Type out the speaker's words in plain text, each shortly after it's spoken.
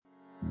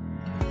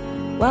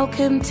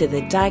Welcome to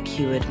the Dag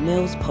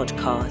Heward-Mills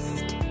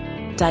podcast.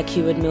 Dag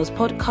Heward-Mills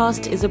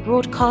podcast is a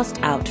broadcast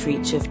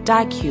outreach of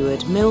Dag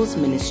Heward-Mills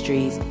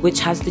Ministries, which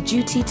has the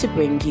duty to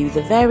bring you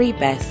the very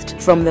best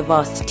from the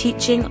vast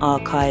teaching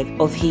archive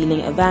of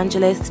healing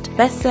evangelist,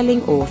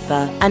 best-selling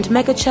author, and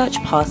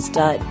megachurch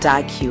pastor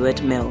Dag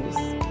Heward-Mills.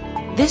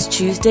 This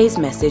Tuesday's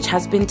message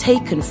has been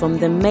taken from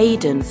the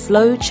Maiden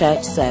Flow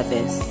Church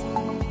service.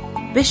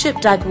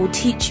 Bishop Dag will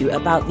teach you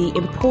about the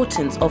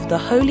importance of the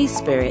Holy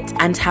Spirit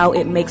and how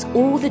it makes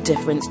all the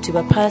difference to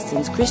a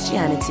person's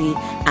Christianity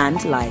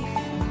and life.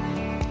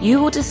 You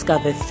will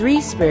discover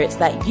 3 spirits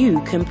that you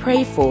can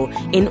pray for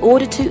in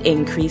order to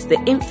increase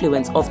the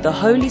influence of the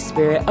Holy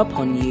Spirit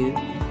upon you.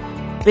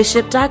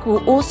 Bishop Dag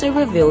will also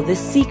reveal the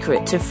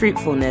secret to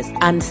fruitfulness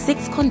and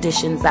 6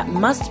 conditions that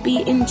must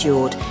be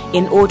endured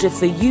in order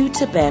for you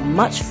to bear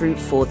much fruit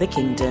for the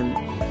kingdom.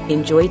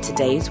 Enjoy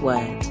today's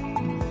word.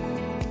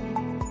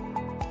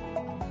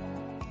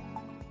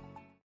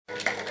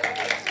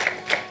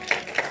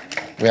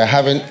 We are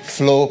having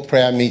flow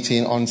prayer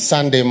meeting on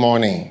Sunday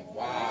morning.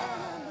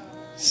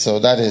 So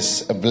that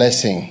is a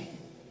blessing.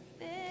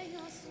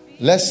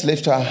 Let's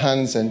lift our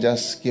hands and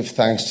just give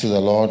thanks to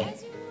the Lord.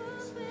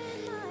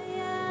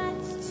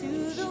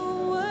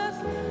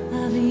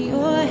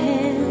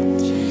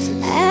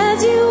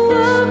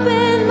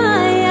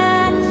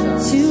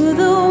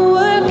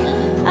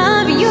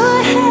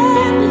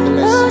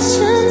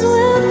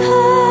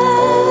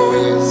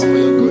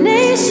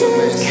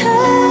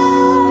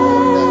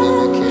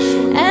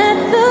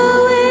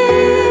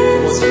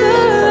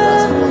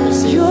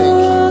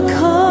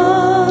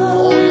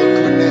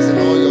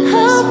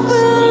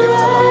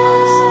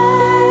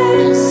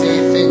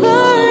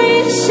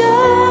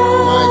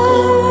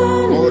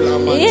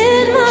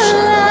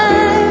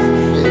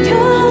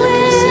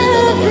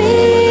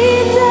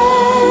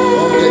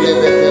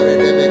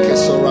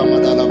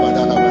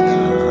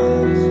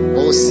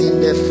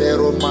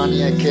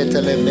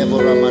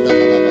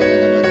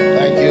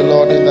 Thank you,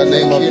 Lord, in the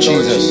name of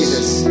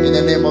Jesus. In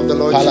the name of the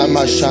Lord Jesus.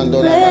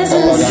 Blessed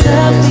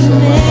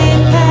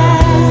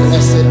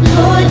be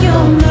Lord,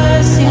 your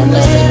mercy will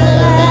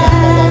last.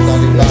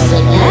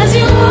 As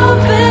you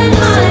open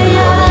my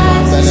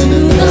eyes to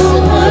the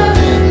work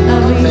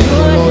of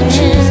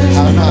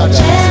your hands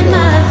and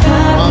my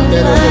heart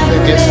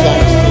will give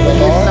thanks to the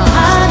Lord.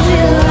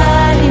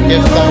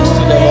 Give thanks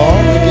to the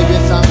Lord. We give you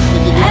thanks. We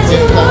give you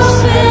thanks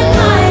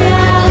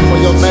for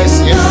your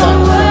mercy. Give thanks to the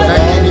Lord.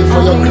 Thanking you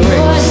for your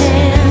grace.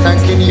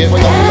 Thanking you for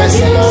your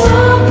blessing. Thanking you for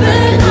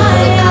your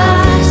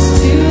kindness.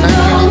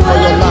 Thanking you for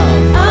your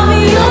love.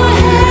 Thank you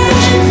for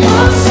choosing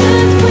us.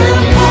 Thank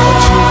you for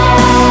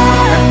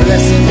choosing and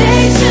blessing us.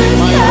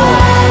 My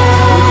God,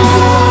 we give you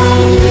thanks.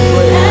 We give you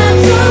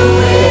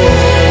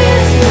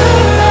praise.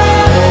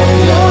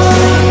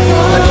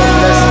 Let your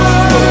blessings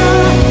flow.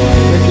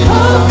 We give you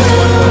thanks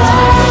one more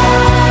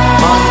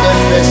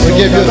time. We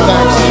give you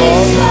thanks,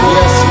 Lord.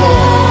 Yes, Lord.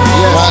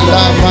 Yes, Lord.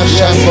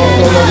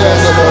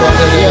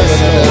 Yes,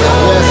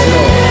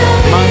 Lord.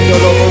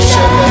 Mandolo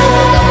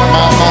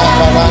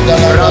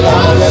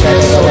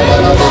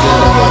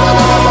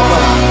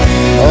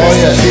Oh,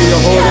 yes.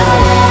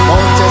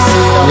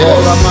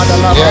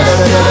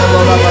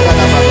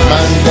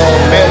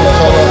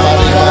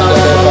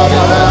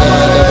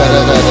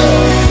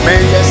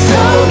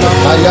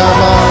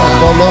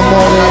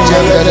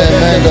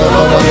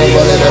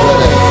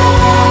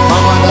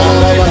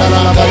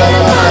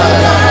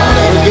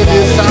 We give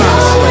you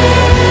thanks.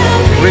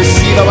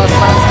 Receive our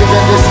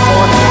thanksgiving this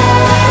morning.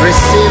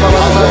 Receive our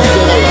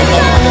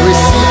thanksgiving.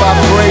 Receive our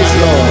praise,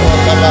 Lord.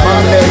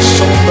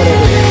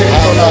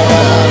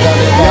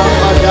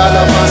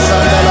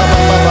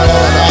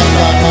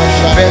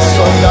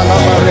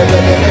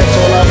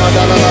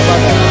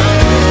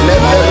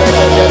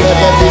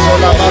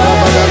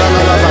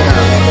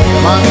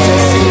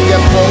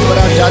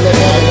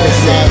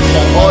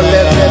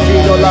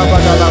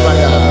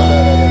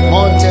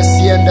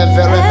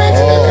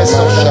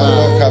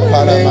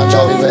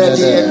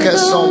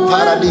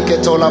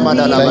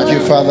 Thank you,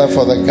 Father,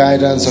 for the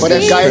guidance of the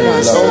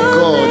guidance. Oh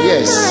God,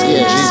 yes, yes,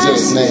 in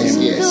Jesus'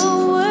 name, yes.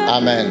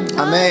 Amen.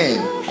 Amen.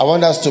 I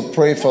want us to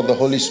pray for the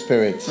Holy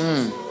Spirit.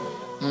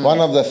 One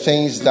of the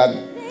things that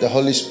the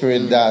Holy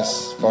Spirit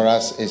does for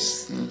us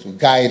is to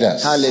guide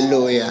us.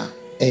 Hallelujah.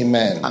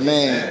 Amen.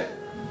 Amen.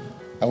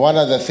 And one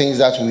of the things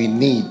that we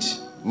need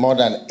more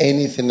than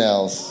anything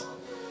else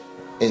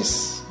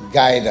is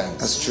guidance.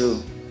 That's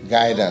true.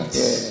 Guidance.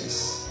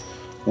 Yes.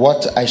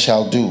 What I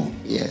shall do.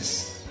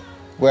 Yes.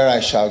 Where I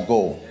shall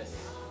go.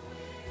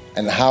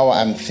 And how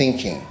I'm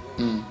thinking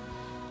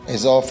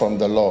is all from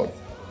the Lord.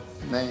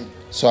 Amen.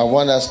 So I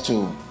want us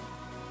to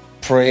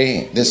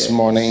pray this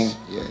morning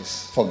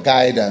for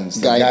guidance,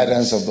 the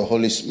guidance of the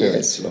Holy Spirit.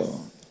 Yes, Lord.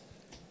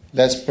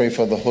 Let's pray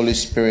for the Holy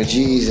Spirit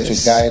to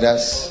guide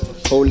us.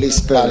 Holy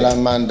Spirit, we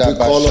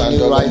call on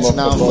you right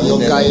now for your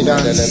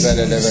guidance.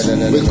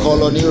 We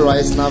call on you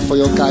right now for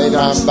your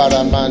guidance.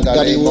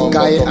 That you will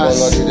guide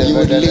us, you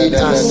will lead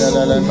us.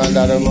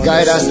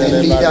 Guide us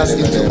and lead us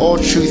into all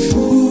truth.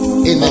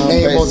 In the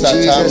name of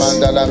Jesus.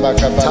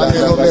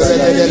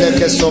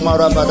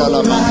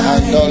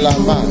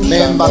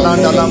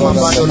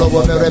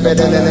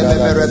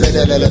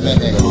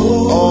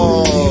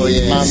 Oh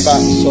yes.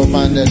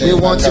 We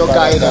want your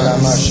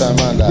guidance.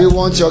 We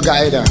want your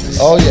guidance.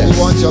 Oh yes. We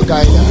want your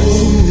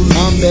guidance.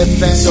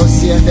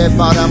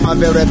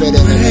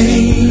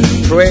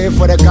 Pray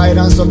for the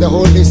guidance of the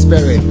Holy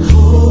Spirit.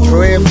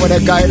 Pray for the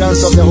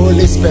guidance of the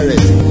Holy Spirit.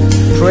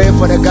 Pray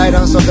for the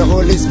guidance of the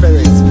Holy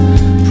Spirit.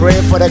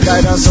 Pray for the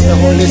guidance of the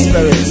Holy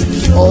Spirit.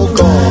 Oh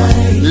God,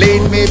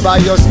 lead me by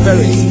your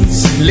Spirit.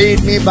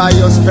 Lead me by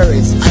your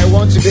Spirit. I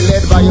want to be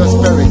led by your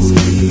Spirit.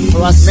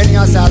 For as many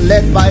as are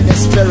led by the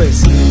Spirit,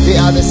 they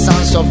are the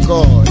sons of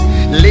God.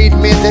 Lead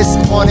me this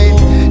morning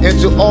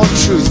into all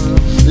truth.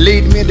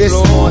 Lead me this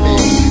morning.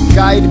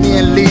 Guide me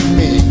and lead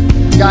me.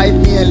 Guide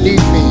me and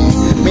lead me.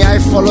 May I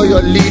follow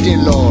your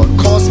leading, Lord.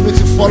 Cause me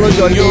to follow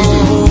your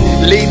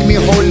leading. Lead me,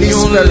 Holy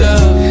Spirit.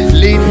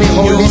 Lead me,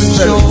 Holy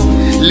Spirit.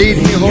 Lead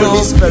me,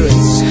 Holy Spirit.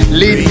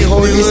 Lead me,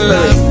 Holy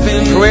Spirit.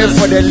 Pray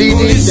for the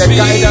leading, the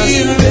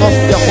guidance of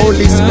the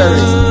Holy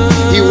Spirit.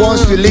 He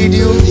wants to lead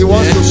you. He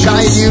wants to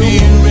guide you.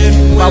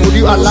 But would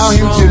you allow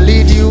him to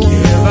lead you?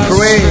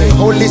 Pray,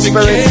 Holy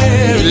Spirit,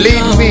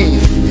 lead me.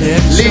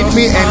 Lead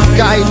me and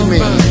guide me.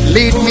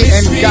 Lead me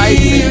and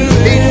guide me.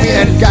 Lead me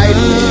and guide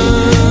me.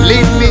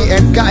 Lead me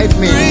and guide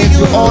me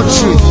into all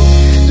truth.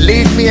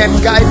 Lead me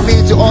and guide me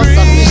into all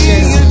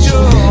sufficiency.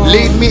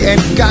 Lead me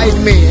and guide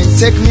me and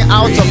take me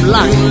out of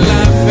lack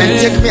and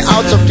take me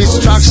out of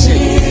distraction.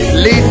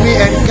 Lead me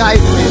and guide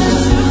me.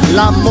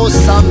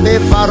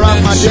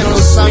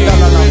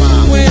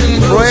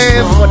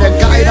 Pray for the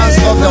guidance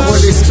of the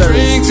Holy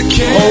Spirit.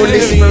 Holy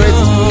Spirit,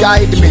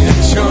 guide me,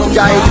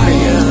 guide me,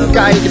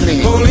 guide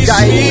me,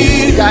 guide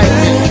me, guide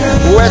me.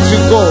 Where to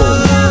go,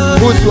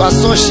 who to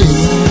associate,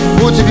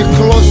 who to be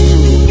close to,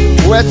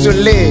 where to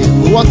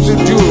live, what to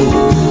do.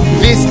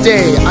 This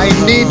day, I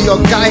need your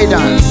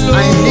guidance.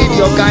 I need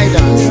your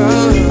guidance.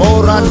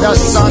 Oranda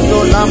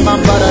Sando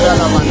Lama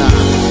Baradalamana.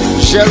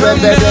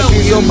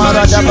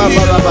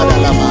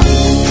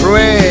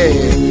 Pray.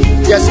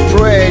 Just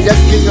pray. Just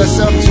give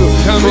yourself to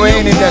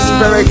praying in the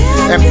Spirit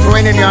and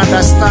praying in your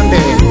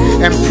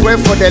understanding. And pray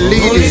for the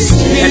leading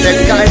and the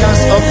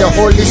guidance of the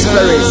Holy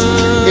Spirit.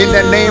 In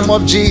the name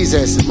of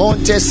Jesus.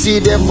 Monte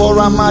Side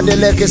Vorama de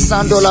Leke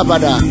Sando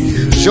Labada.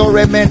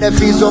 Joremene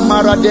Fizo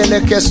Mara de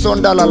Leke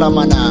Sonda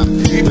Lalamana.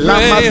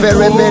 Lama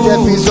Veremene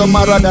Fizo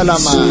Mara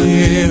Dalama.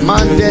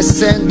 Mande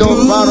Sendo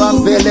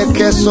Varambele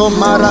Keso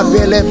Mara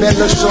Bele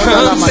Bele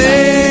Sonda Lamana.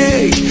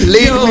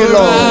 Lead me,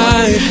 Lord.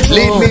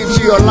 Lead me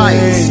into your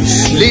light.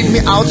 Lead me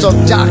out of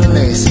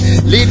darkness.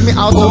 Lead me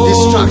out of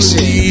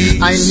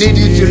distraction. I need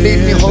you to lead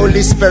me,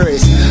 Holy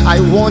Spirit. I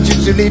want you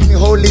to lead me,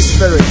 Holy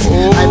Spirit.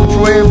 I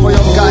pray for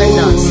your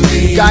guidance.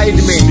 Guide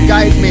me,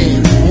 guide me.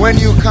 When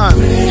you come,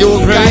 you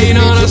will guide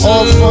me to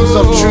all forms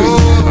of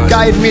truth.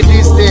 Guide me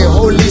this day,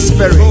 Holy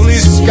Spirit.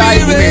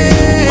 Guide me.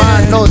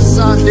 Mano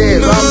Sunday,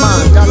 Rama,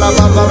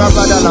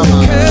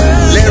 Dalababadalama.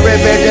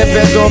 Lerebede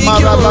Bezo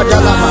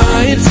Marabadalama.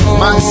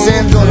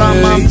 Mansendo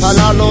Rama,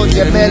 Palalo,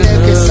 Yemele,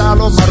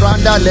 Kesalo,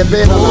 Maranda,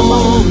 Lebela Lama.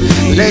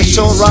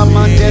 Lesho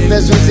Rama,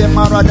 Debezuze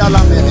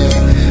Maradalamene.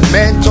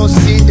 Mento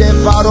Side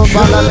Faro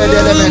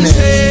Balamedelemene.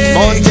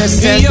 Monte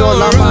Sendo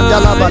Lama,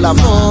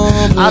 Dalabalama.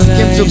 Ask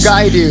him to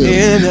guide you.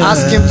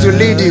 Ask him to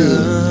lead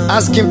you.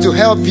 Ask him to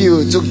help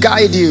you, to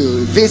guide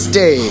you this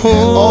day.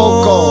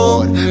 Oh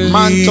God,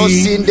 Manto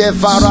Sinde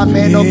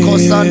Farameno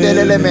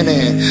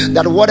Kosandelemene.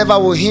 That whatever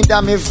will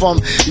hinder me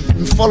from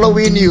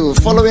following you,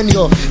 following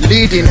your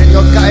leading and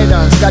your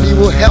guidance, that you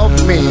will help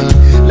me.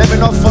 Let me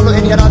not follow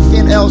any other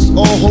thing else.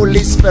 Oh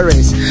Holy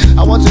Spirit,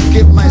 I want to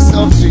give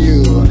myself to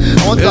you.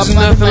 I want to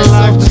abandon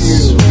myself to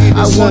you.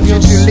 I want you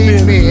to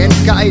lead me and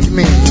guide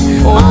me.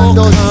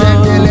 Mando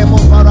Sendelemo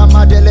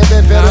Faramadele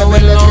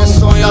Veremele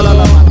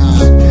Sondalamana.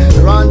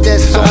 Rande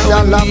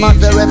sonda lama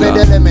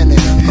verebedelemene.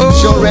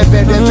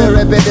 Jorebede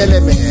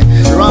verebedelemene.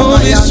 Rama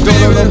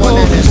yandoro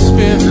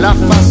monene. La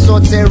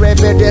fasote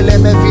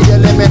rebedeleme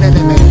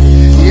videlemene.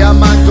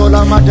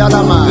 Yamandola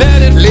madalama.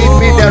 Lead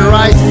me the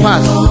right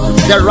path,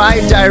 the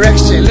right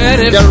direction,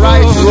 the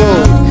right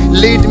road.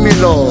 Lead me,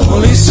 Lord.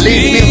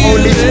 Lead me,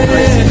 Holy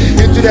Spirit,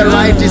 into the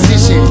right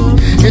decision,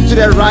 into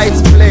the right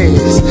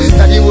place,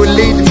 that you will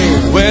lead me.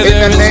 In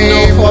the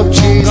name of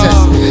Jesus.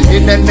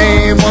 In the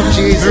name of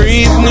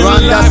Jesus.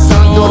 Randa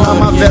Sandola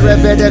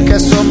Maverebede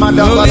Kesoma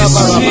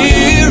Dabalabala.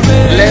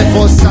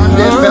 Lepo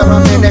Sande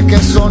Veramene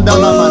Kesonda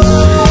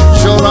Lamana.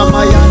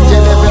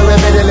 Joramayandele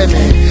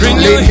Verebedeleme.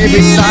 Lead me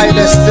beside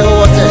the still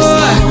waters.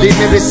 Lead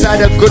me beside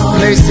the good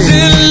places.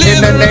 In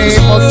the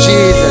name of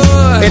Jesus.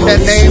 In the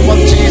name of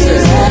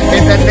Jesus.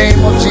 In the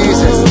name of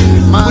Jesus.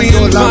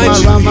 Mando Lama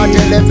Rama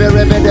Dele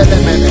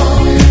Verebedeleme.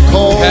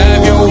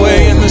 Have your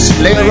way in the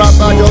spirit.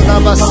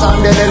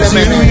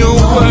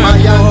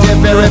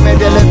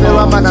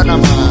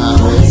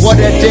 What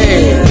a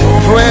day.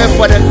 Pray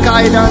for the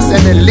guidance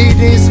and the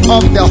leadings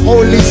of the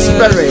Holy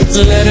Spirit.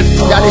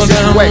 That is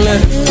his way.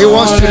 He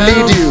wants to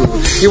lead you.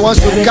 He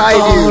wants to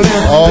guide you.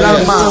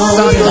 Lama,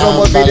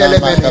 Sandolo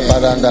Movidelemene,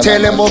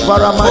 Telemo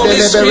Parama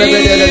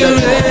Deleberebele,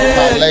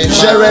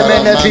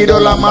 Jeremene Vido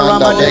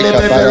Lamarama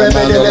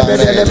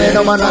Deleberebele,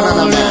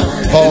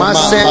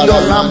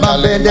 Masendo Lamba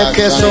Bende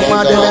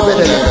Kesoma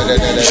Delebele,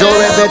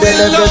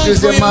 Jorebele versus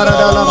the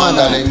Maradala,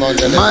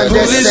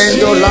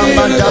 Mandesendo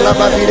Lamba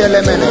Dalaba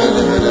Videlemene,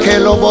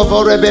 Kelobo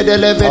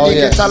Vorebele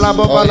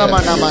Talabo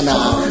Balamanamana.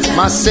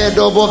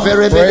 Macedo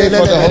Pray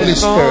for the Holy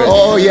Spirit.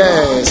 Oh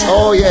yes,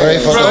 oh yes, Pray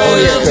for the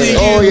Holy Spirit.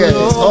 oh yes,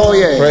 oh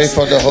yes. Pray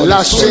for the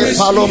Holy Spirit.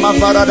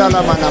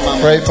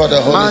 Pray for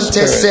the Holy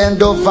Spirit.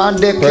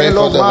 Pray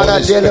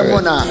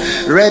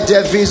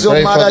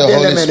for the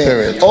Holy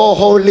Spirit. Oh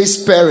Holy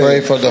Spirit.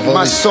 Pray for the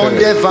Holy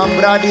Spirit.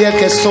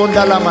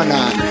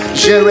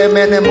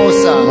 Jeremene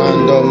Mosa,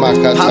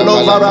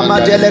 Halo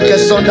Varamadele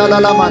Kesonda la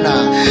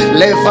Lamana,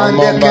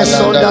 Levande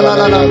Kesonda la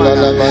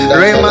Lamana,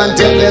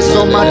 Remante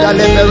Kesomada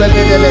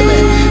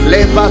Leverebele,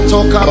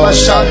 Levatoka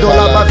Bashado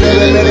la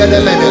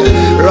Baverebele,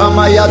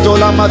 Ramaya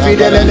Dola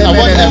Mavidele.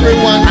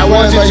 I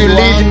want you to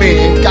lead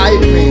me, guide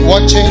me.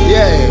 Watching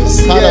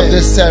part of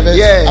this service,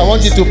 I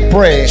want you to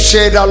pray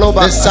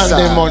this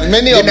Sunday morning.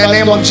 Many of us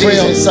don't pray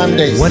on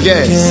Sundays.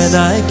 Yes,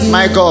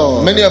 my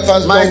God. Many of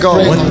us don't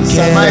pray on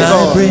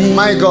Sundays.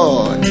 My God.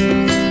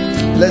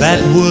 That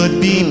would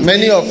be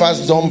many of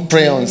us don't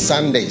pray on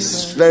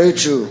Sundays. Very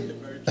true.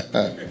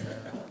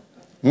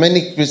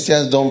 Many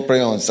Christians don't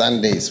pray on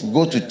Sundays. We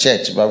go to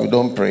church, but we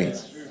don't pray.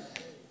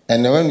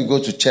 And when we go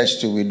to church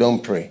too, we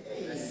don't pray.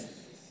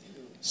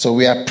 So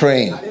we are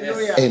praying.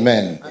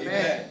 Amen.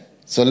 Amen.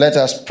 So let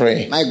us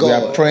pray. My God. We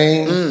are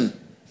praying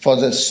for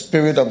the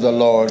Spirit of the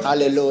Lord.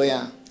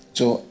 Hallelujah.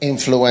 To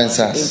influence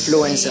us.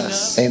 Influence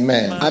us.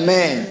 Amen.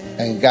 Amen.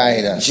 And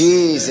guide us.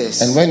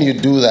 Jesus. And when you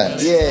do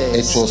that, yes,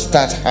 it will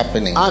start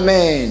happening.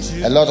 Amen.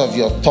 A lot of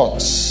your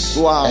thoughts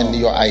and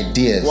your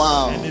ideas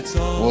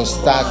will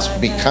start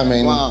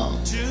becoming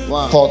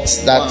thoughts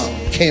that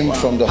came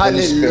from the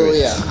Holy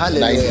Spirit.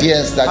 And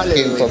ideas that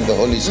came from the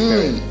Holy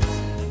Spirit.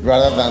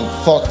 Rather than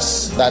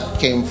thoughts that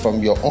came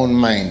from your own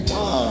mind.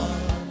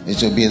 It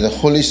will be the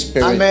Holy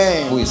Spirit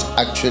who is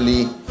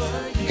actually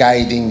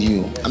guiding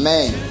you.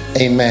 Amen.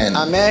 Amen.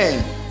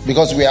 Amen.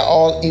 Because we are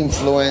all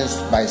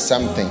influenced by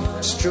something.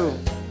 It's true.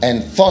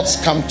 And thoughts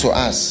come to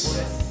us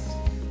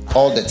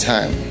all the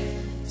time.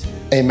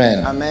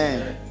 Amen.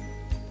 Amen.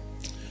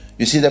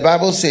 You see, the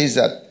Bible says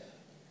that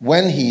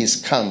when He is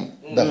come,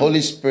 the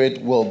Holy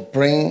Spirit will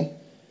bring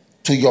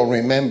to your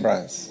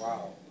remembrance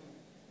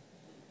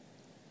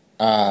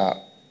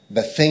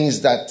the things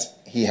that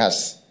He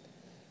has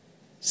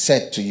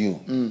said to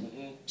you.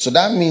 So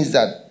that means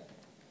that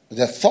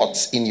the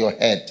thoughts in your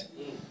head,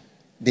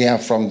 they are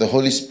from the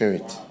Holy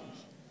Spirit.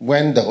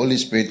 When the Holy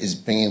Spirit is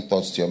bringing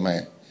thoughts to your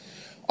mind.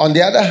 On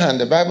the other hand,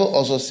 the Bible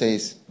also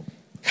says,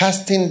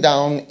 casting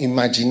down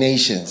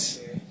imaginations.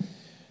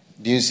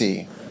 Do you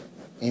see?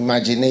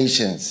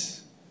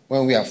 Imaginations.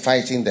 When we are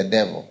fighting the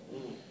devil,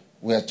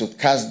 we are to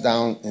cast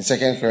down, in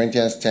 2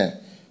 Corinthians 10,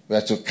 we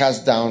are to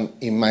cast down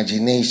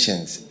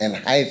imaginations and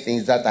high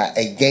things that are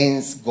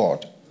against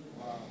God.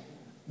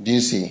 Do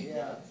you see?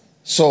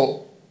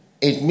 So,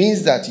 it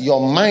means that your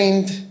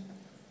mind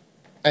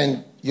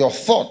and your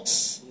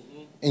thoughts,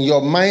 in your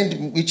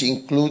mind, which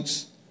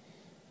includes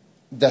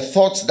the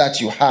thoughts that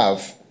you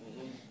have,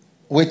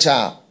 which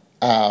are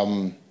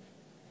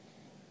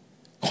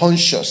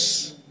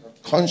conscious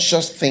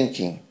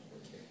thinking,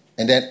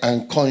 and then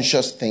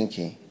unconscious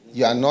thinking.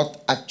 You are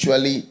not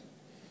actually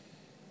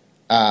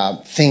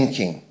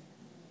thinking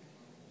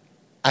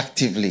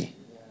actively,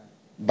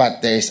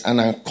 but there is an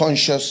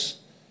unconscious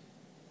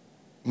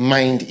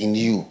mind in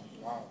you.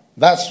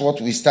 That's what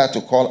we start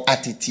to call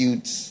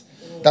attitudes.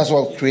 That's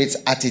what creates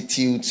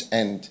attitudes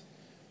and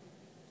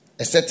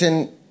a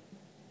certain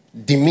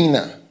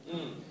demeanor.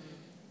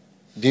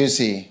 Do you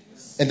see?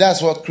 And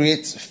that's what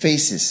creates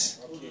faces.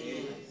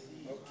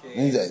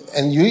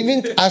 And you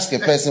even ask a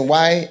person,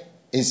 why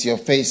is your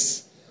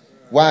face?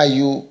 Why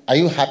are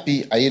you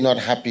happy? Are you not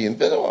happy? And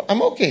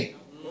I'm okay.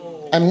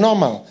 I'm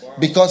normal.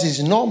 Because it's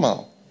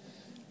normal.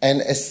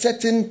 And a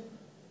certain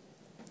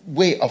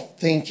way of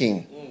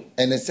thinking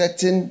and a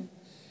certain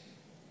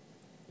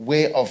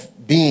way of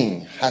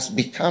being has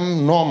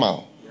become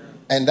normal.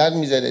 And that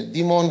means that the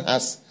demon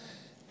has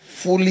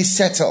fully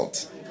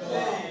settled.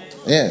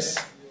 Yes.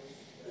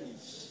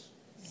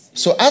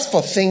 So as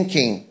for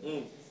thinking,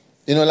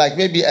 like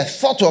maybe a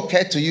thought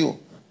occurred to you.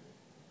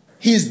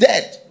 He's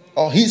dead.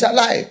 Or he's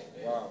alive.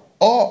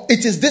 Or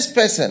it is this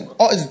person.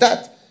 Or it's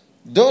that.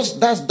 That's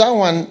that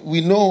one we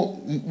know,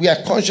 we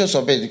are conscious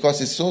of it because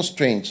it's so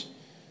strange.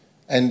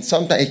 And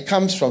sometimes it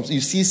comes from,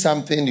 you see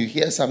something, you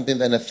hear something,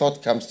 then a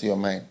thought comes to your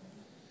mind.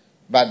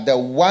 But the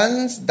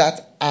ones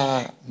that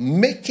are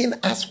making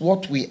us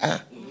what we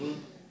are,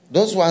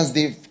 those ones,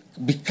 they've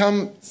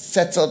become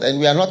settled and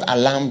we are not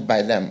alarmed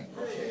by them.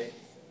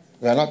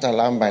 We are not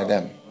alarmed by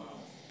them.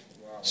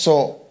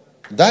 So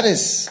that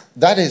is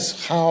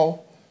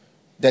how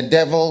the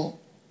devil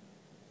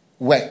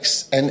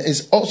works. And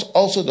it's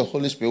also the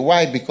Holy Spirit.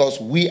 Why? Because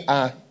we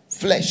are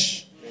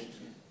flesh.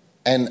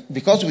 And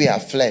because we are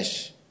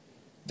flesh,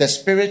 the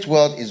spirit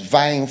world is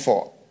vying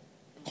for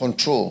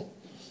control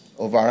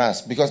over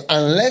us. Because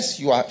unless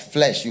you are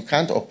flesh, you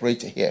can't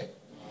operate here.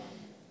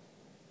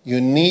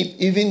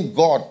 Even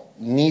God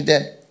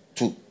needed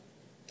to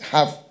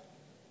have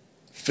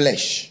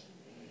flesh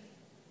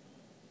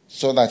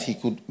so that he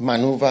could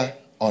maneuver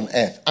on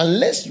earth.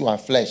 Unless you are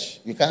flesh,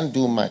 you can't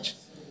do much.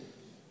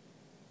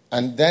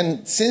 And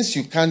then, since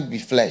you can't be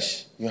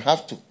flesh, you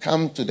have to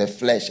come to the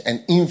flesh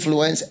and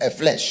influence a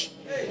flesh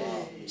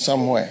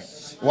somewhere.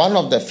 One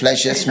of the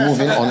fleshes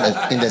moving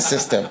in the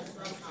system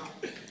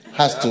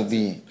has to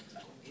be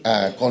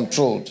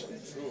controlled.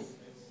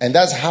 And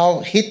that's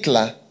how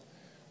Hitler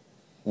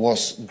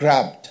was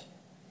grabbed,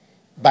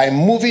 by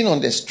moving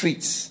on the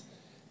streets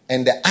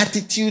and the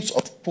attitudes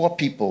of poor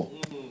people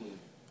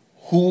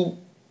who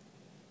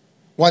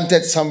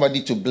wanted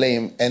somebody to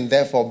blame and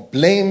therefore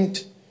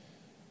blamed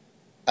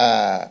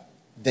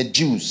the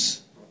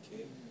Jews.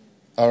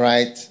 All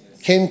right,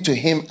 came to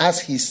him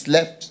as he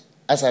slept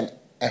as a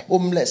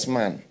homeless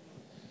man,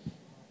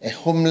 a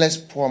homeless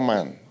poor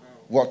man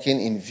working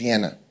in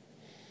Vienna.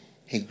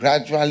 He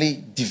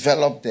gradually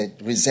developed the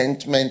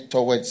resentment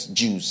towards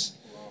Jews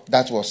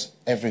that was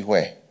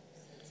everywhere.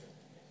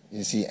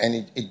 You see,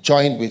 and it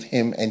joined with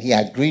him and he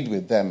agreed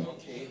with them.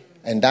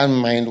 And that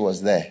mind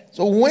was there.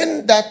 So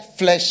when that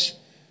flesh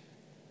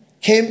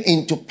came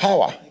into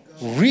power,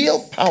 real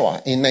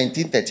power in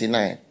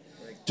 1939,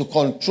 to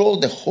control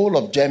the whole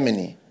of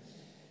Germany,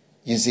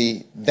 you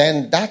see,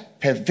 then that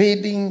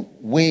pervading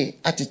way,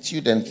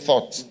 attitude and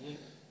thought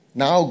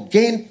now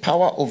gained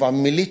power over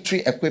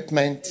military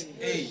equipment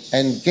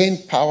and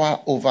gained power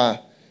over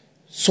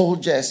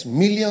soldiers,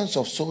 millions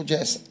of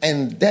soldiers,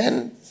 and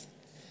then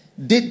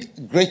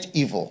did great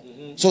evil.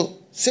 So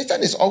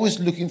Satan is always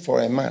looking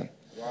for a man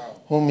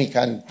whom he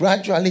can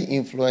gradually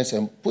influence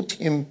and put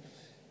him,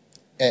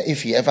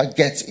 if he ever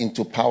gets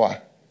into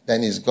power,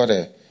 then he's got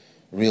a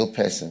real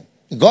person.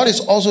 God is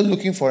also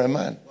looking for a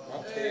man.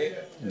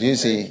 Do you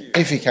see?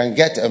 If he can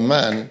get a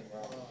man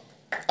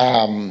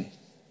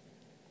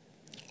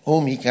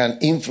whom he can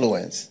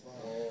influence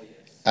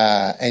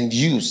and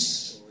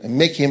use and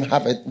make him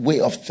have a way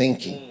of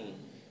thinking.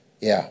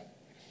 Yeah.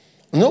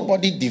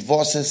 Nobody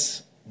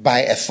divorces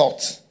by a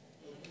thought.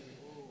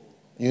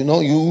 You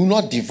know, you will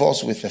not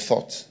divorce with a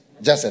thought.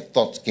 Just a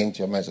thought came to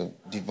your mind, so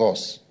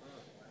divorce.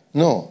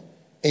 No.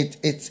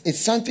 It's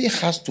something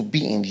has to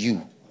be in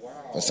you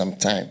for some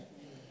time.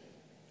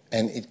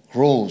 And it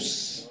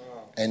grows.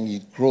 And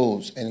it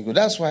grows. And it grows.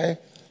 That's why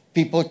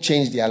people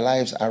change their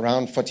lives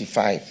around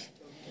 45.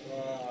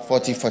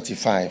 40,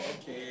 45.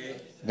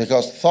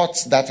 Because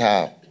thoughts that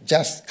are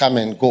just come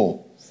and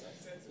go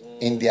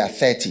in their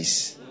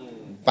 30s,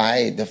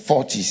 by the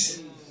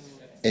 40s,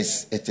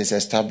 it is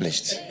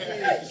established.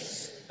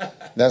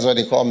 That's what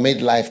they call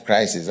midlife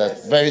crisis.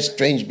 That very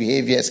strange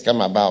behaviors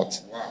come about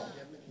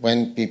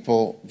when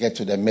people get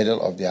to the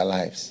middle of their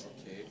lives.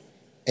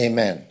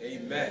 Amen.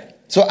 Amen.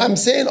 So I'm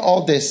saying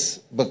all this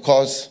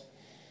because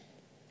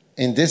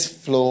in this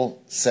flow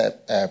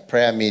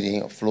prayer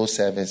meeting, flow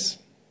service,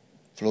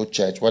 flow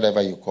church,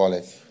 whatever you call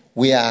it,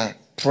 we are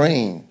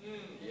praying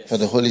for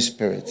the Holy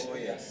Spirit.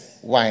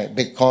 Why?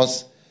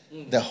 Because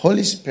the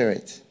Holy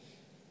Spirit,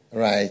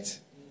 right,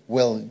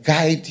 will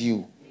guide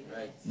you.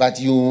 But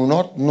you will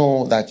not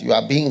know that you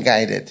are being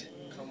guided.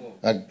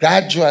 But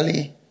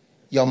gradually,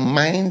 your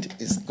mind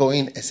is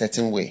going a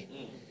certain way.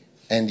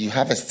 And you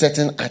have a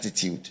certain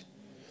attitude.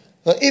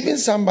 So even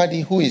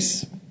somebody who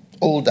is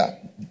older,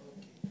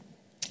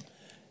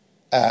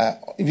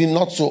 even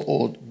not so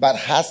old, but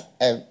has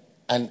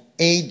an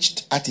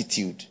aged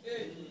attitude,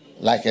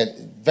 like a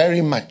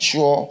very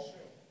mature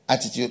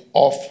attitude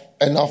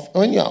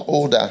when you are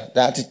older,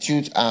 the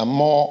attitudes are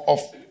more of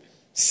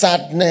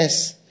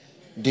sadness,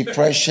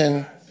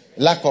 depression,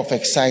 lack of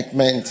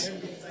excitement,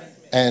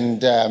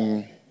 and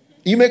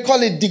you may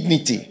call it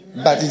dignity,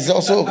 but it's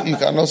also, you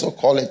can also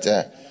call it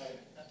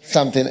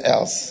something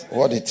else,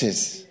 what it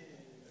is.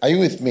 Are you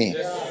with me?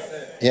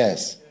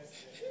 Yes.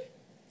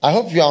 I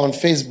hope you are on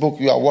Facebook,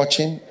 you are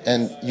watching,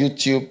 and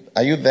YouTube.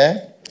 Are you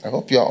there? I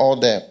hope you are all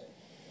there.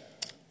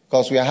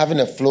 Because we are having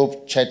a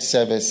flow church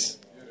service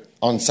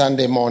on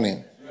Sunday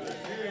morning.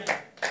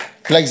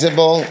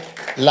 Flexible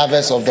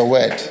lovers of the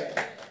word.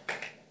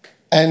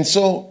 And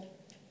so,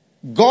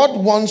 God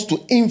wants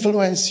to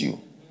influence you.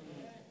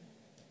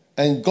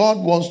 And God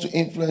wants to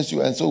influence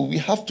you. And so we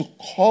have to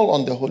call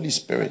on the Holy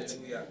Spirit.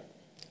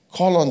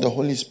 Call on the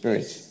Holy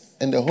Spirit.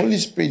 And the Holy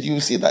Spirit, you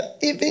see that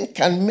even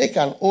can make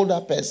an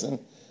older person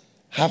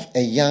have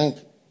a young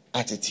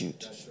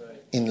attitude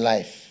in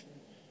life.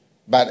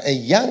 But a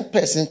young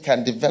person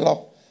can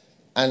develop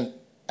an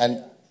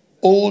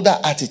older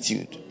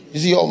attitude. You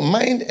see, your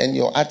mind and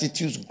your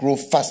attitudes grow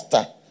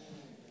faster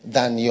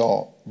than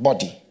your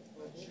body.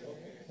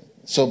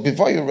 So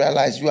before you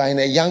realize, you are in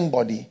a young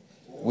body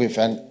with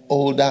an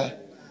older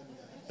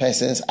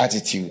person's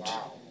attitude.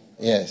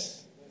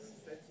 Yes.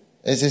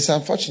 It is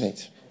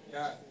unfortunate.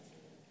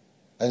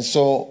 And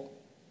so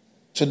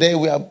today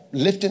we are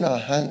lifting our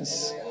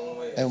hands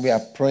and we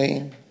are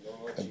praying,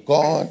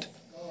 God,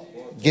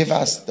 Give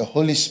us the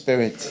Holy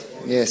Spirit.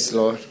 Yes,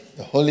 Lord.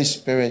 The Holy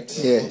Spirit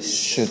Yes.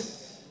 should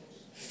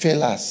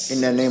fill us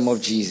In the name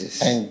of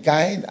Jesus. and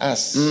guide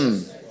us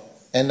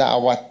and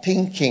our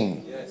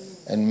thinking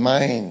and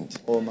mind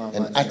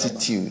and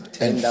attitude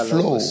and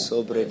flow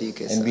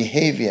and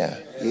behavior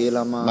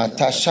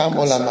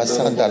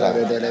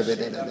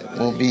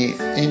will be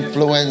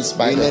influenced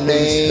by the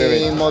Holy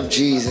Spirit name of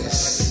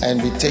Jesus.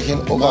 and be taken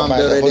over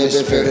by the Holy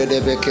Spirit.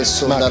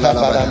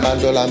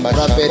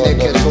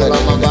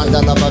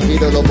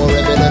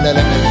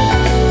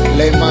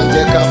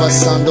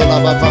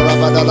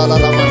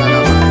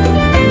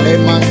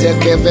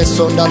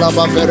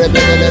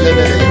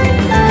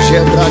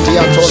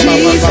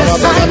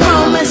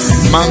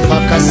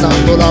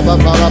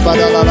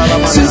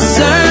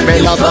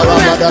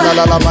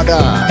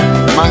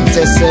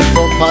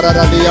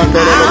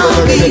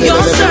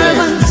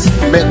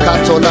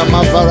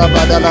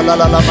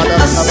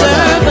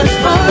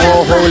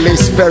 Oh Holy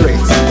Spirit,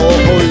 oh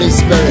Holy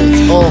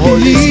Spirit, oh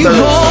Holy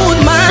Spirit,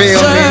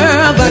 fill me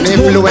and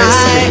influence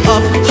me,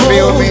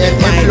 fill me and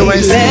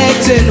influence me,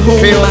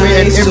 fill me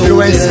and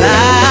influence me,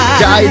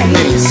 guide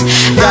me,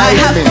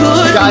 guide me,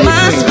 guide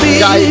me,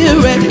 guide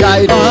me,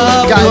 guide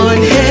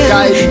me,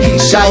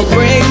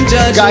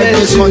 guide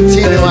me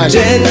continually,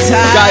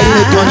 guide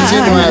me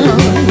continually,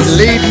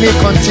 lead me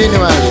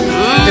continually.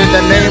 In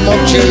the name of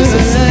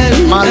Jesus.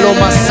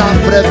 Maloma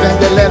sampre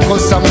vendeleko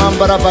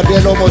samambara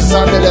vadelo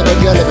mosandele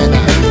vegelemena.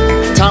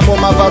 Tambo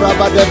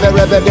mavaraba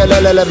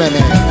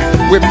deverebedelelelemene.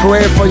 We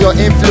pray for your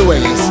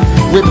influence.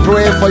 We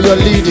pray for your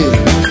leading.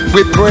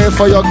 We pray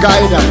for your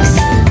guidance.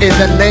 In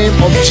the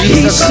name of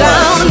Jesus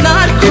Christ.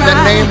 In the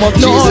name of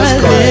Jesus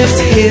Christ.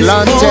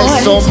 Lante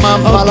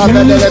somampala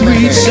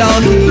vedelemene.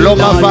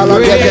 Loma vala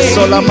vege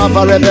solama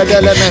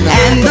varebedelemene.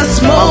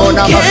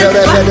 Mamona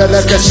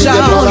maverebedeleke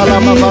sujebola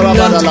lama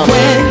varabadalama.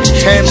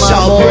 Tema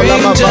bola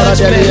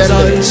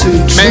mavaradeliende.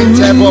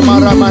 Mente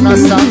bomaramana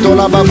santo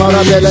la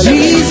bavaradelele.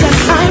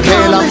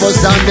 Kela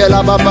mozande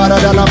la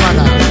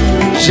bavaradalamana.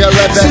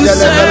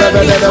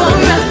 Jerebedelebelebelebele.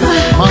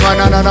 Mama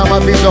nana nama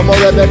bizo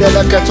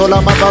morebedele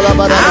ketola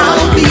mavarabadalama.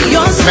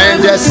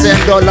 Mende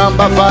sendo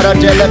lamba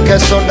varadele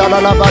sondala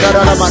la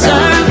badadalamana.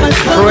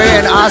 Pray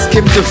and ask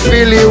him to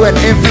fill you and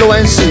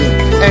influence you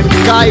and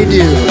guide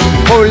you.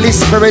 Holy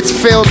Spirit,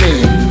 fill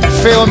me,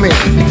 fill me,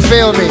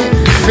 fill me,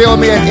 fill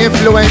me and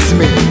influence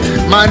me.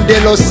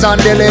 Mandelo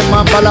sandele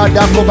mambala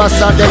dakoba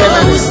sandele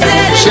meni.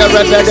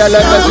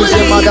 Sherebedele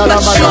bezuze madala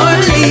mada.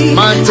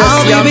 Mantes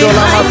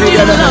yandola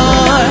mabidele meni.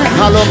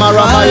 Halo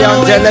marama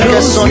yandele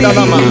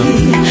kesondala ma.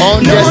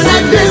 Onde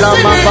sinde la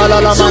mambala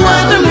la mana.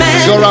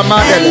 Zora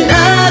madele,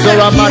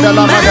 zora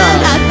madala mada.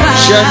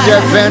 Shende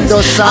vendo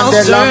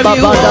sande lamba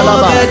badala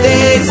ba.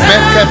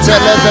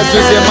 Meketele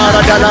bezuze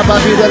maradala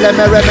babidele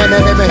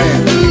meremene mehe.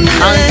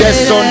 Ande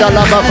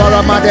sondala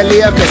babara madele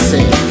yakese.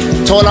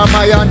 Tola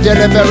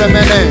mayandele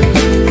meremene.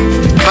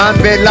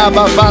 Manbe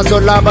laba vazo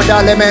laba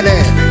dalemene.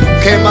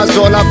 Kema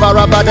zola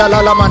varabada la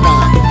lamana.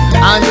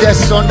 Ande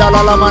sonda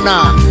la lamana.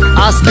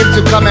 Ask him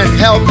to come and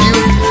help you.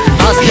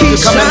 Ask him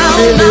to come and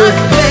fill you.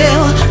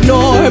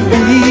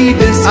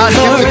 Ask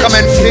him to come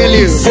and fill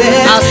you.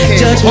 Ask him,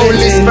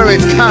 Holy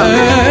Spirit,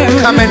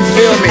 come and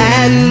fill me.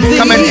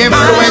 Come and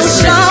influence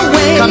me.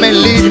 Come and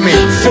lead me.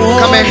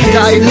 Come and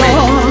guide me.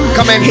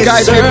 Come and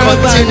guide me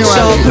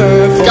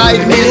continually.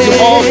 Guide me to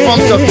all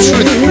forms of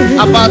truth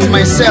about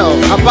myself,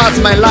 about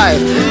my life,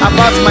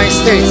 about my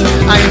state.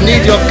 I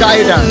need your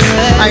guidance.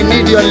 I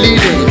need your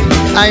leading.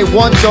 I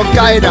want your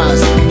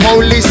guidance.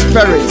 Holy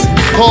Spirit,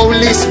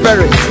 Holy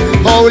Spirit,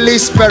 Holy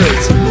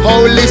Spirit,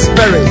 Holy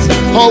Spirit,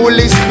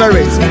 Holy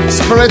Spirit,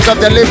 Spirit of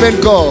the living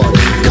God,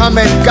 come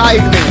and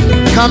guide me.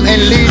 Come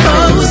and lead me.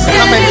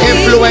 Come and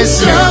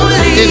influence me.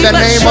 In the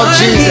name of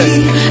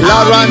Jesus.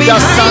 La Randa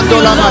Sando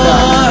Lamada.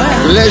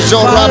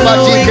 Lejo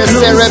Rabadi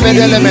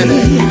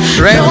Keserebedelemene.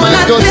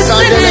 Remando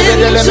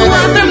Sandelebederemene.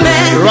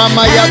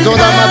 Ramaya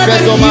Dolama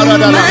Pedo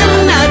Maradana.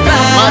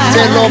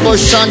 Matelobo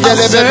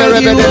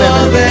Shandelebederemene.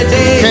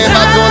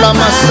 Kema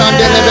Dolama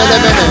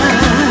Sandelebederemene.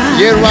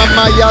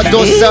 Yeramaya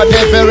Dosa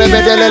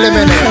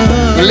Deverebedelemene.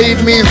 Lead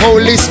me,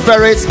 Holy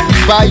Spirit,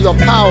 by your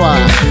power.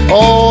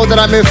 Oh, that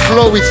I may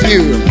flow with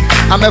you.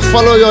 I may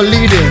follow your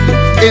leading.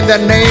 In the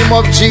name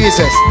of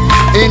Jesus.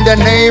 In the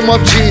name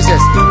of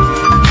Jesus.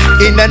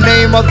 In the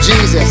name of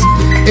Jesus.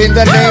 In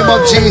the name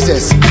of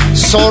Jesus.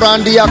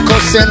 Sorandia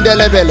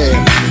kosendelebele.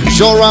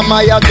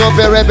 Joramaya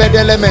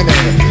doverebedelemene.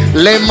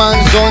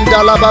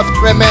 Lemanzonda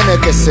labafremene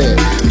kese.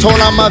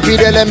 Tolama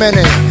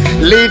videlemene.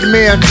 Lead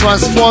me and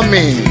transform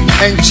me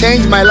and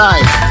change my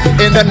life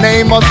in the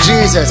name of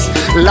Jesus.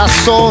 La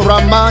so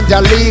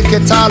ramanda li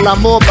ketala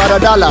mo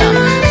baradala.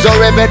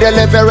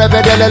 Zorebedele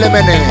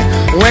verebedelemene.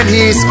 When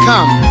he is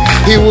come,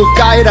 he will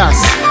guide us.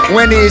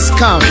 When he is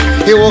come,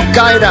 he will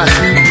guide us.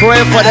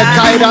 Pray for the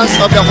guidance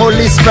of the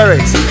Holy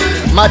Spirit.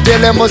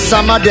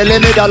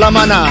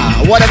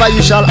 Whatever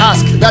you shall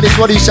ask, that is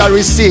what you shall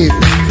receive.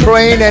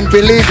 Praying and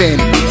believing.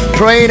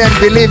 Praying and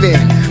believing.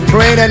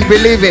 Praying and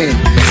believing.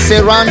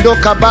 Serando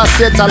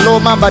kabase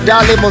taloma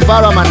badale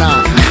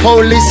movaramana.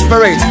 Holy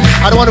Spirit,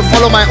 I don't want to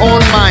follow my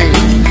own mind.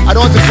 I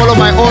don't want to follow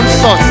my own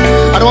thoughts.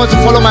 I don't want to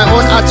follow my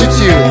own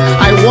attitude.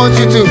 I want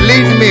you to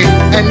lead me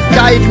and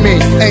guide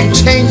me and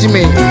change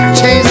me.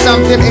 Change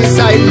something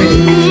inside me.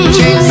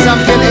 Change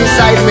something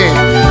inside me.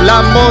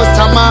 Lamo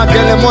tama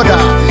dele moda.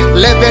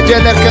 Leve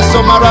dele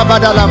kesomara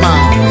badalama.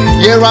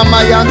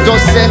 Yeramayanto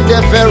sende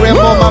vere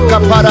moma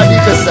kapara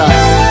dikesa.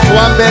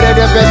 Wambere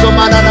de bezo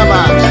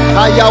mananama.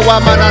 Ayawa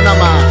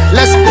mananama.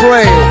 Let's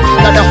pray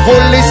that the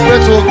Holy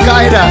Spirit will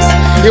guide us.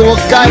 He will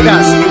guide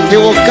us. He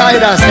will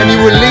guide us and He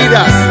will lead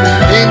us.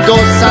 Indo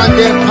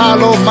sande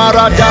palo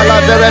maradala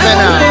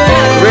veremena.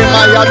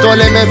 Remaya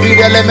dole me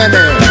videle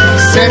mene.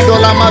 Sendo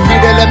lama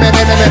videle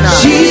mene mena.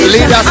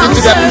 Lead us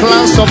into the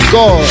plans of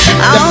God,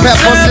 the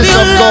purposes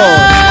of God.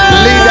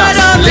 Lead us,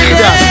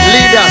 lead us,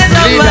 lead us,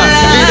 lead us,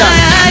 lead us.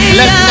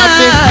 Let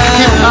nothing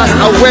keep us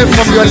away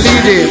from your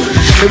leading.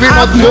 May we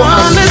not go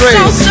astray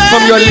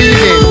from your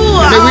leading.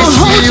 May we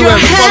see you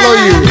and follow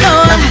you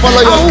and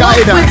follow your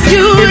guidance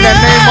in the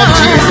name of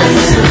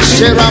Jesus.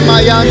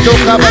 Sheramayando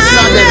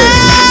kabasande,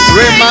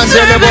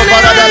 remandele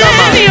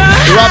bobaradalama,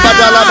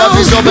 rabadalaba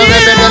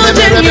bizoberebedele,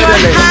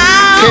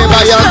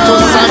 kebayanto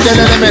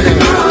sandele mene,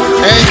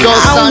 endo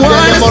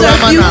sandele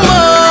moramana,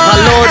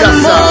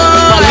 palodasa,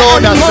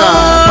 palodasa,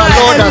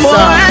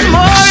 palodasa,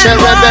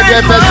 sherebede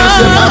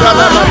bezuse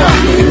maradalaba.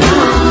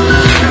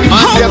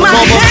 Ande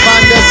como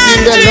pande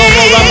sinde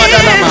lomo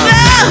ramadalama.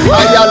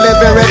 Ayale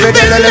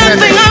berebedele.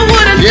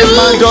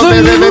 Yemando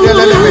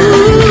berebedele.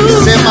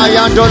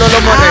 Semayando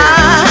lolomone.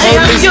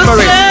 Holy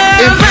Spirit,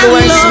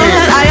 influence me.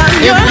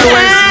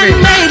 Influence me.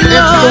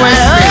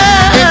 Influence me.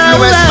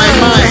 Influence my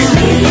mind.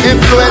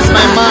 Influence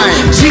my mind.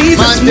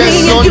 Mande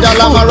sonda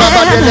lama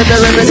rabadele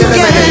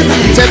berebedele.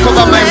 Take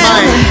over my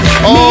mind.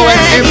 Oh,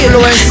 and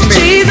influence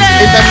me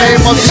in the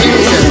name of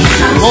Jesus.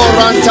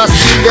 Moranta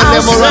sinde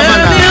lemo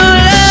ramana.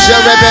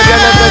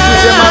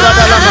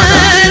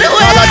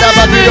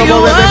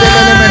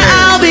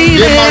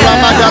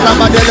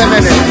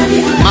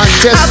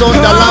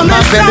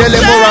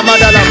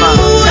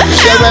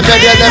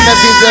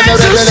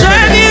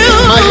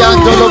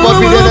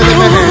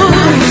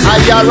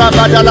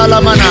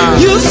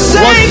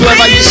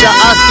 Whatsoever you shall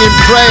ask in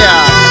prayer,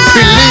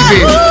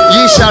 believing,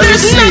 ye shall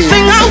receive.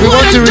 We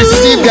want to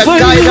receive the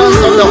guidance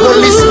of the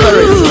Holy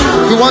Spirit.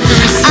 We want to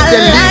receive the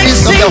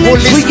leadings of the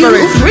Holy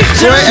Spirit.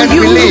 Pray and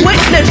believe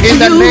in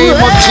the name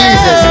of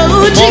Jesus.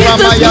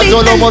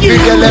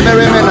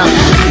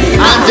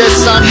 Ande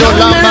sando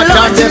lamba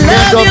dande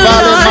pendo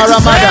vale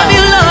maramada.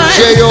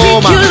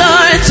 Jeyoma,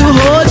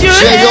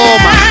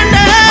 Jeyoma,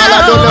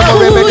 Maladolo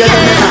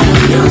rebedele.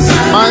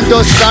 Mando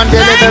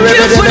sandele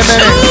rebedele.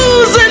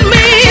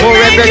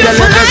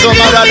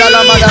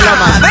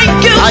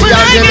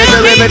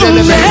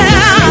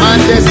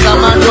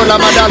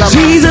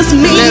 Jesus,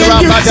 me and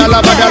you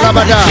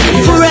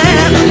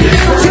forever,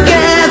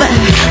 together,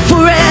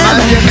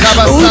 forever.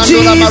 Oh,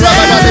 Jesus,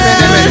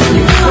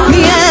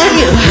 me and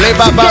you.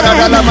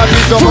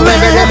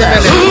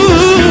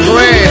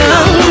 Pray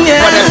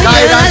for the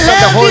guidance of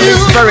the Holy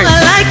Spirit.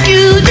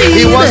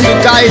 He wants to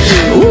guide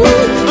you.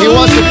 He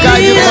wants to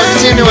guide you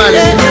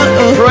continually.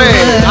 Pray,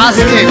 ask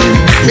Him,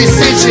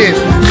 beseech Him.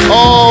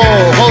 Oh,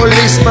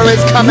 Holy Spirit,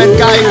 come and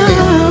guide me.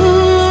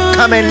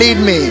 Come and lead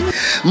me.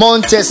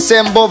 Monte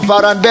sembo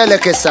varandele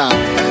kesa.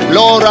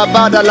 Lora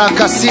bada la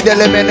kaside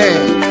lemene.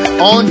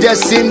 Onde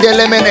sinde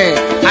lemene.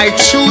 I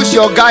choose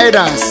your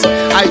guidance.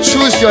 I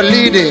choose your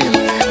leading.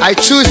 I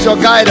choose your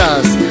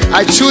guidance.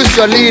 I choose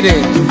your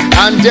leading.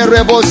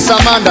 Anderebo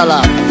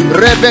samandala.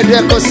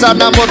 Rebede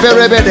kosana mo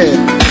berebede.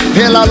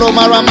 Hela lo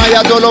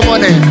maramaya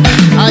dolomone.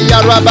 I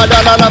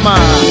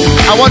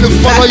want to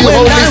follow you,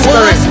 Holy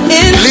Spirit.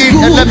 Lead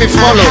and let me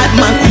follow.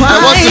 I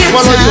want to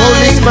follow you,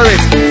 Holy Spirit.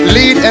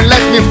 Lead and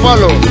let me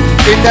follow.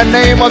 In the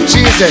name of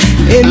Jesus.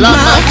 Guide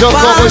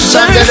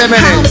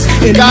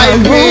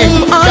me,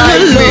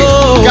 guide me,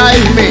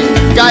 guide me,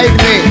 guide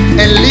me,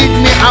 and lead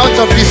me out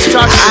of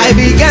distraction,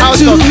 out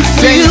of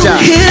danger.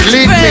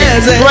 Lead me.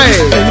 Pray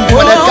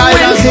for the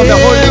guidance of the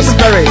Holy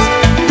Spirit.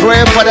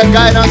 Pray for the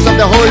guidance of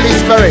the Holy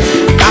Spirit.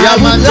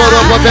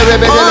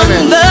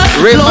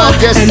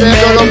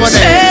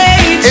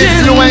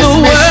 Influence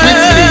me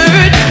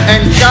sweetly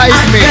and guide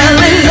me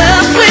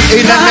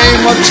in the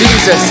name of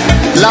Jesus.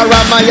 La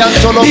Ramaya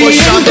Tolobo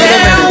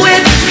Shandeleme.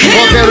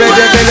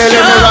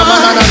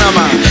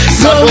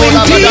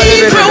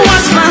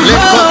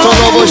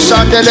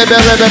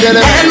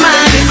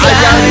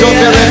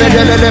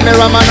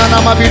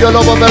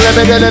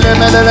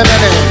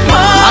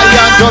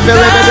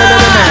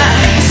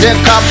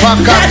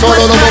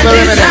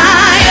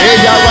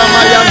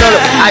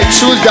 I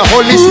choose the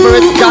Holy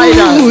Spirit's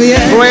guidance.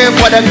 Pray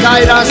for the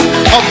guidance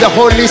of the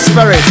Holy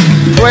Spirit.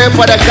 Pray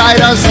for the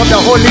guidance of the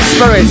Holy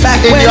Spirit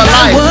in your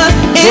life.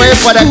 Pray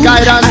for the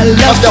guidance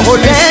of the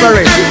Holy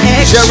Spirit.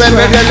 He can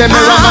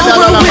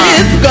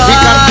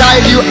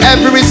guide you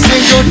every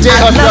single day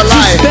of your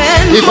life.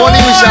 If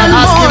only we shall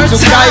ask Him to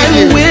guide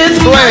you.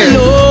 Pray,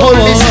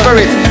 Holy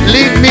Spirit,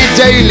 lead me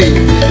daily.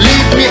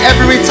 Lead me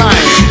every time.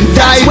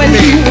 Guide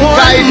me,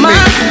 guide me,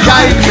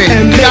 guide me,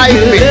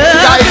 guide me,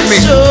 guide me,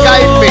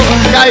 guide me,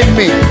 guide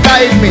me,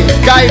 guide me,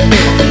 guide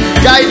me,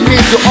 guide me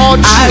to all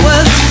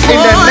truth. In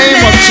the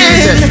name of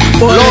Jesus.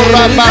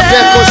 Lora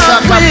Babeko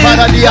Saka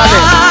Paradiale.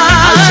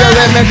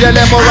 Ajere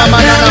Medele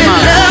Moramanama.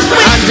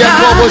 Ande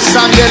Bobo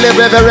Sangele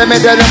Bebe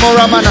Medele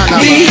Moramanana.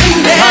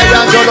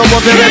 Ayandolo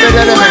Bobe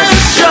Medele.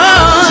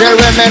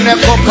 Jere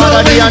Meneko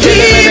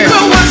Paradiale.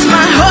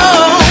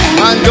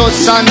 Ando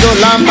Sando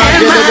Lamba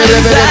Bebe.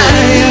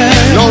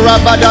 Lora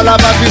Badala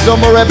Babizo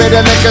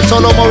Morebede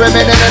Meketolo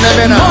Moremene.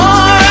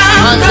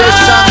 Ande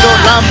Sando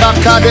Lamba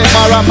Kade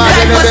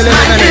Maramade Bebe.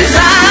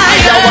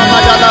 Now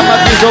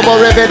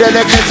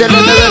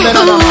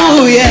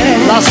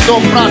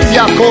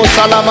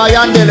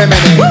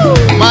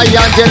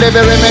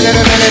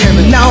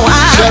I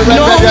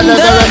know the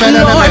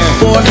Lord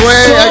for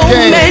pray so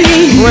again,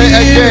 pray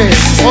again.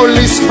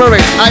 Holy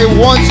Spirit, I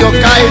want your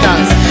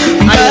guidance.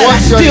 I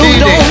want your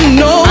leading.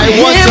 I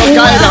want your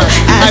guidance.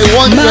 I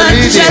want your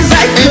leading.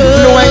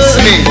 Influence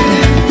me.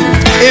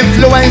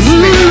 Influence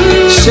me.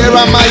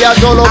 Sheramaya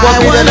Dolo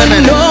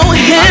Bobideleme.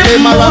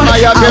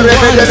 Maramaya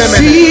Berebeleme.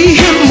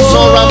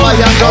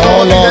 Soramaya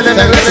Dolo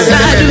Bobideleme.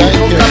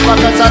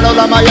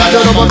 Kapakatalolamaya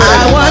Dolo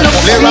Bobideleme.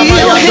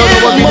 Leramaya Dolo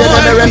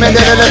Bobideleme.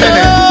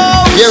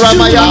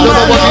 Yeramaya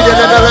Dolo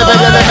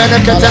Bobideleme.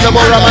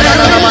 Ketelebo Ramana.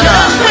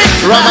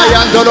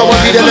 Ramaya Dolo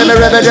Bobideleme.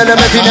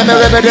 Rebeleme.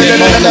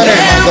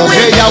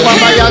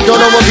 Yawamaya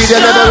Dolo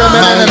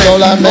Bobideleme.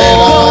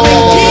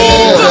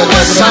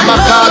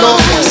 Samakalo.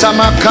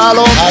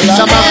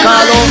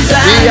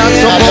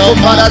 Iyantomo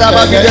Parada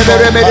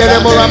Bidele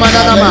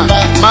Moramanama.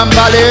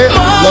 Mambale.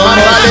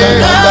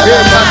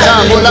 Tata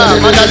Bola.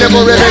 Madale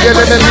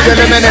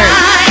Morebele.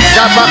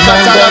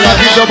 Zabakatala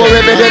Mabizo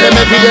Morebele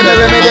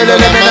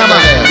Menama.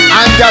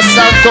 Anda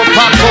Santo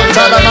Paco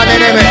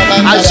Talamaneme.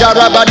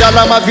 Ajara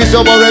Badala Mabizo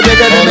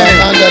Morebele.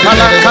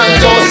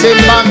 Palacanto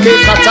Simbanke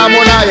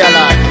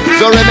Katamonayala.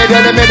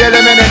 Zoremedele.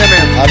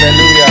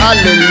 Hallelujah.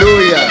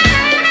 Hallelujah.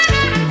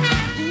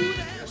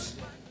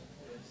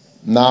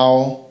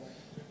 Now,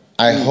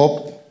 I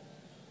hope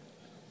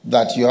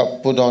that you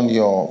have put on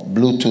your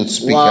Bluetooth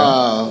speaker.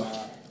 Wow.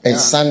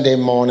 It's Sunday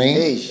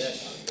morning.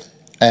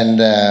 And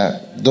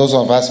those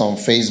of us on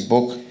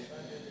Facebook,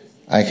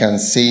 I can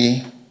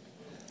see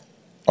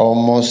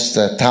almost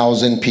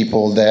 1,000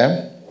 people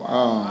there.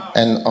 Wow.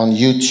 And on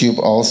YouTube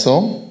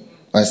also,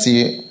 I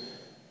see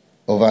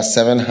over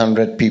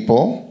 700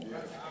 people.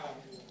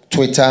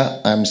 Twitter,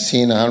 I'm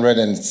seeing 100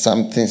 and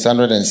something,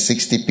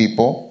 160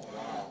 people.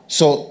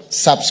 So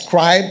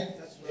subscribe,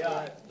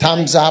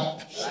 thumbs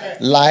up,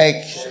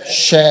 like,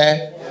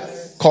 share,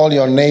 call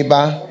your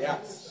neighbor.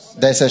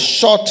 There's a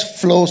short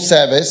flow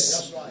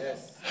service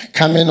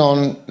coming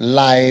on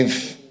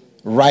live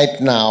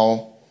right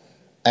now,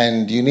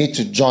 and you need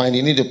to join.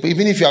 You need to,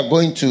 even if you are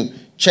going to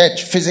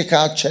church,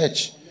 physical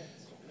church,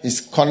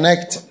 is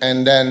connect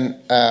and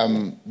then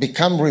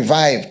become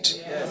revived.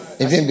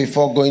 Even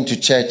before going to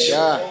church,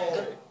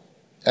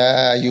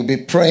 you'll be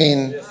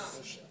praying.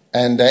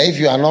 And if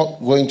you are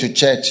not going to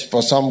church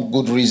for some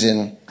good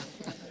reason,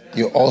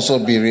 you also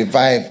be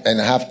revived and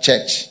have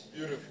church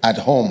at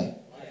home.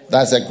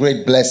 That's a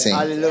great blessing.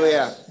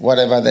 Hallelujah.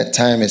 Whatever the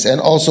time is.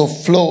 And also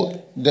Flow.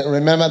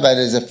 Remember that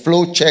there's a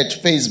Flow Church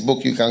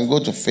Facebook. You can go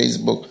to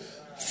Facebook.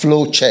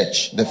 Flow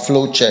Church. The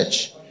Flow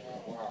Church.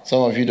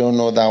 Some of you don't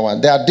know that one.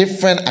 There are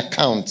different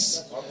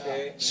accounts.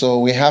 So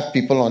we have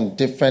people on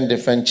different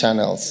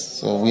channels.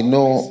 So we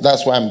know.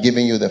 That's why I'm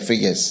giving you the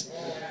figures.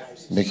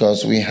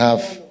 Because we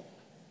have...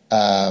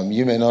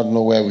 you may not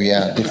know where we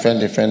are. Different,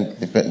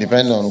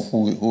 depending on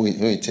who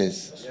it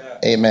is.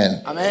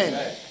 Amen. Amen.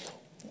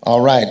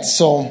 All right.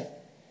 So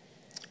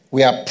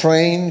we are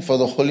praying for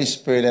the Holy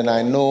Spirit, and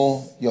I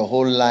know your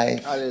whole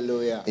life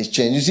is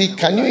changed. You see,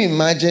 can you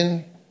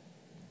imagine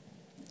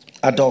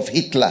Adolf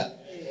Hitler?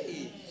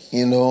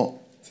 You know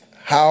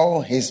how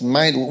his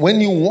mind.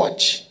 When you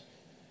watch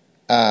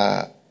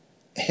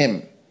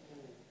him,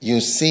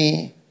 you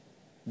see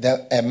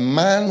that a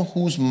man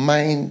whose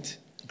mind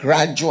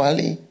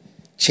gradually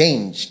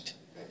changed,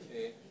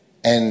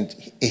 and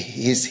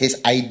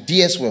his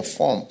ideas were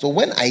formed. So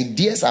when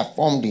ideas are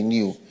formed in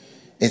you,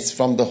 it's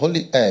from the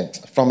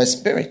from a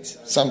spirit.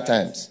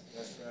 Sometimes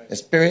a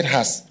spirit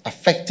has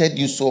affected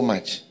you so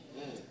much.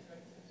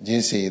 Do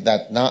you see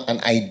that now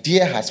an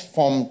idea has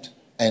formed,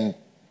 and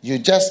you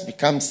just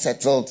become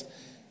settled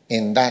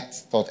in that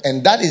thought,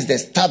 and that is the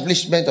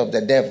establishment of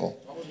the devil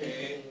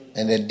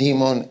and the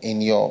demon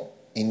in your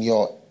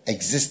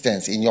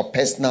existence, in your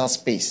personal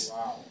space.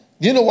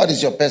 Do you know what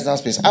is your personal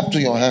space? Up to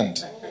your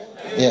hand.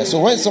 Yeah,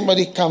 so when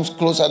somebody comes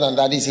closer than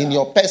that, it's in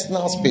your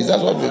personal space.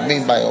 That's what we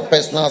mean by your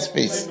personal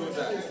space.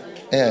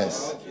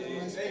 Yes.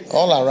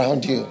 All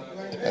around you.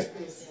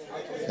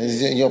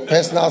 It's in your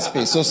personal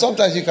space. So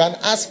sometimes you can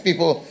ask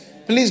people,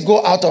 please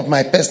go out of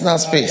my personal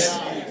space.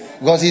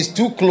 Because he's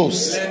too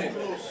close.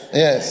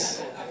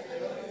 Yes.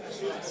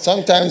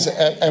 Sometimes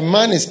a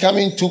man is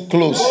coming too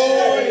close.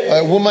 Or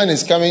a woman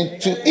is coming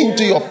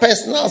into your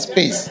personal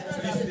space.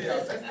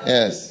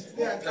 Yes.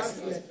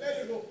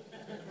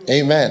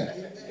 Amen.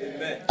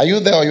 Are you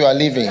there or you are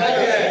leaving?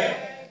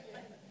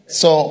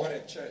 So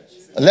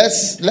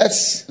let's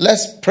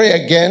pray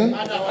again.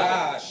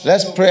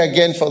 Let's pray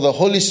again for the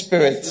Holy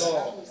Spirit.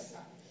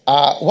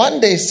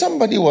 One day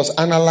somebody was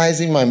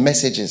analyzing my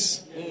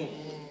messages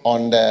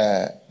on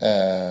the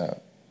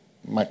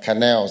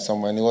Macanel or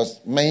somewhere, and he was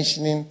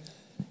mentioning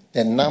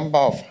the number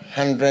of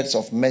hundreds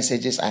of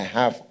messages I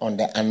have on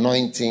the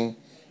anointing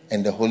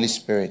and the Holy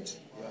Spirit.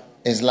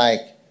 It's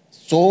like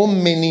so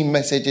many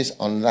messages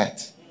on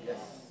that.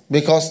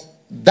 Because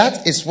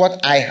that is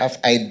what I have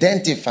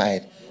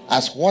identified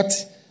as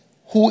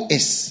who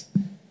is,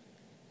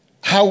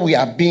 how we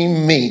are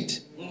being made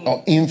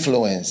or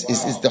influenced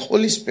is the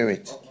Holy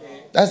Spirit.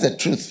 That's the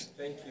truth.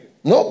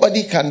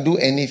 Nobody can do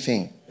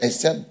anything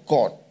except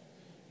God.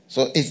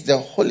 So it's the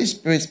Holy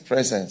Spirit's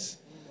presence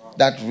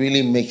that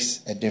really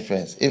makes a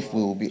difference if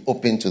we will be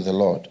open to the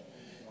Lord.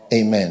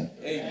 Amen.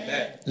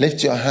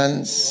 Lift your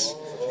hands.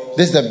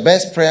 This is the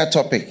best prayer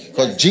topic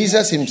because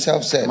Jesus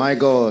himself said, my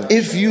God,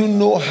 if you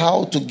know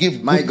how to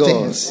give good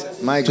things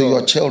to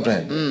your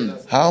children,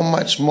 how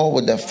much more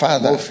would the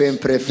Father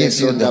give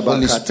you the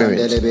Holy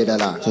Spirit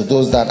to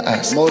those that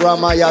ask? Your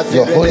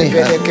holy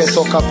hands.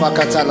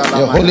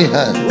 Your holy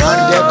hands.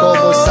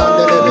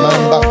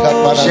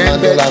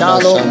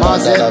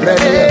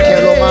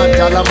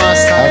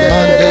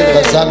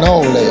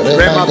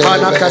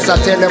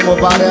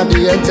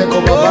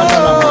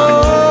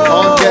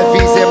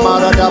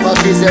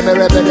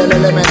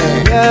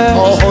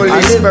 Oh,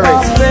 Holy Spirit,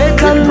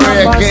 we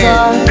pray again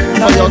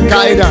for your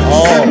guidance,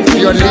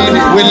 your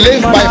leading. We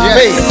live by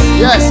faith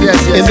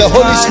in the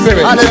Holy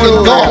Spirit,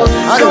 with God.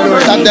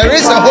 That there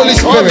is a Holy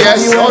Spirit.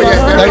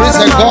 There is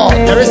a God.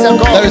 There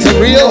is a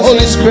real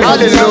Holy Spirit.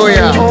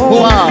 Hallelujah.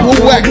 Who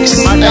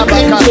works and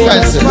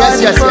influences.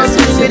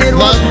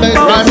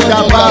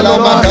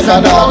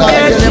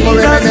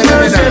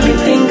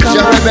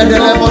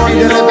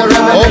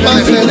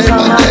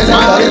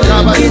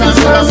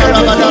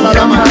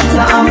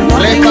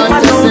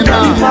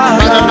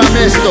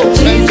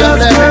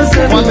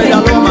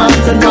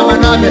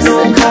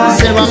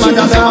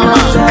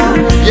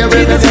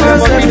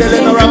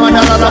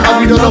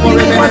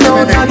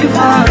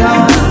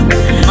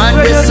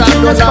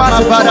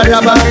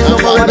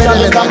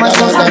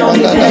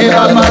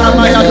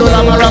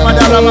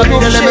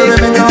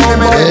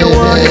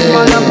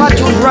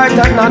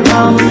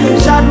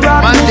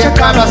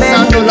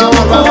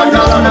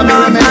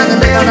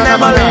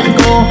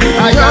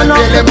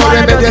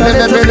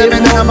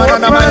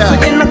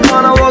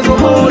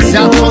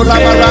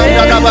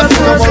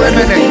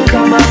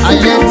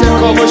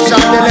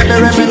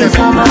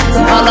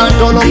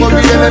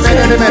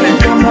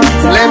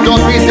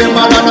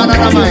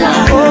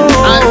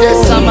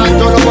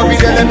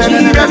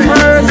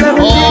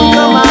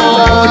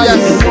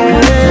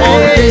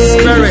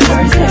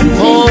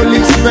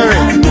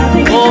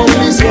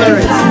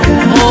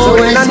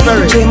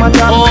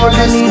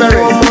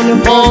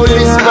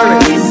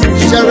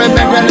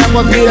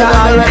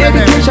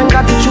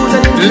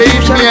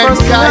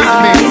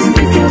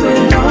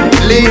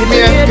 Lead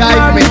me and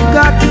guide me.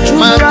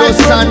 Mando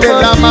Sande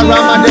Lama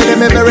Rama Dele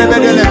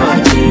Meberebele.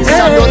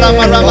 Sando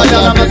Lama Rama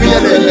Dala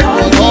Mebiele.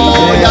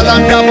 Oh,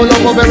 Yalanda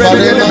Molomo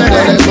Berebele.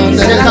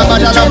 Seta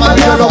Badala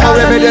Mandolo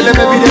Berebele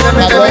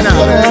Mebiele.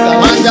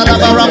 Mandala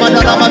Rama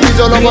Dala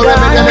Mabizolo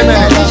Berebele.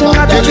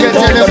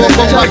 Eketele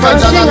Boko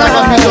Pakatala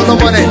Mabizolo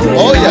Bone.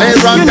 Oh, yeah.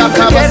 Randa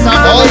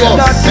Kabasando.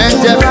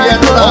 Mende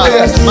Fianola.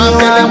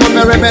 Mambele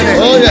Berebele.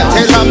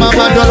 Tela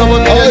Mama Dolo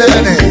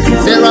Berebele.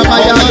 Sera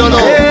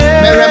Mayandolo.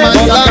 Meremanda.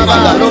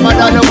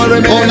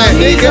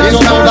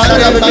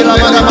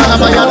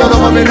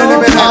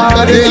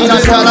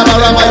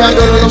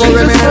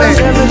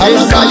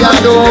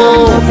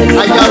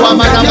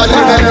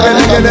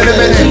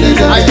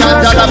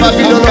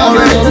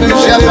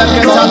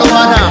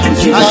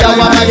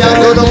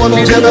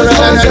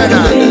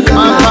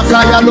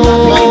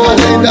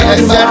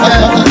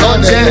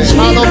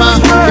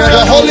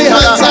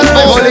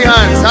 Holy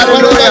hands,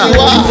 hallelujah,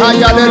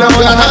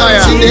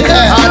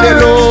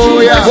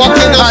 hallelujah,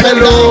 walking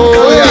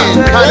hallelujah,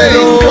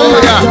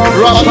 hallelujah.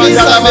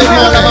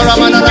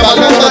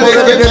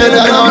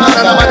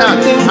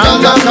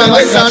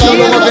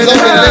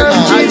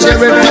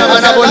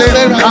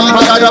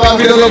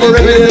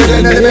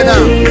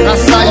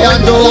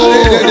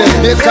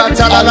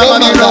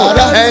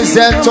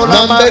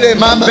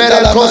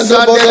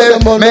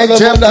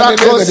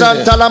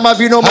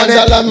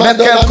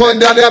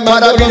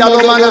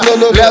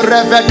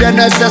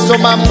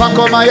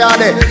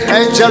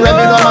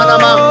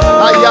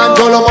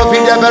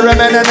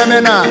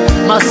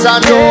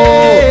 Masando,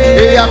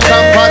 iya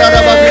kampara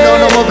da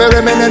babilono mo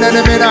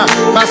beremenena,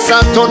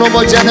 masanto no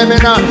mo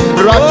jenemena,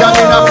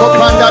 ratamina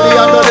kopanda li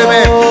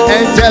andoreme,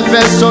 ente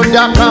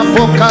vesonda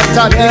kampo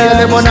kata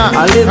dilemona,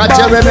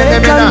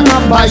 Ajeremenemena,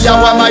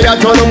 Ayawa Maya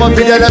Tolomo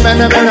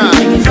Fidelemena,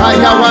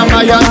 Ayawa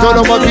Maya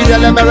Tolomo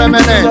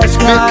Fidelemene,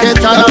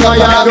 Meketana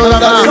Maya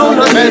Dolama,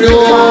 Medu,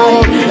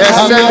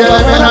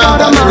 Esedelemena,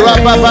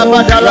 Rabba Baba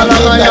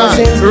Dalamaya,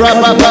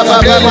 Rabba Baba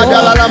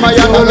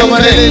Dalamaya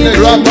Dolomane,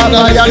 Rabba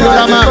Maya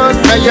Dolama,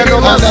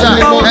 Meyenomasa,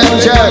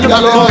 Angel,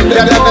 Babon,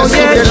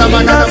 Delemesu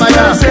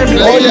Delamanamaya,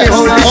 Holy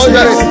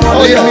Spirit,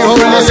 Holy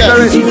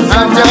Spirit,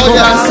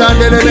 Angel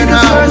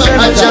Sandelena,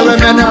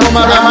 Ajeremene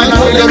Maramana,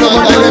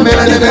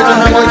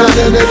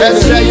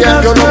 Eseya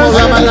Dolomo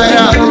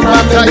Ramanaya,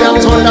 Makaya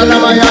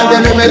Tondalamaya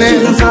Delemene,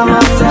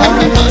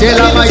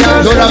 Delamaya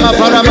Dolama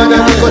Paramana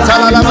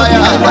Kotalamaya,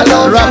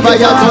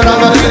 Rabaya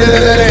Dolama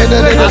Fidelene,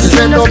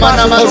 Asendo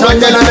Manama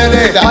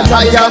Sandelene,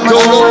 Ayato,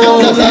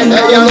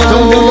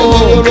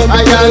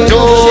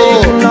 Ayato,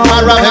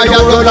 Maramaya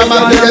Dolama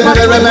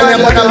Fidelene,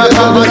 Manama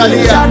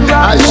Pamaralia,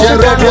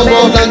 Asherobo,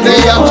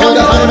 Ayato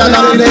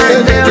Pandalamene,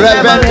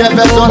 Rebecca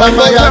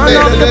Besolamaya,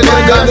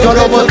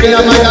 Dolomo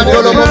Filamaya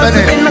Dolomo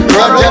Bene,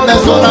 Roger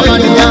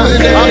Besolamania,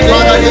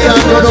 Amparalia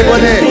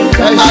Dolomone,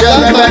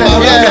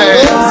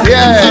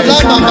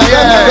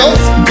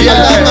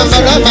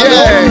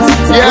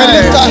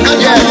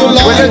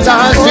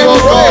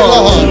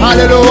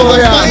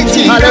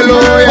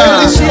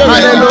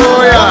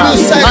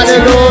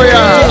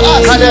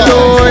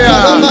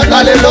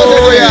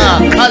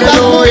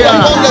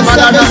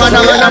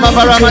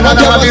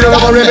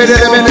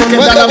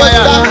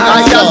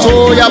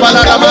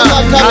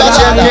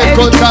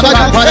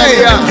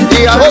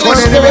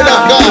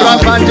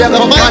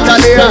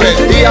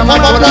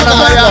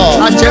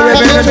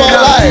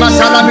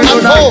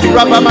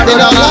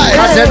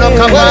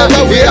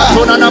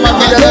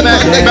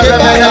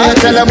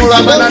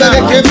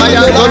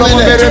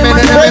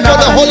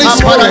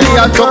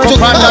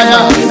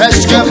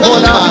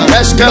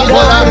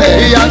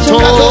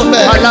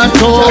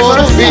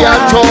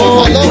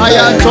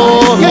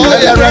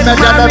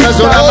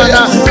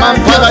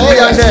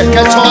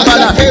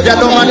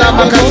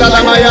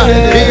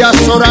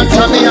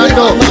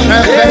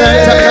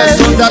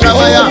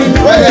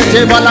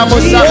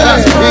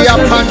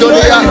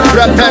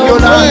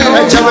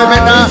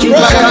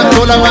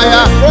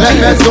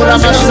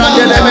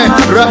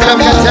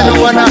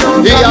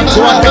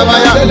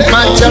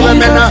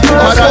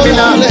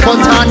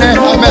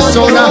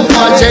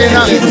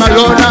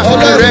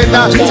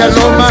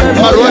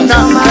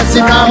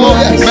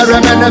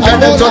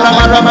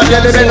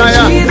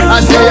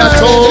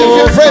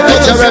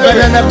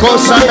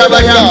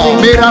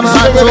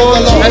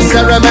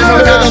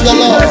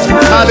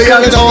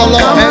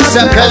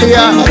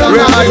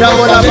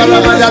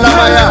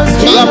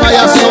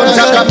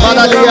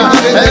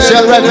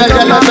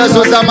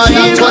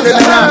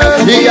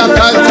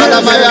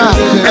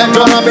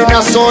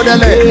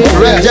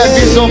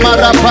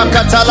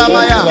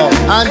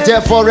 and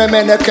therefore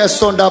remain a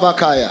Kesonda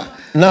Bakaya.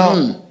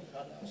 Now,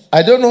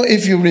 I don't know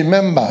if you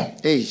remember.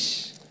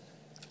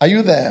 Are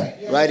you there?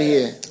 Right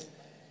here.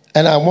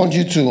 And I want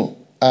you to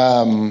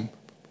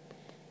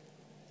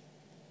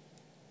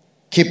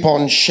keep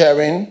on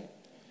sharing.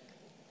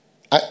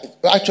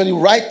 Actually,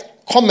 write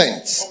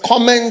comments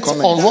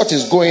on what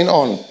is going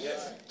on.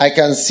 I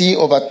can see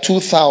over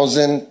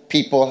 2,000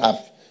 people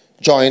have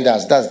joined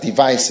us. That's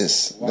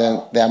devices.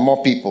 Then there are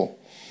more people.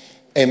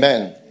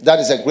 Amen. That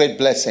is a great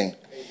blessing.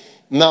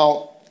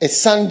 Now, it's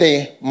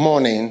Sunday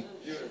morning,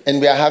 and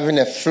we are having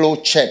a flow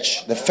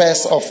church. The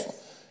first of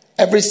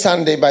every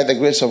Sunday, by the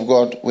grace of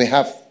God, we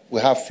have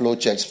flow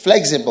church.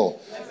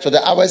 Flexible. So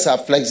the hours are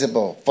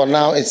flexible. For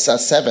now, it's at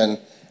 7.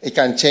 It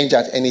can change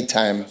at any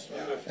time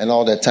and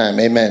all the time.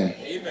 Amen.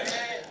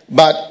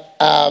 But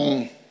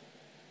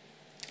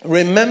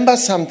remember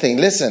something.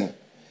 Listen.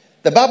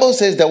 The Bible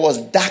says there was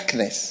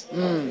darkness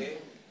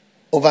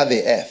over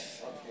the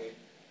earth.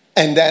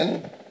 And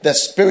then the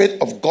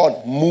Spirit of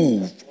God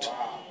moved.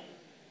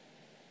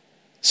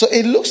 So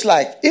it looks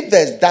like if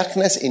there's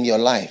darkness in your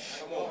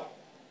life,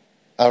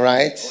 all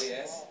right?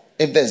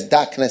 If there's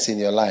darkness in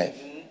your life,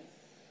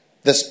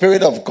 the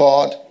Spirit of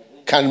God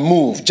can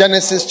move.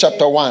 Genesis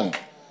chapter 1,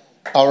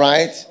 all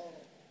right?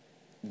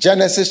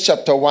 Genesis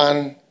chapter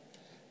 1,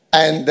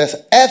 and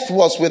the earth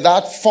was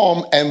without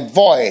form and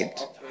void.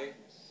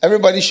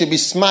 Everybody should be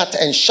smart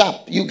and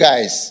sharp, you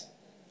guys.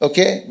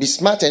 Okay? Be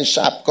smart and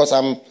sharp, because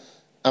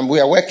we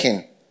are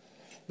working.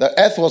 The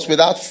earth was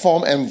without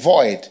form and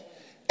void,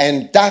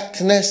 and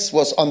darkness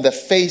was on the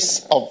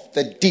face of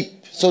the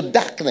deep. So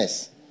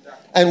darkness.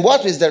 And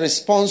what is the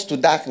response to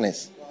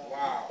darkness?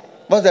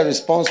 What's the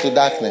response to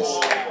darkness?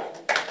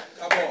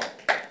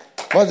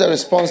 What's the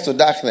response to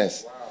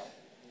darkness?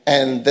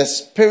 And the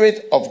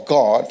Spirit of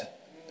God,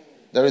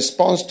 the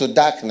response to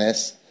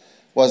darkness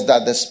was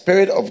that the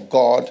Spirit of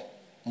God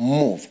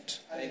moved.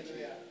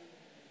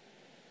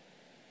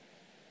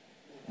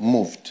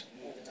 Moved.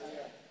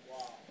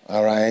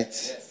 All right?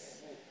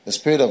 The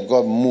Spirit of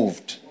God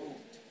moved.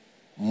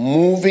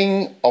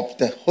 Moving of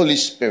the Holy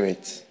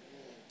Spirit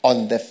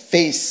on the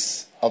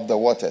face of the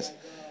waters.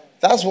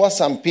 That's what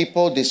some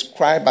people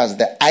describe as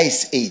the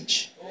Ice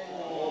Age.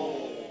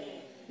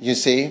 You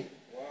see?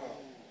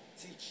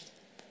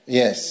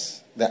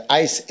 Yes, the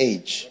ice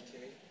age.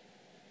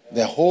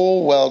 The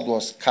whole world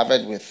was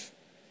covered with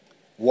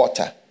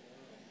water.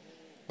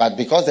 But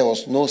because there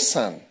was no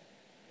sun,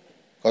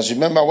 because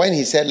remember when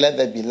he said, let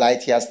there be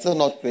light, he has still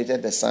not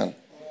created the sun.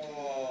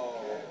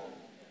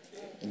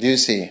 Do you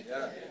see?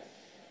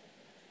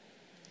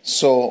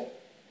 So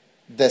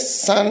the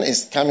sun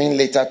is coming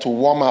later to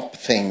warm up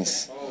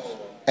things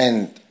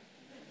and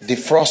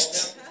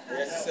defrost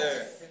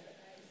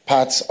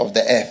parts of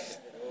the earth.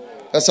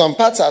 But some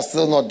parts are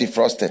still not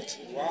defrosted.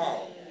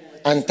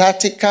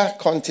 Antarctica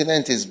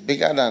continent is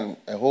bigger than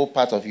a whole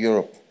part of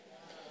Europe.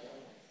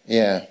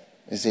 Yeah,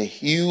 it's a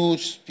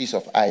huge piece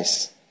of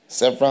ice,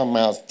 several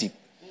miles deep.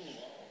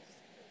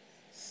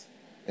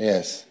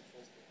 Yes.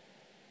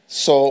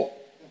 So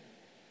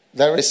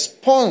the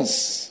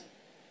response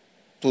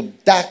to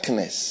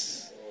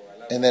darkness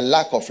and the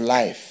lack of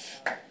life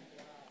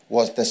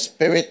was the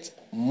Spirit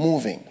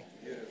moving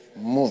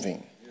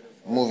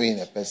in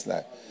a person's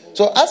life.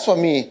 So as for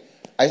me,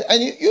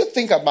 and you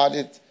think about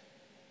it,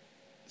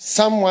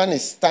 someone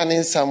is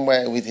standing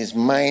somewhere with his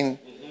mind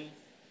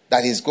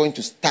that he's going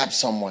to stab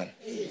someone.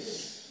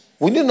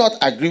 Will you not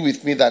agree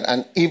with me that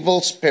an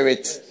evil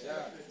spirit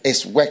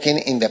is working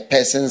in the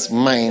person's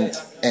mind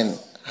and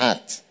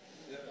heart?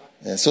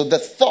 Yeah, so the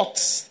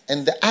thoughts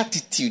and the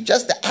attitude,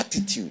 just the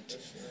attitude,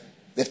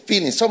 the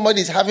feeling, somebody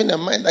is having a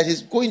mind that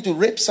he's going to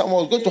rape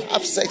someone, going to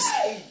have sex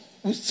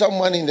with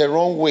someone in the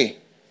wrong way.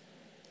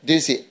 Do you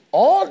see?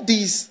 All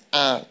these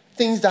are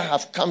things that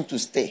have come to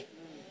stay.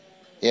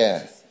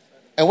 Yeah.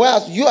 And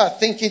whereas you are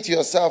thinking to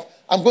yourself,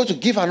 I'm going to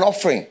give an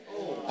offering.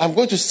 I'm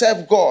going to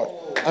serve God.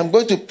 I'm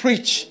going to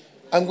preach.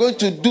 I'm going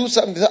to do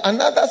something.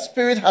 Another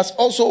spirit has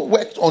also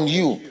worked on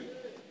you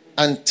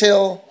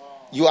until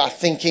you are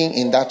thinking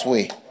in that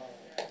way.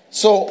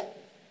 So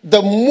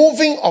the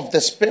moving of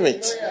the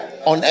Spirit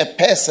on a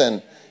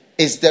person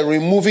is the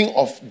removing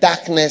of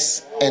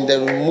darkness and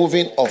the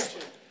removing of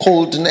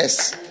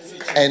coldness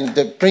and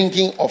the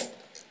bringing of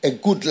a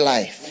good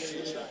life.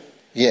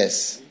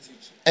 Yes.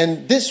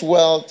 And this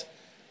world,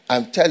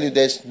 I'm telling you,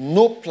 there's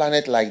no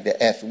planet like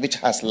the Earth which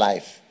has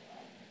life.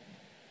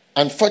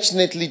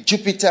 Unfortunately,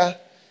 Jupiter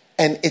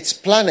and its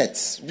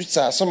planets, which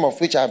are some of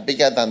which are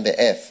bigger than the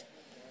Earth,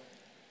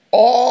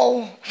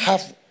 all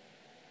have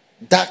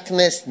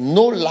darkness,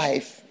 no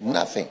life,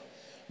 nothing.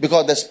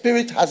 Because the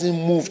Spirit hasn't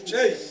moved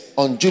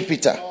on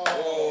Jupiter,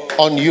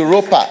 on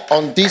Europa,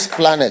 on these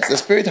planets. The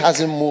Spirit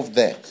hasn't moved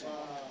there.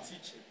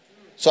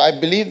 So I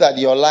believe that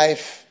your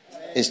life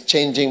is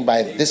changing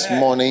by this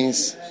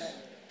morning's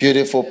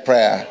beautiful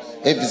prayer.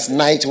 If it's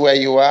night where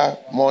you are,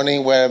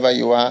 morning wherever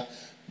you are,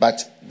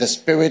 but the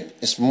Spirit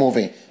is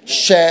moving.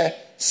 Share,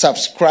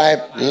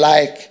 subscribe,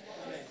 like,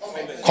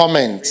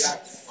 comment,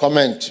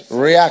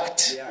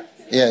 react.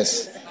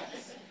 Yes.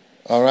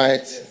 All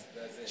right.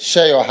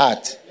 Share your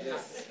heart.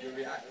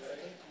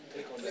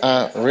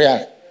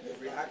 React.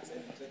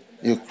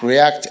 You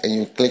react and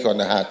you click on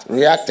the heart.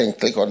 React and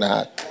click on the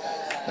heart.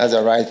 That's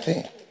the right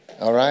thing.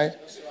 All right.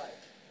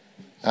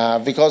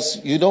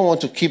 Because you don't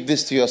want to keep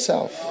this to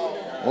yourself.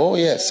 Oh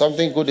yes,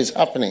 something good is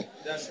happening.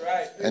 That's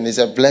right. And it's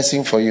a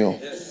blessing for you.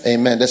 Yes.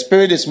 Amen. The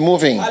Spirit is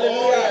moving.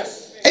 Hallelujah.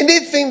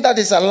 Anything that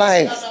is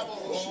alive,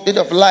 bit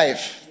of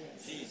life,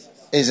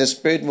 is the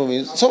Spirit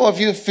moving. Some of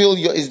you feel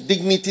it's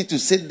dignity to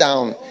sit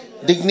down,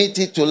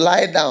 dignity to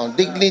lie down,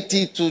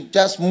 dignity to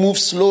just move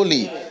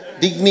slowly,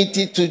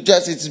 dignity to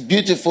just, it's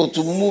beautiful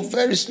to move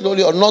very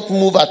slowly or not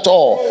move at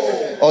all,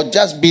 or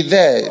just be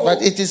there.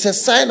 But it is a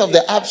sign of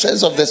the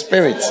absence of the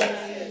Spirit.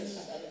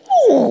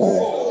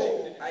 Ooh.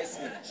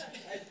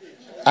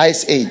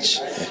 Ice age.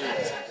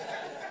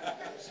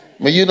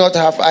 May you not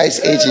have ice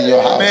age in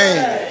your house.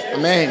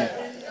 Amen.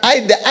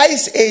 The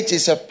ice age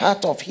is a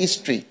part of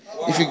history.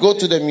 If you go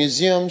to the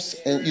museums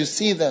and you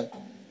see them,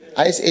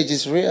 ice age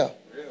is real.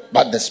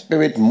 But the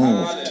Spirit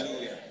moved.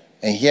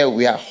 And here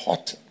we are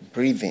hot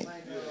breathing.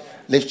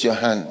 Lift your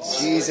hands.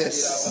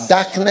 Jesus.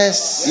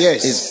 Darkness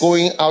is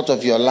going out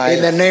of your life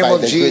in the name by of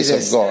the Jesus.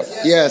 grace of God.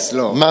 Yes,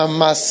 Lord.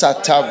 Mama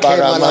Sata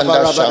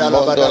Baramanda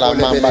Shambodola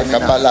Mamba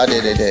Kabala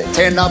de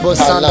Tenabo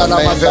Sandala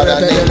Mavere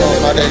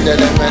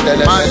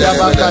Manda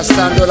Baka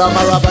Sandola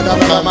Marabada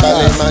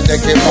Manda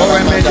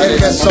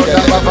Oremede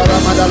Soda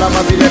Baramada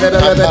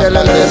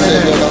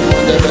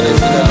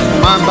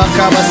Mamba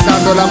Kaba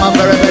Sandola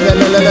Mavere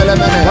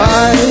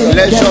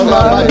Lejo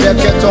Baba de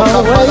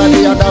Ketoka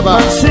Paradia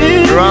Daba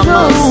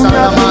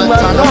Rama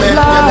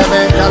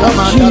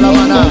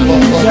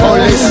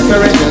Holy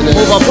Spirit,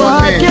 move upon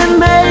me.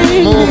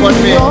 Move on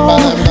me.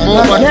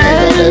 Move on me.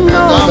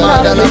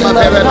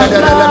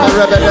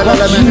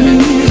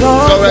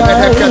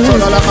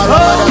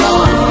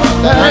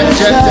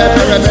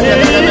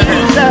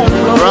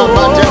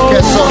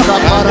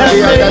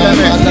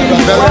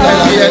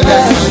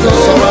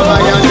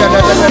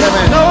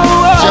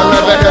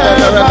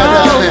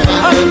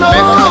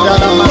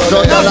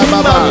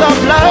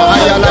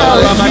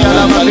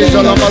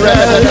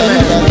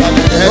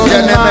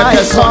 Ayala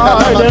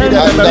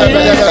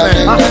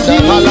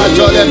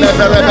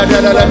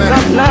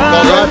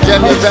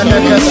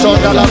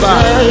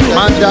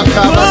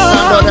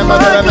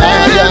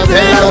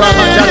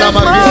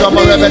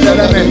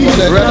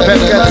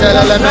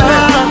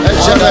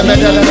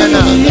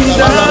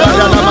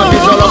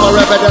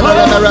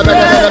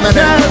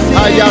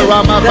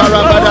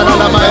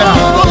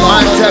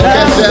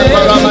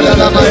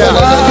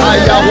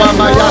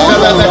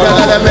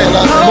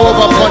Move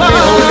upon me,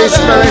 Holy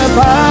Spirit.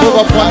 Move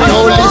upon me,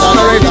 Holy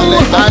Spirit.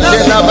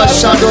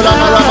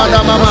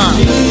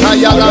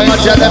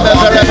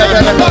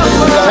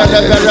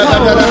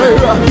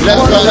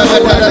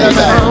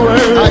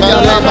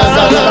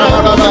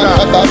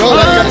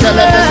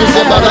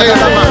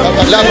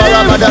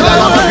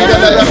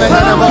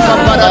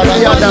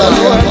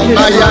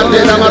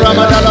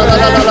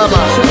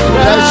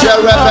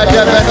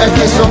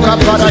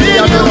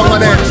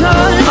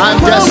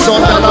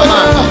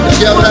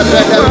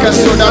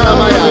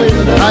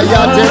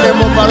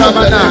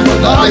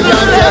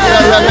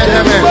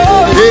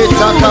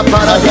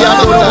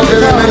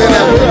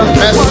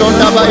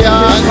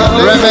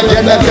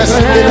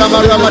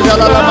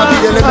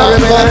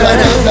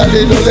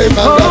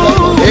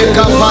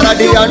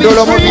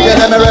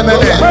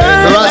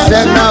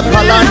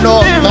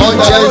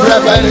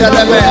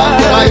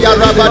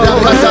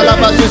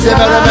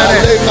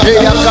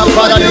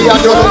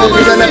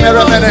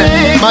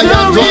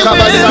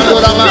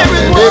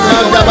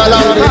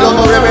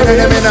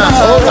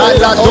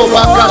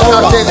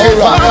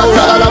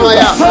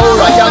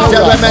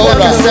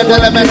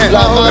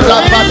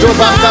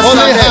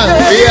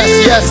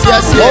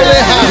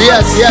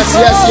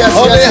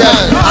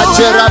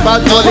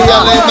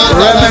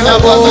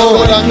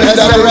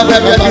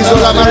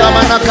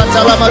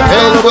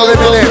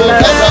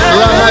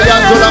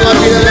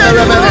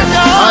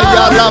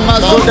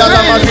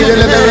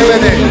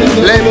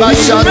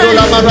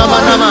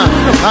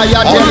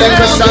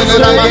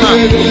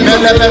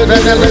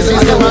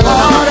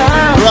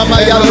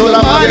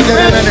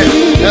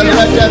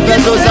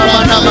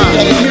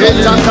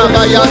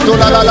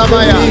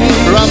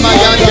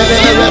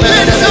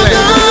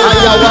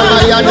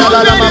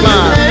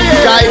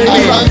 Guide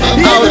me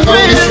out of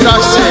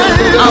destruction,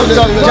 out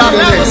of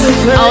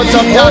darkness, out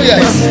of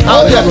darkness,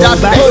 out of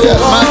darkness.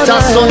 Mata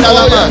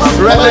sonalama,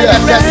 rebele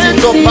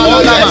kesito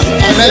palama,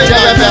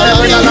 rebele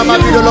palama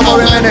bidolomo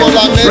remene,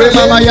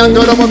 remama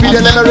yandolomo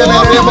bidele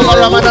remene,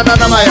 ramana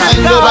namaya,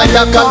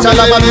 ayakata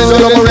lama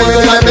bidolomo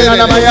remene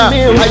namaya,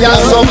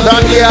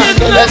 ayasombrania,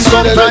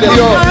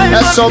 esombrania,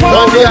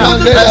 esombrania,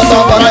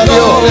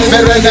 esombrania,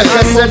 merene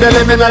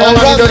kesedele menala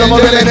bidolomo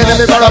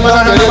remene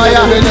ramana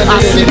namaya,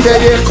 asinde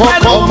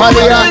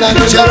kokompalia,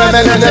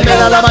 jeremene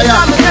menala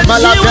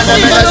Malatene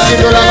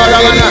Mesidola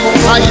Maramana,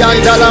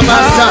 Ayandala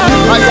Masa,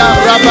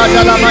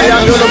 Ayarabadala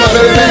Mayandolo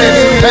Mabene,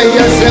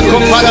 Ayaseko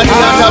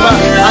Paradiataba,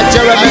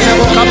 Ajeremene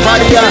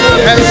Mokaparia,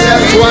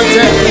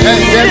 Ezetuante,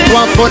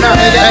 Ezetuampona,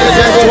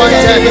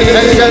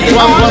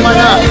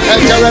 Ezetuampomana,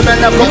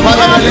 Ajeremene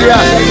Koparadia,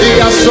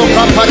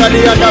 Iasoka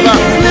Paradiataba,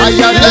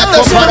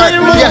 Ayandako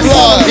Paradia.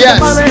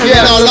 Yes, in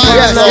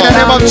the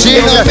name of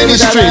Jesus,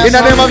 ministry, in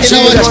the name of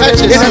Jesus,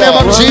 in the name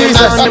of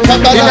Jesus,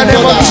 in the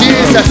name of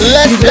Jesus,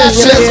 let that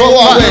go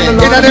away.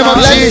 In the name of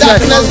Jesus,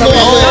 let darkness go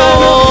away.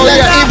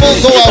 Let evil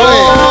go away.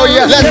 Oh,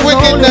 yes. Let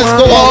wickedness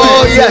go away.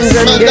 Oh, yes.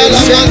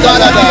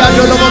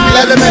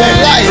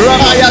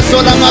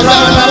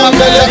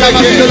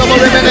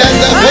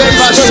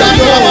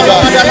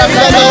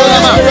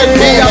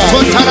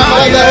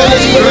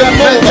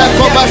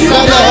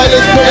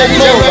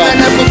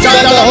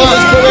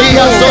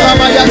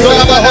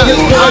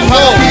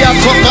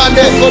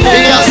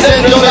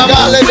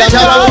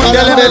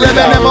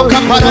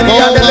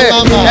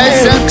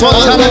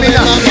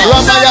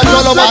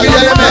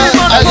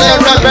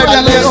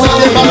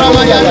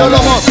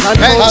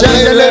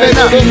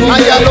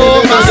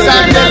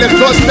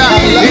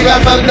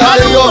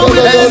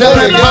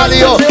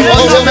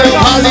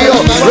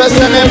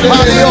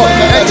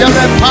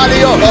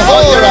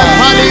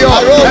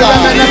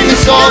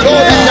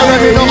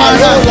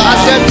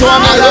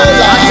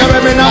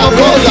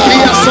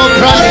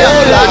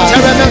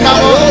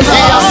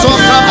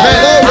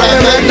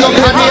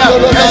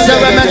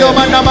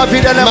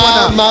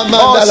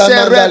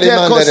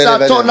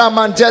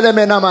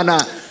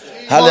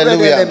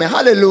 Hallelujah.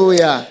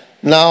 Hallelujah.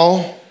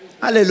 Now,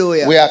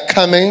 hallelujah. We are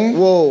coming.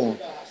 Whoa.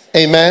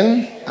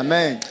 Amen.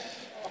 Amen.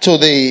 To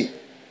the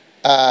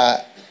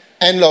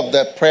end of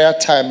the prayer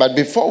time. But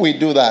before we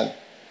do that,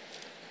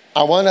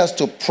 I want us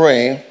to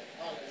pray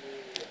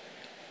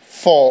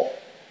for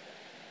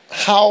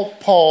how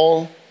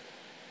Paul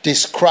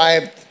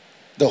described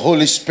the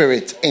Holy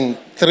Spirit in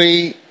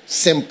 3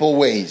 simple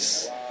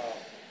ways.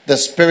 The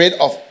spirit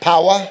of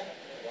power,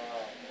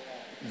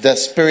 the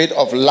spirit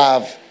of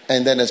love,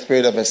 and then the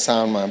spirit of a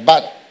sound mind.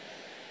 But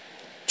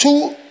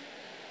 2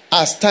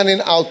 are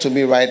standing out to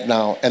me right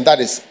now, and that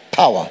is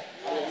power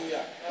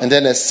and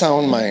then a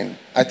sound mind.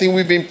 I think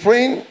we've been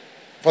praying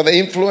for the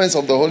influence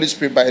of the Holy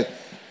Spirit by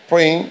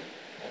praying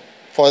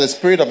for the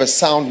spirit of a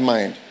sound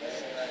mind.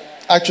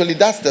 Actually,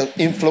 that's the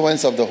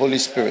influence of the Holy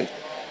Spirit.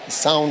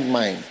 Sound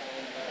mind.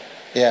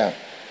 Yeah.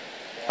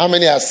 How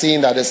many are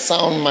seeing that the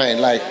sound mind,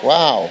 like,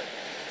 wow,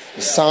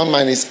 the sound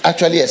mind is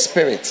actually a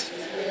spirit.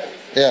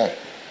 Yeah.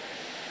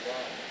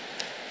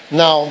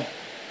 Now,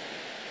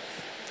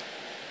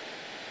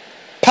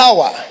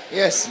 power.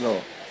 Yes,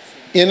 Lord.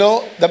 You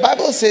know, the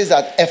Bible says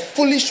that a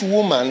foolish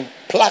woman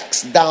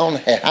plucks down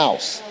her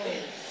house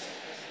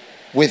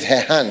with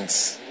her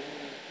hands.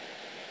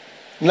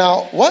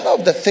 Now, one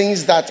of the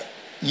things that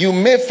you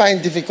may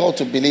find difficult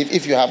to believe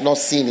if you have not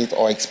seen it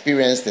or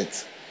experienced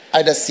it,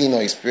 either seen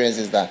or experienced,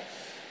 is that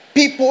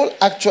people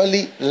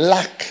actually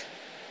lack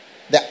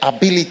the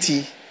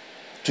ability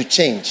to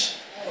change.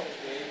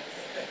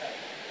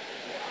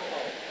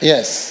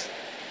 Yes.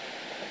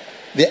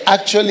 They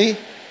actually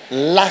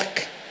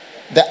lack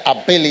the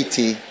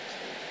ability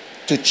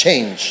to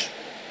change.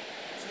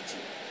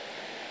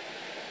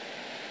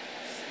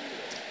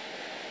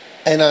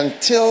 And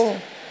until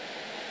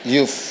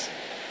you've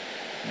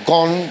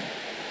gone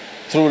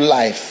through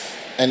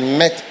life and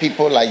met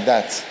people like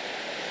that,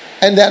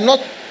 and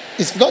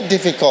it's not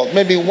difficult.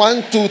 Maybe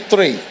 1, 2,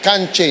 3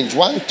 can't change.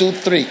 1, 2,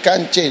 3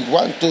 can't change.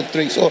 1, 2,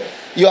 3. So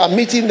you are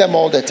meeting them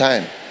all the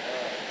time.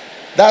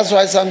 That's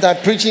why sometimes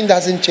preaching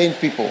doesn't change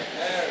people.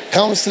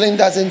 Counseling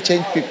doesn't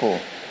change people.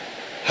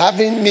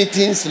 Having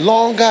meetings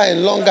longer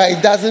and longer,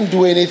 it doesn't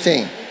do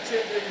anything.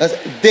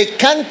 They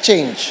can't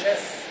change.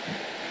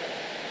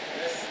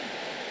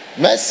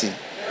 Mercy.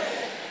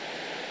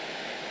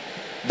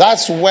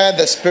 That's where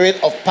the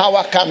spirit of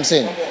power comes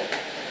in.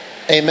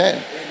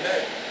 Amen.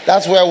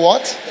 That's where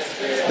what?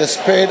 The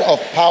spirit of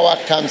power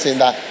comes in.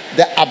 That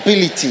the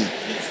ability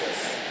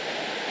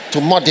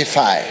to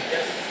modify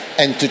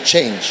and to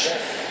change.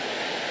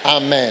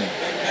 Amen.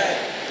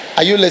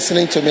 Are you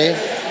listening to me?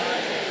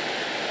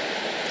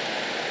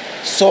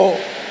 So,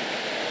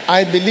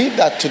 I believe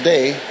that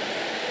today,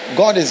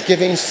 God is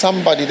giving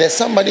somebody, there's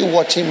somebody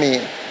watching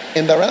me.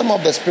 In the realm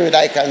of the spirit,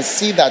 I can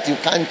see that you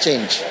can't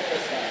change.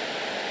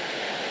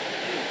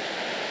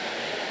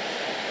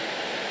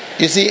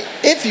 You see,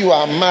 if you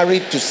are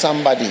married to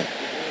somebody,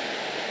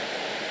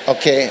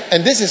 okay,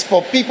 and this is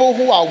for people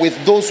who are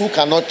with those who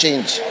cannot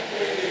change,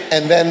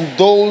 and then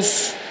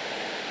those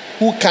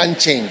who can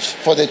change,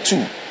 for the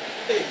two.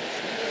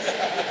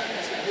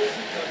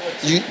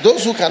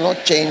 Those who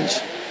cannot change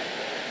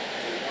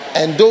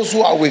and those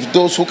who are with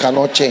those who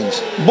cannot change,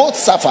 both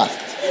suffer.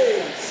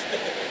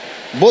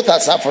 Both are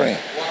suffering.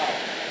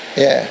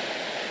 Yeah.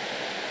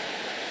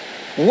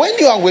 When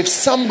you are with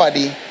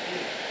somebody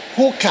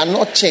who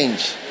cannot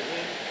change,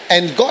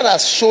 and God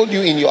has showed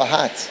you in your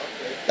heart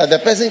that the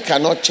person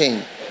cannot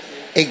change,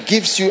 it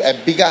gives you a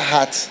bigger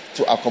heart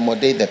to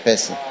accommodate the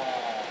person.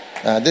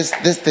 This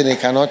thing, it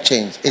cannot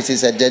change. It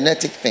is a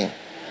genetic thing.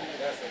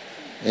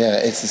 Yeah,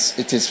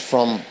 it is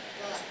from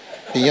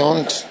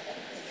beyond.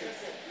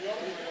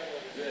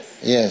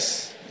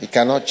 Yes, it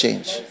cannot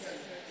change.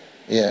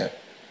 Yeah.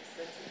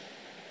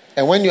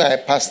 And when you are a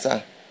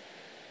pastor,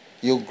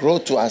 you grow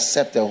to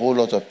accept a whole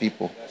lot of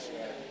people.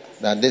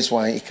 That this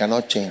one, it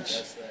cannot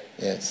change.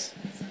 Yes.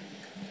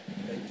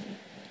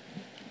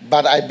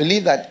 But I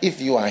believe that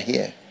if you are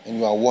here and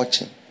you are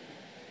watching,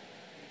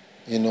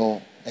 you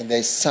know, and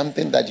there's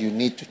something that you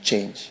need to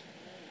change,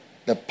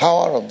 the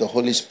power of the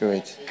Holy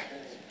Spirit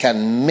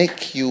can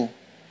make you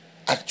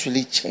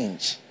actually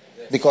change.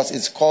 Because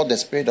it's called the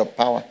spirit of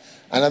power.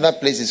 Another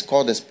place is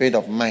called the spirit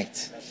of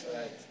might.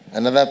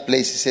 Another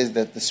place it says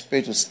that the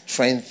spirit will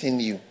strengthen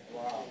you.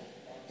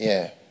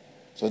 Yeah.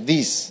 So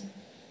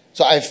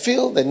I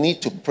feel the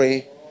need to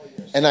pray.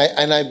 And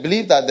I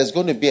believe that there's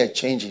going to be a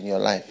change in your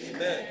life.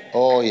 Amen.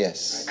 Oh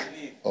yes.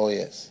 Oh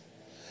yes.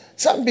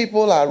 Some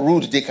people are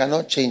rude. They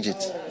cannot change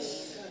it.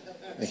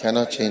 They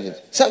cannot change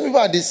it. Some people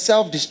are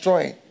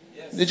self-destroying.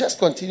 They just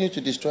continue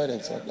to destroy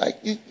themselves. Like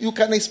you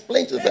can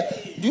explain to them.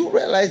 Do you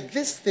realize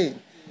this thing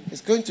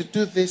is going to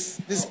do this?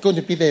 This is going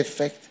to be the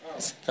effect.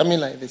 It's coming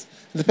like this.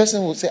 The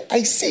person will say,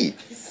 I see.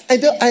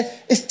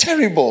 It's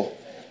terrible.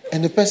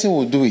 And the person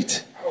will do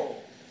it.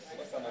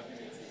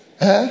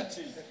 Huh?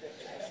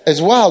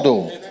 It's wild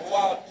though.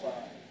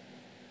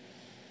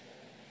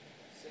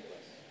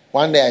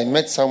 One day I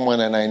met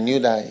someone and I knew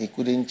that he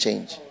couldn't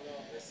change.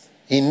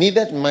 He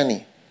needed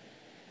money.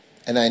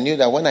 And I knew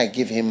that when I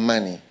give him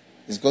money,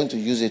 he's going to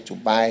use it to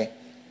buy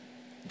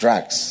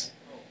drugs.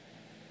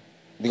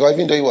 Because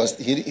even though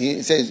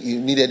he says he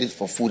needed it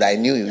for food, I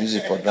knew he would use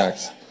it for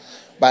drugs.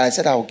 But I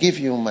said, I'll give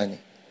you money.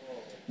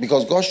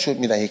 Because God showed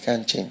me that he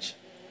can't change.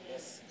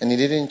 And he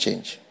didn't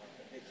change.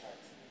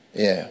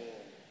 Yeah.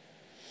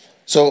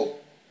 So,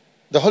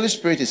 the Holy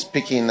Spirit is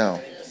speaking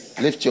now.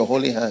 Lift your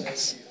holy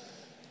hands.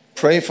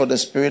 Pray for the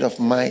spirit of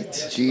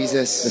might.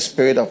 Jesus. The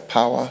spirit of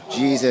power.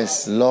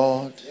 Jesus.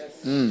 Lord,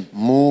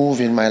 Move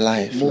in my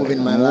life. Move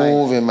in my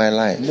Move in my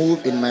life.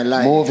 Move in my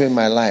life. Move in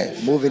my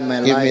life. Move in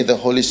my Give life. me the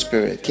Holy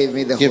Spirit. Give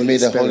me the Give me Holy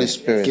the Holy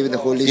Spirit. Spirit. Give me the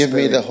Holy Give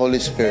me Spirit. the Holy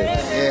Spirit.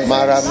 Yes.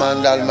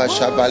 Maramandal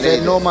mashabali.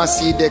 Fenoma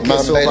side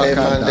keso Mambele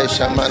bakanda. mande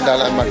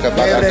shamandala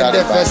makabala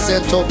Erende dalaba.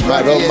 feseto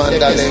pradie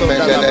Maromandale keso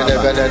mendele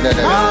dalababa. debedele.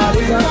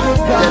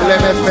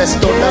 Eleme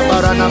festo da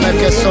barana me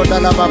keso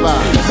dalababa.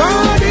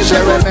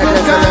 Jereme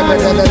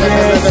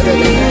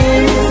de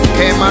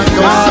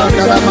Kemando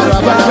sandala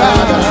marabada.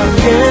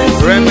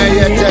 Reme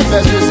yete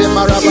fesuze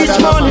marabada. Each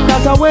morning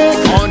as I wake,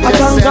 I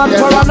thank God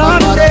for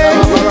another day.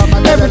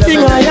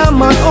 Everything I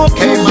am and up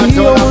to be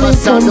only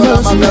from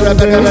mercy.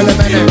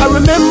 I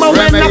remember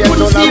when I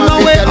couldn't see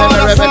my way out,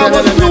 I saw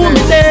what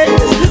gloomy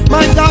days.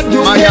 My God,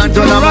 you came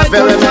to right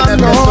on time,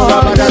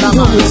 Lord.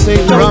 You will say,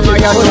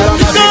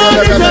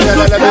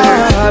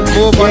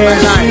 Move on my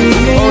life,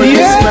 Holy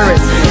Spirit.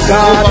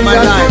 Move on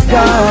my life.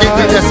 Give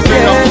me the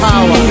spirit of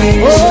power.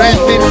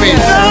 Strengthen me.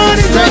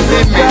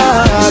 Strengthen me.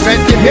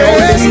 Strengthen me,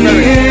 Holy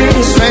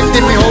Spirit.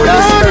 Strengthen me, Holy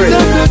Spirit.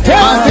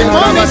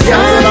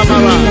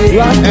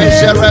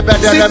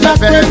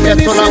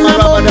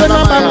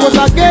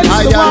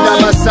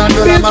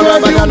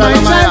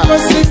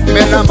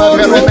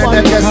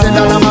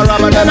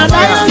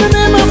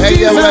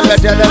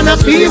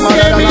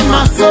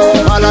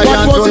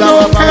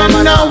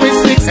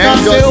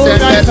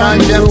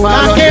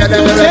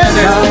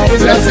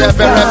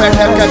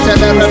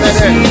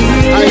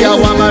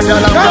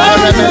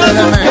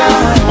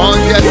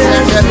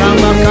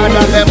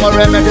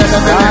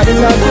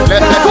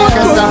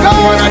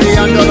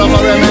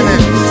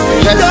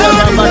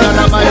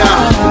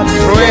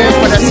 Pray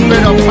for the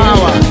spirit of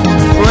power.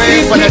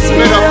 Pray for the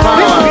spirit of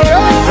power.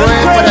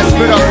 Pray for the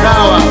spirit of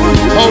power.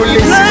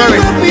 Holy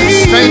Spirit,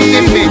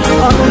 strengthen me.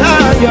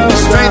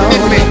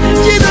 Strengthen me.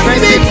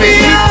 Strengthen me.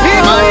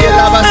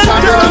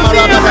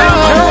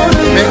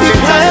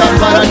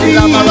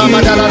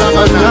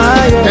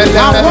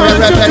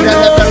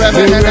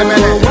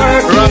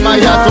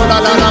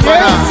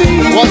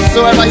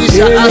 Whatsoever you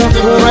shall ask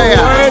in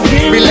prayer,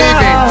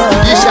 believe it,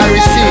 you shall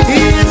receive.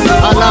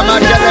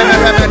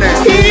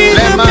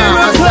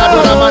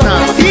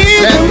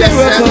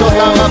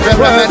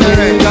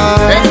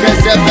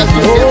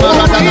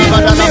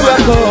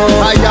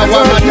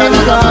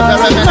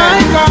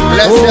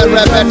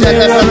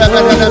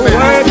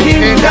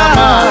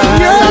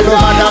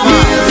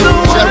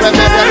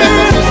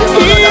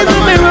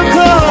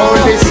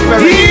 Holy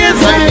Spirit,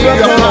 I need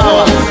your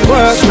power.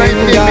 Strengthen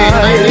me,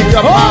 I need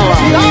your power.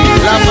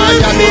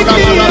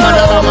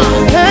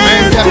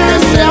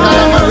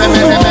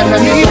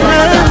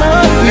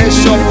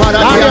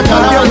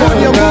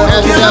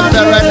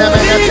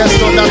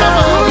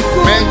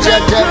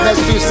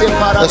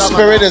 The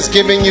Spirit is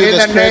giving you the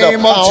spirit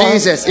of power.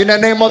 In the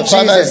name of The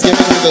Father is Jesus.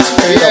 giving you the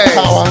spirit of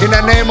power. In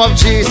the name of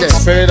Jesus.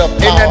 Spirit of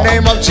In the power.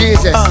 name of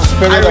Jesus.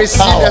 Spirit I of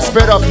receive power. the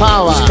spirit of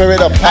power.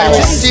 Spirit of I power.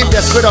 receive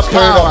the spirit of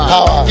Spirit of power.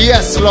 power.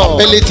 Yes, Lord.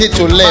 Ability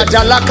to live.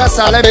 Majalaka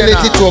salemena.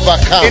 Ability to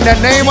overcome. In the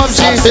name of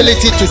Jesus.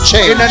 Ability to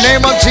change. In the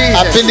name of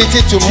Jesus.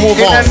 Ability to move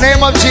In on. the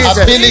name of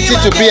Jesus. Ability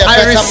to be a I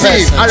better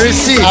receive. person. I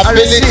receive. I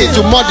Ability receive.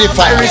 to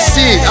modify. I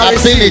receive. I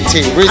receive.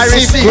 Ability. I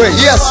Receive receive. grace.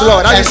 Yes,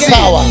 Lord. I and receive.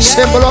 power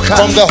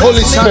from the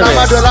Holy Spirit.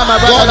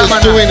 God is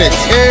doing it.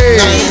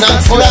 The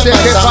Holy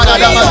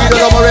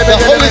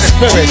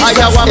Spirit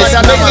is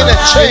making a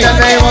change in the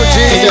name of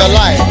Jesus. in your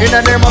life. In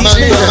the name of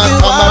Jesus.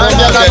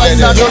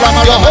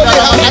 Your holy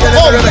hand at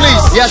home,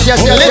 please. Yes,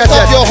 yes, yes, Lift yes, up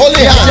yes. your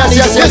holy hand. Yes,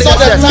 yes, yes, It's not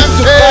the yes, time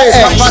to yes.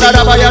 pray. It's not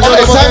the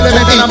time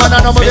to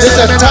eat. It's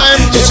a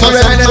time to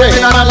concentrate.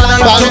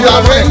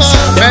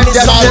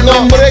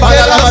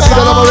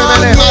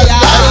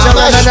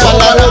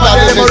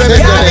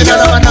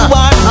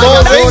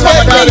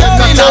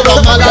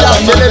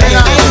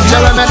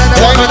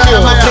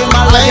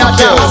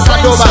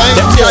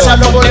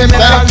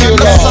 Thank you,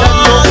 Lord.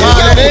 In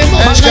the name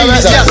of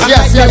Jesus.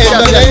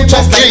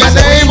 In the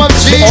name of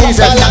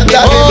Jesus.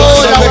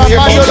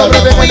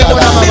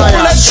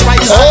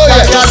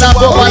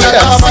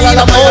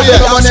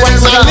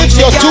 Now lift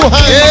your two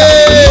hands.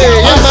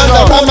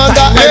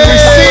 Amanda, and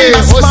receive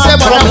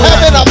from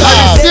heaven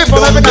above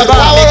the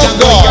power of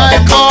God. The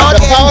power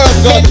of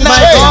God.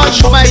 My God,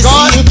 my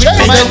God,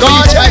 my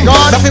God,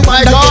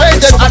 my God, my God,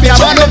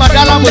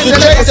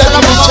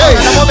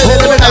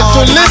 and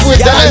to live with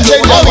them and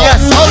change oh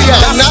yes, oh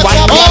yes, oh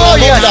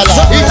yes.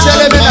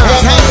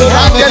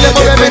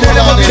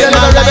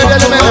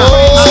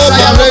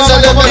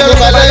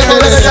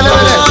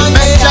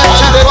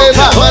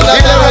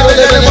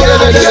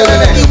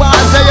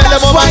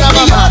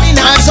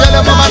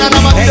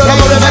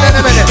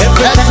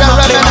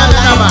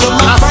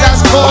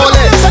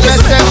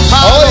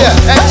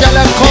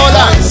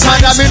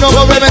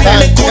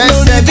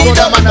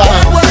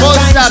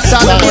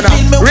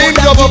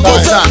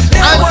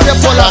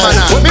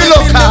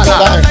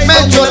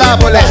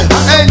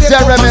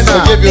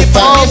 We give you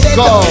thanks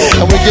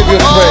and we give you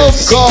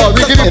praise. God,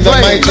 we give you in the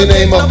praise. mighty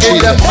name of In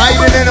the Jesus.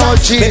 mighty name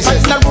of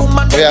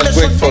Jesus. We are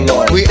grateful,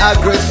 Lord. We are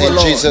grateful, In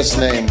Lord. Jesus'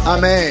 name.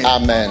 Amen.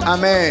 Amen.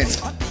 Amen.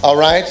 All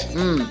right?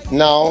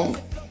 Now,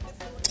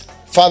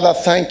 Father,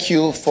 thank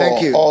you for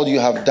all you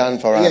have done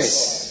for us.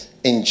 Yes.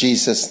 In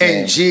Jesus'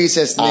 name. In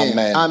Jesus' name.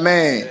 Amen.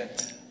 Amen.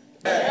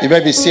 You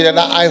may be seated.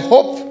 I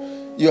hope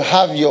you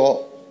have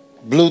your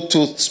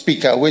Bluetooth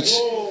speaker, which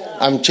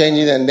I'm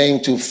changing the name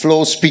to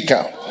Flow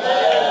Speaker.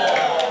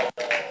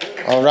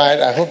 All right.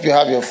 I hope you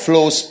have your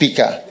Flow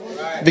speaker.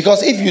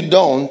 Because if you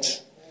don't,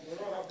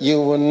 you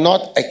will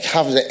not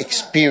have the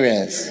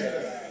experience.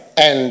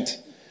 And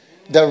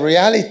the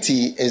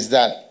reality is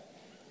that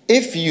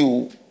if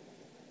you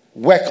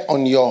work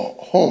on your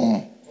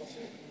home,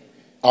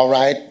 all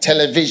right,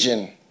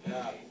 television,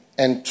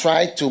 and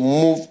try to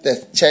move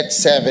the church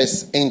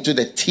service into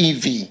the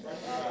TV,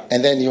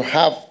 and then you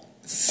have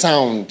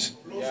sound,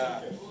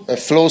 a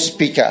Flow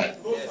speaker,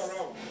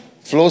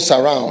 Flow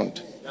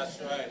surround,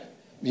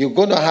 you're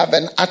going to have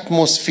an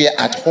atmosphere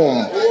at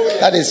home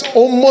that is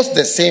almost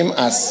the same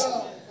as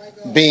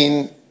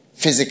being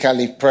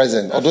physically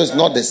present. Although it's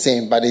not the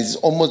same, but it's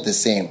almost the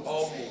same.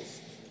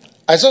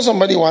 I saw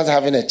somebody once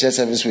having a church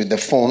service with the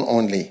phone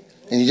only,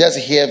 and you just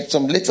hear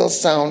some little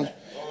sound,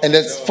 and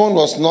the phone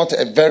was not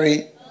a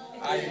very,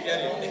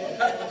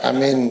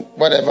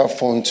 whatever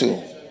phone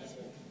too.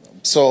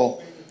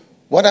 So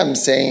what I'm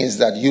saying is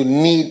that you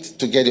need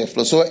to get your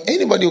Flow. So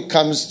anybody who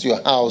comes to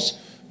your house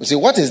will say,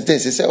 what is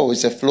this? They say, oh,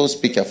 it's a Flow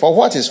speaker. For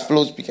what is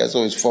Flow speaker?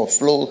 So it's for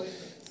Flow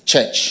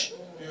Church.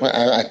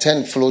 I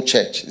attend Flow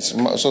Church. It's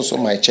also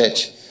my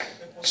church.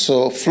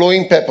 So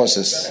flowing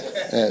purposes.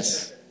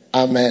 Yes.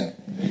 Amen.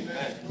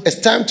 It's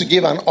time to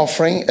give an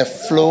offering, a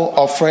Flow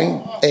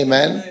offering.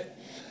 Amen.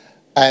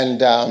 And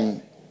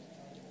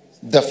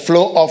the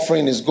Flow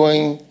offering is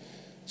going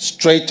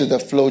straight to the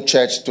Flow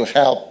Church to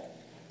help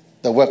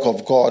the work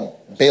of God,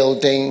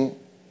 building,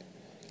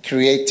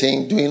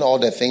 creating, doing all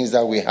the things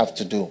that we have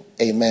to do.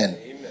 Amen.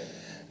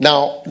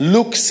 Now,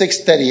 Luke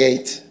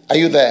 6:38. Are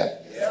you there?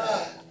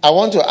 Yeah. I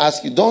want to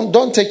ask you,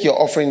 don't take your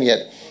offering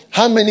yet.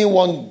 How many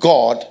want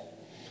God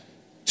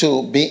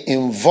to be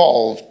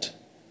involved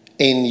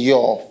in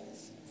your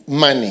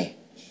money?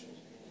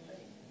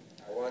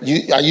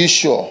 Are you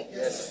sure?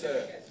 Yes,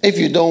 sir. If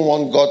you don't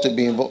want God to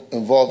be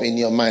involved in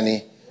your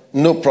money,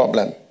 no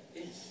problem.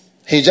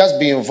 He just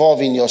be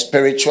involved in your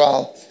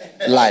spiritual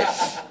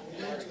life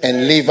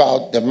and leave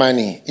out the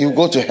money. You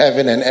go to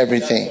heaven and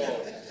everything.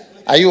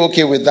 Are you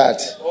okay with that?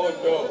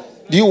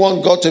 Do you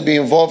want God to be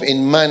involved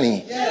in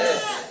money? Yes.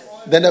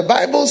 Then the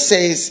Bible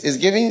says, is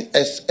giving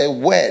a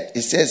word.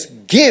 It says,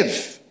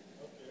 give,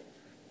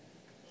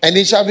 and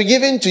it shall be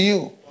given to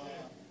you.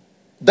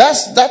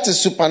 That is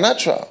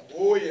supernatural.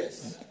 Oh,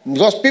 yes.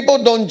 Because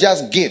people don't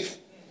just give.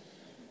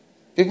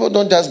 People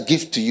don't just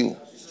give to you.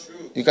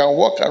 You can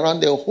walk around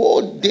the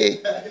whole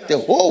day, the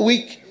whole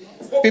week.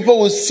 People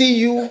will see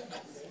you,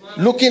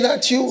 looking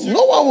at you.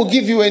 No one will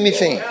give you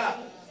anything.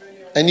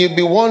 And you'll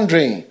be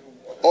wondering,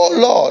 oh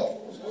Lord,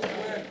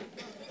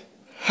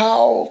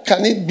 how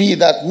can it be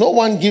that no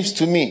one gives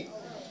to me?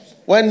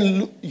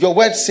 When your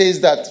word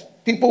says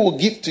that people will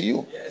give to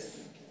you.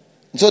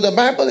 So the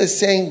Bible is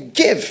saying,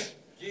 give.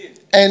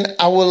 And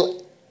I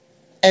will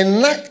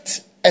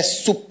enact a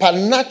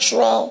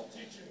supernatural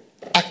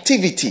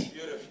activity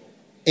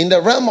in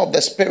the realm of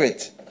the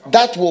spirit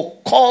that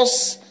will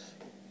cause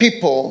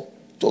people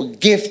to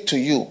give to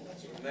you.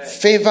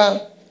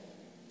 Favor,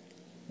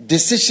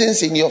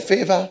 decisions in your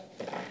favor,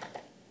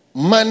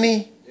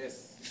 money,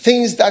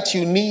 things that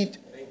you need,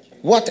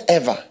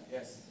 whatever.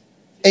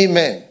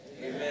 Amen.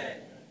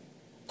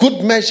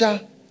 Good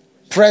measure,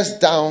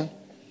 pressed down,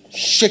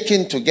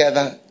 shaken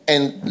together,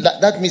 and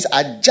that means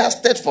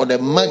adjusted for the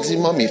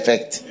maximum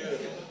effect.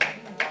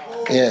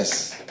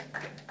 Yes.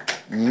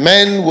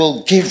 Men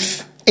will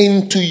give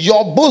into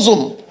your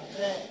bosom.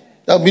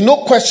 There will be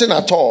no question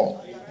at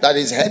all that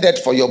is headed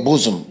for your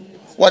bosom.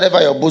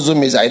 Whatever your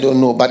bosom is, I don't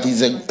know, but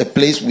it's a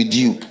place with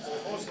you.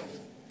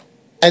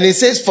 And it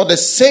says, for the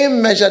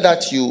same measure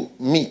that you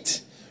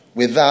meet,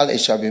 withal it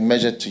shall be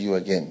measured to you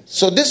again.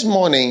 So this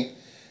morning,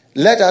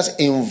 let us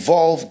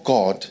involve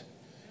God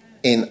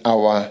in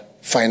our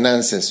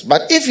finances.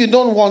 But if you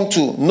don't want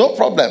to, no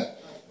problem.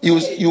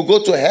 You go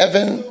to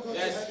heaven.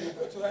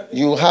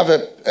 You have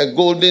a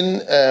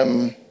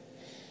golden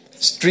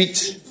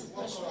street.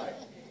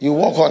 You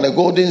walk on a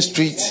golden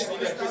street.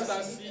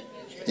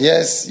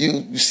 Yes,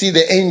 you see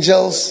the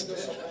angels.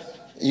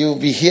 You'll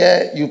be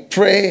here. You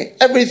pray.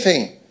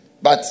 Everything.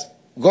 But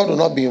God will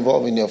not be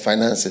involved in your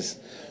finances.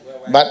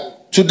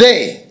 But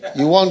today,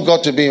 you want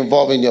God to be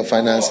involved in your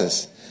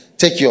finances.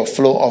 Take your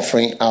flow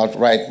offering out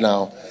right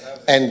now.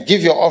 And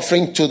give your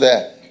offering to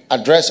the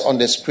address on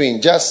the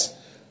screen. Just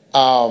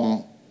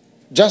go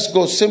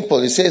simple.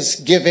 It says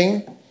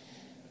giving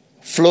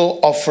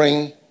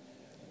flowoffering.com.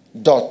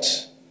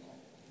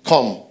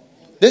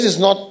 This is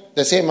not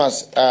the same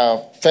as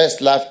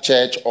First Life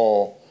Church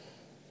or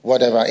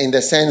whatever, in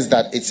the sense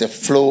that it's a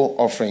flow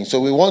offering. So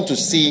we want to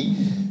see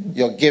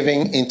your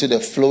giving into the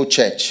Flow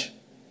Church.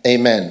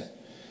 Amen.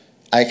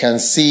 I can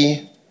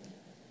see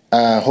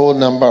a whole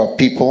number of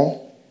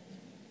people.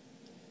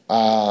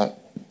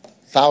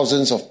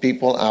 Thousands of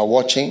people are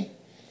watching.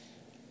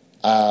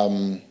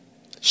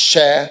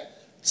 share,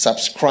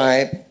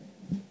 subscribe,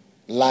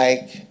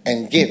 like,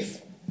 and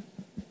give.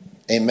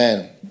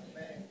 Amen.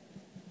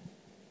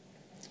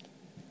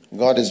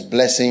 God is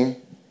blessing.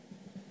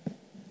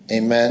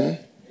 Amen.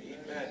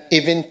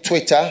 Even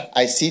Twitter,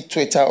 I see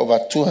Twitter over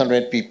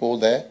 200 people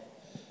there.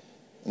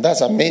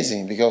 That's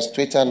amazing because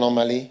Twitter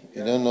normally,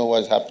 you don't know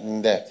what's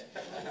happening there.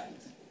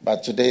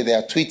 But today they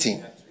are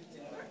tweeting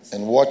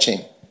and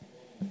watching.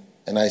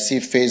 And I see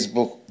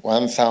Facebook,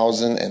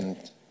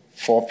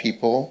 1,004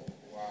 people.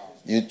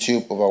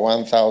 YouTube, over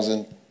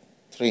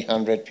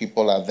 1,300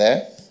 people are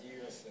there.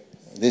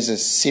 This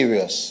is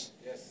serious.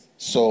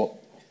 So,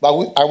 but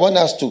I want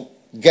us to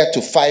get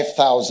to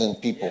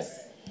 5,000 people.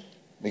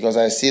 Because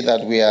I see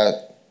that we are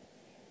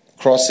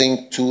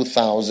crossing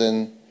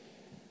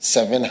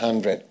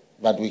 2,700.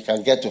 But we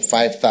can get to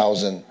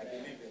 5,000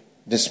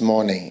 this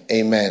morning.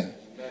 Amen.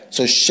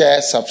 So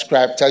share,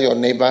 subscribe, tell your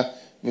neighbor.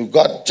 We've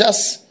got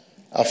just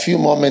a few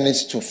more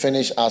minutes to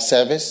finish our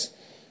service.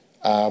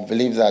 I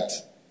believe that,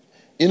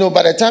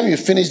 by the time you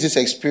finish this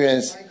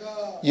experience,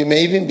 you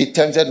may even be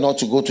tempted not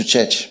to go to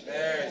church.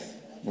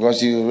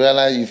 Because you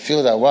realize, you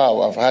feel that,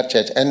 wow, I've had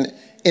church. And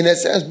in a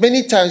sense,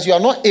 many times you are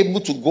not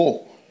able to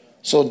go.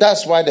 So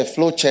that's why the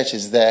Flow Church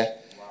is there.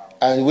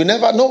 And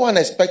no one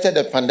expected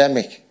the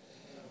pandemic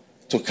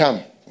to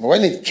come.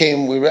 When it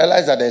came, we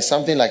realized that there's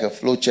something like a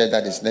Flow Church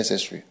that is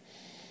necessary.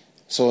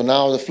 So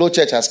now the Flow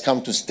Church has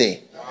come to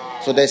stay.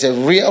 So there's a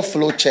real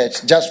Flow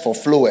Church just for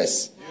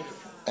flowers.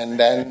 And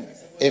then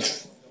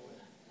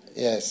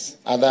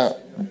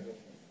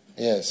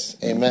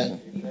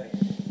amen.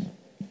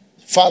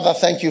 Father,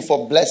 thank you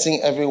for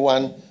blessing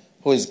everyone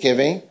who is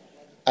giving.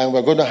 And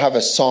we're going to have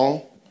a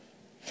song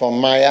from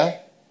Maya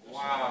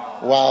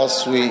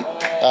whilst we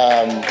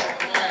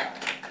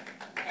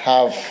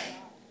have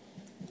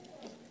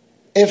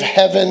If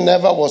Heaven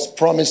Never Was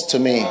Promised to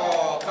Me.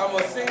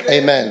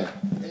 Amen.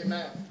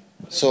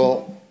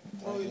 So,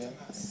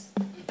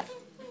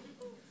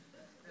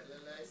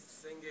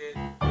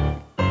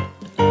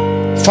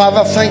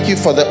 Father, thank you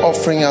for the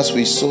offering as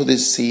we sow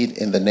this seed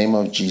in the name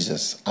of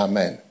Jesus.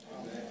 Amen.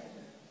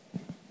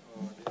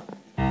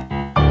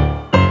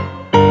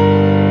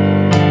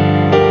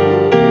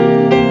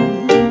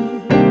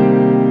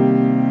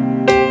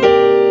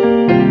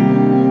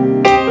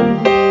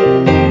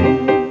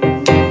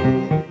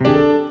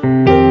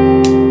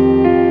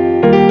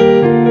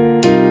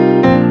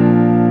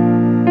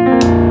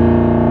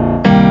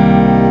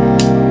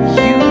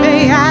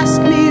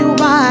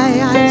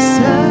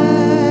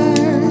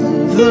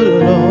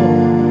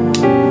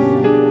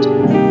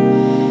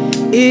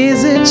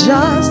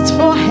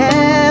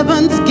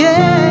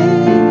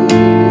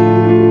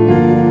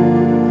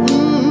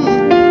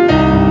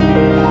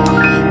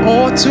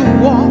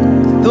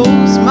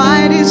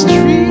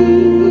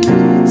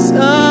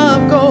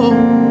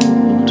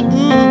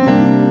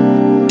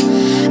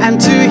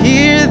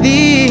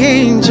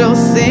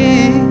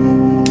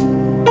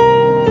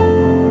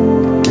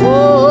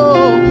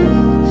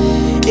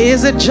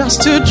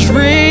 Just to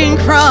drink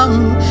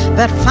from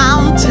that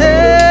fountain,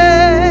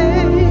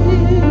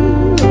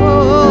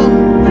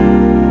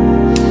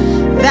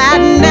 that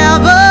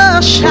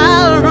never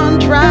shall run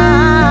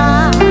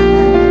dry,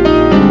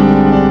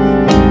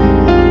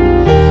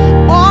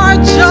 or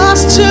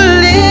just to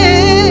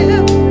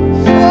live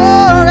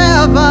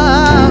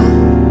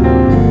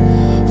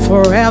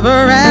forever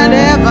and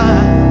ever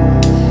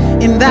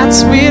in that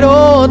sweet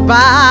old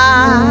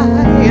by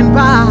and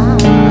by.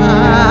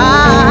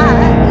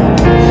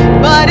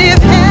 But if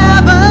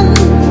heaven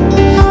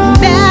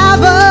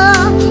never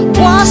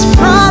was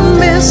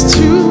promised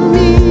to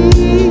me,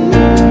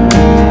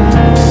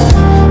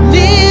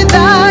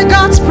 neither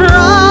God's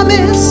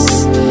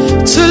promise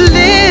to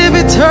live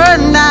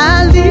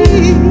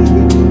eternally,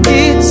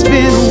 it's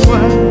been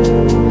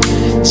worth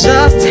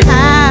just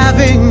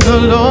having the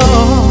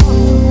Lord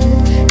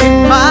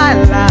in my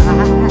life.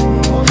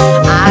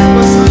 I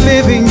was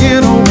living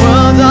in a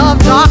world of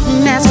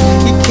darkness.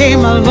 He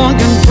came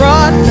along and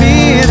brought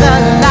me the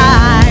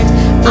light.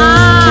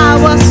 I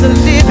was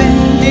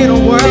living in a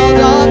world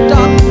of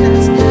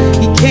darkness.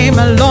 He came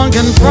along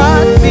and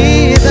brought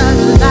me the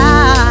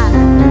light.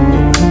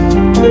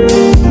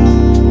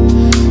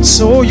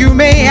 So you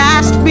may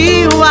ask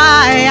me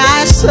why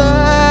I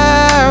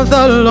serve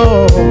the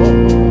Lord.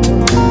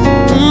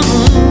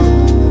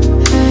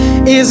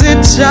 Is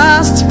it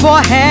just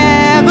for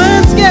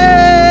heaven's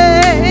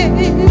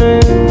gain?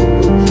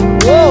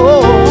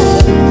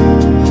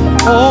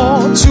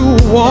 Or to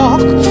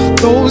walk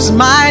those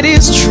mighty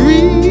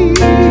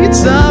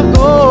streets of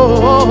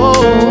gold,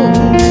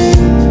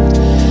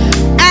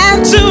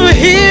 and to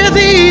hear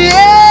the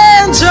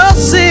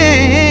angels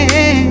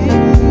sing?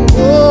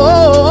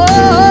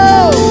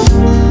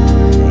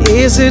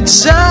 Is it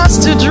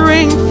just to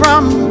drink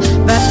from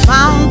that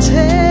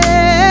fountain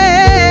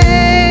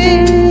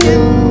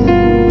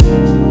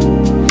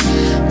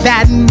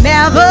that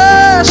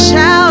never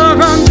shall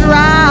run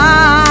dry?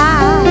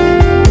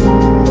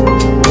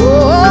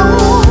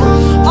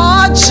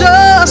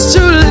 Just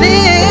to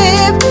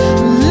live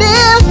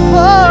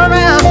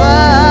forever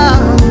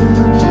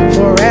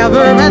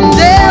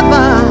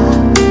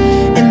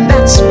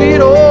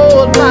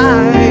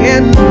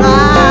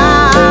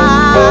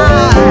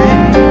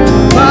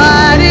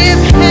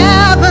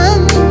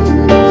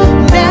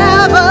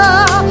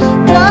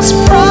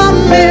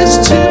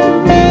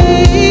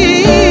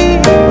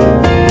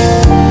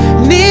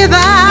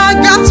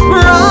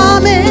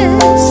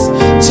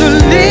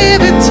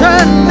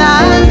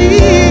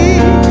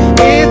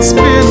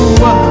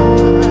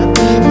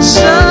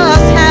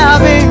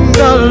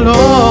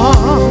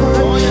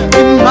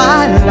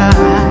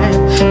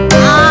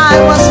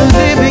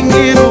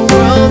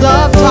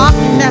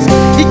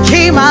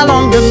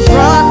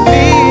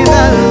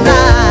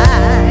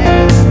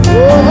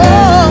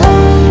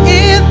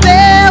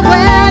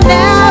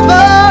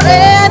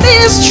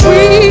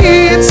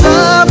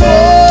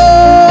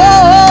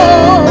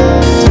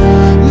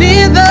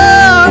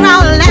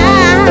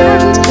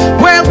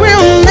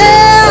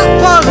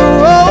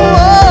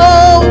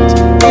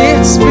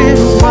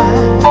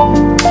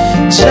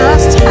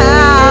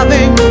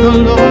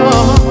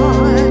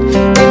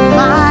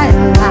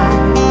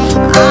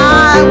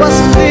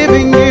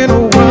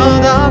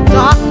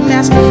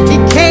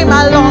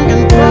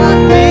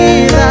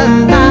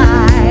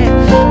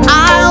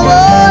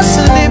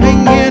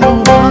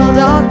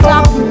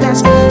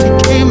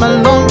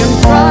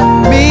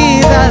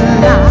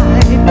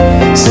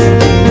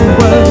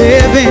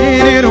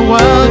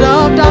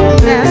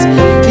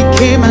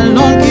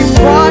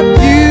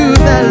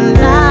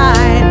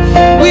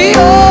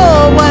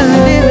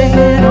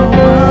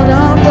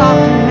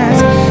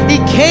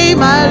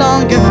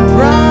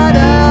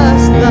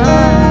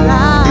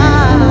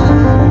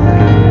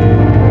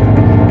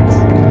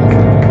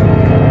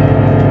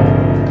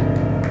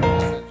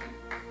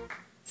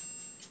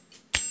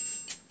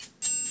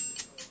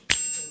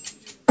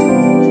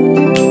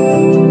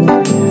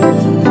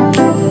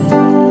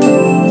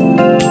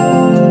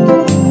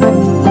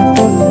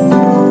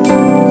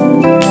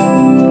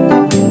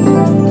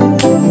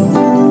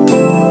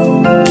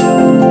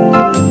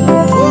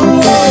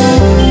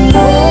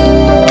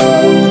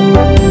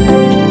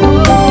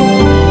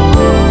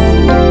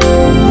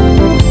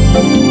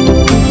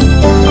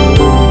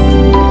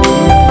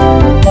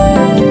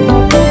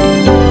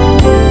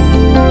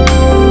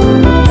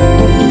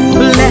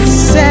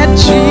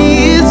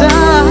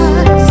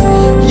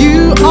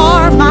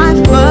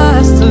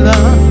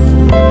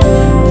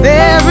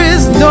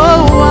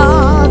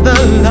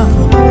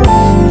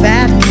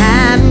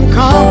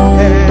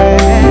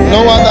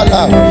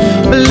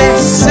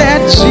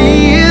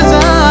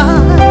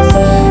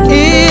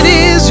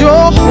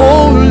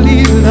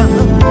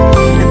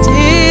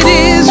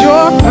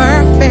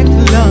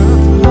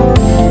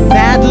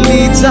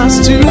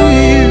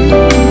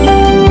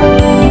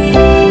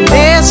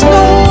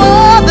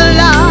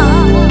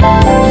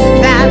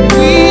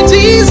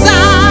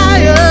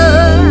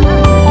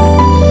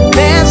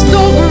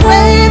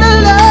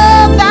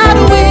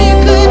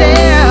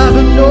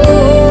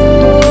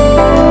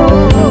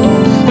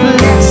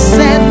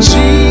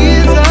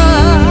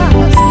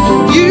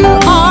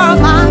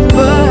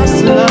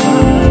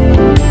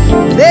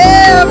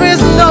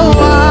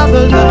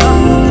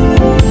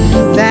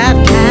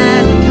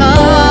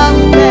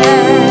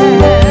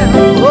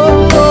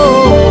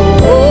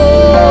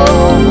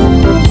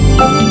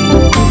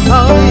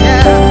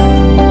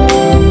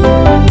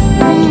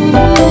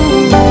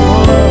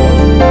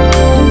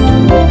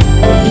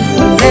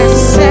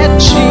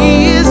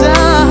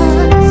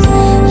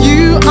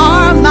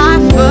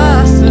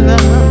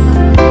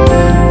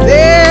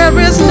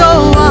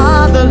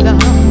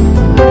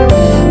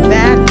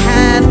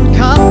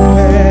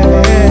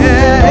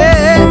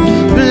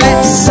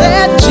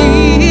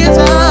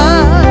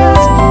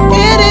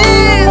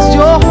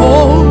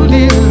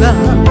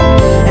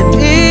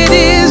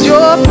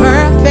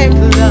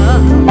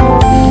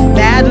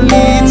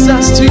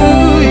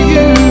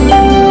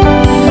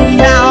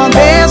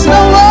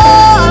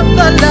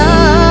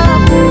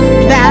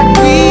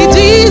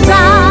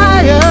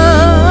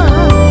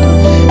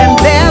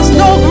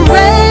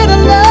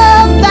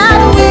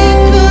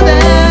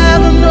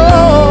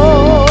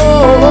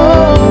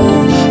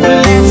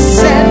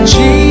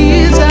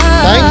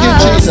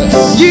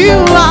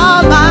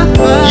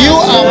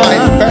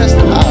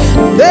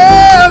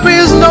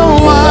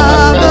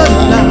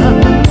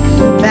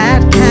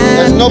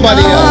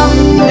Nobody else.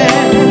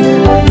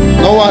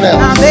 No one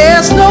Now else.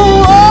 there's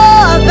no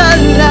other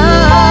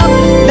love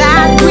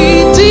that we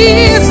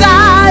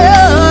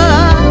desire,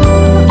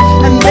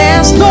 and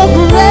there's no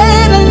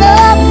greater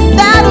love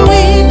that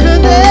we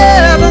could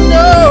ever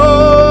know.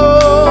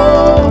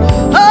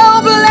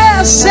 Oh,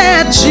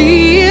 blessed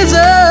Jesus,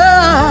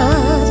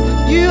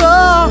 you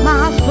are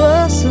my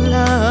first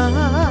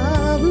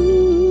love.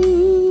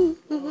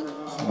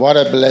 What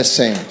a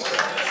blessing.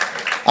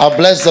 I'll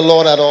bless the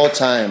Lord at all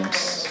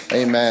times.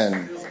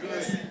 Amen.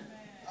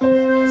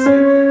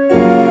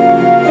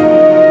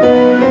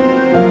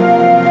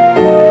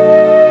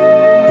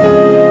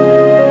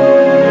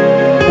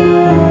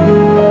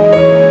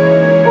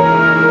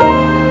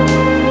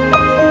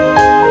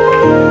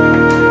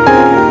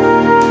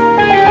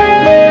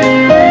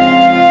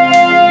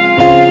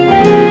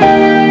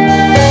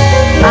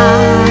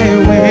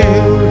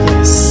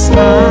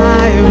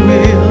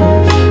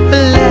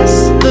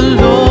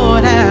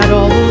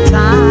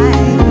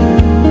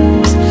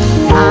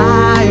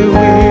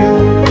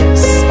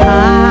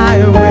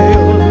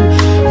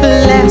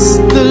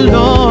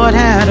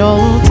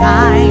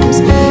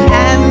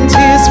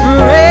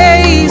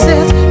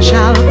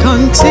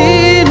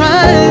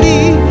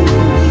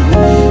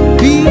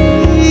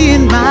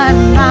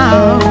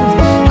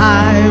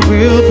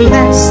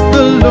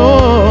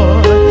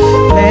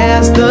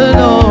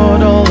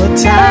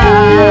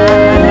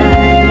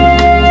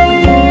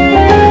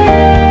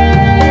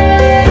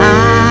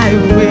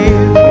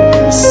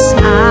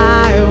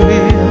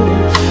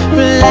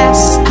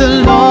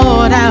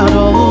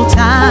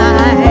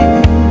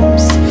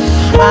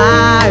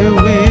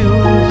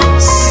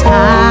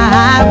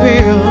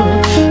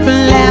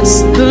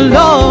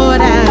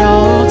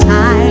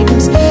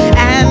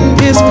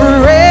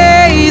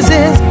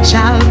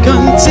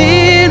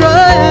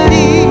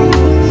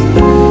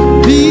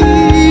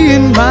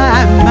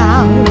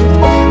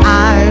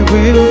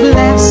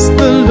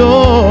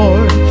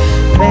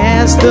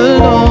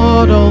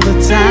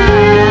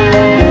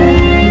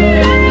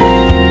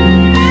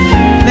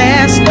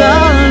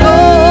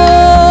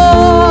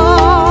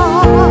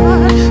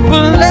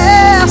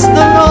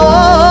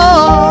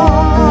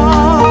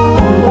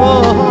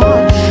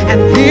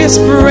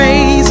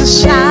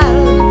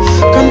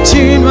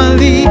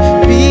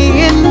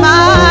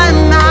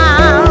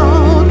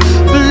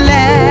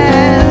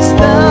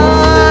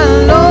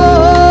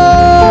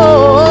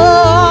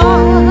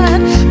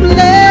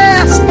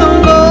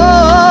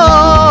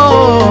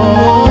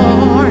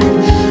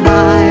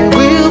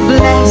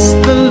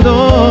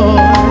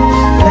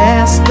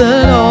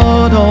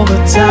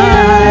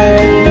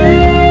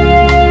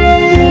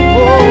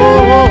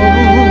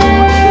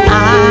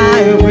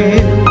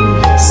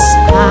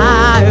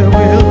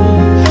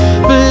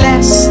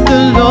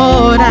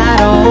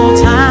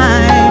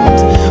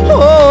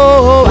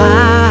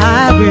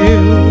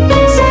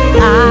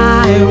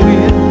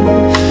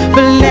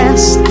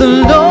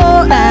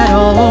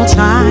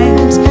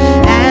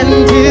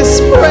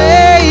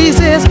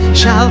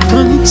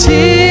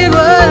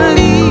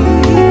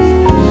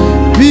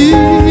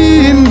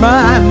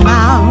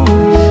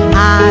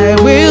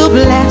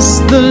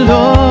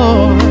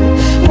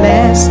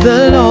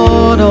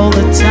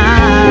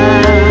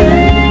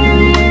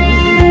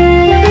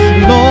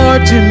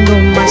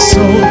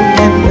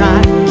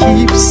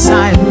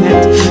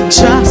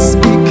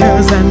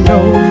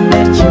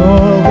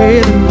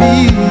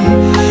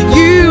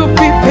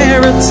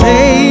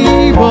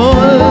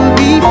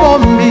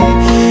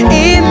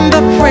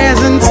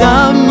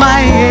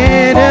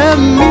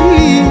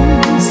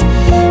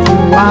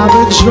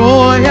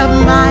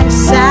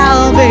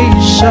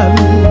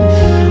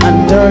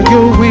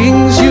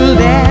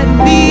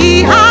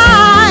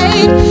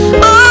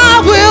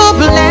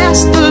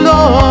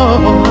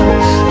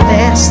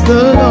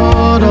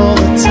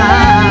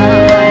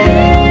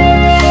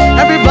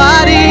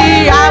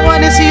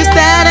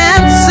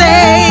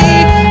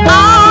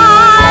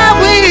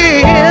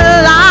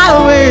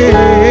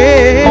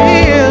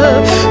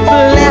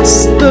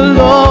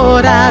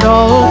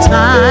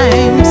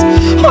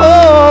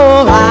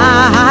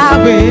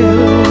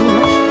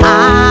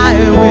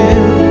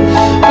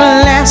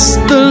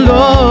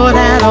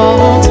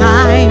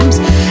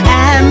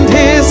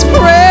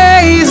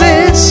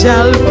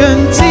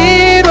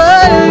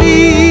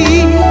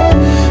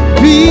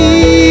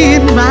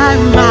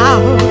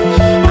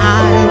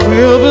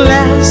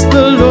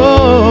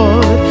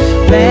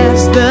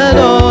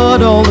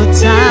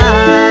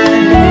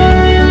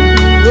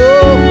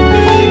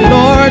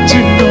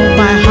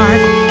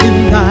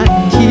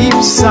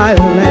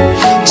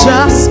 Silent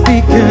just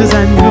because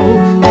I know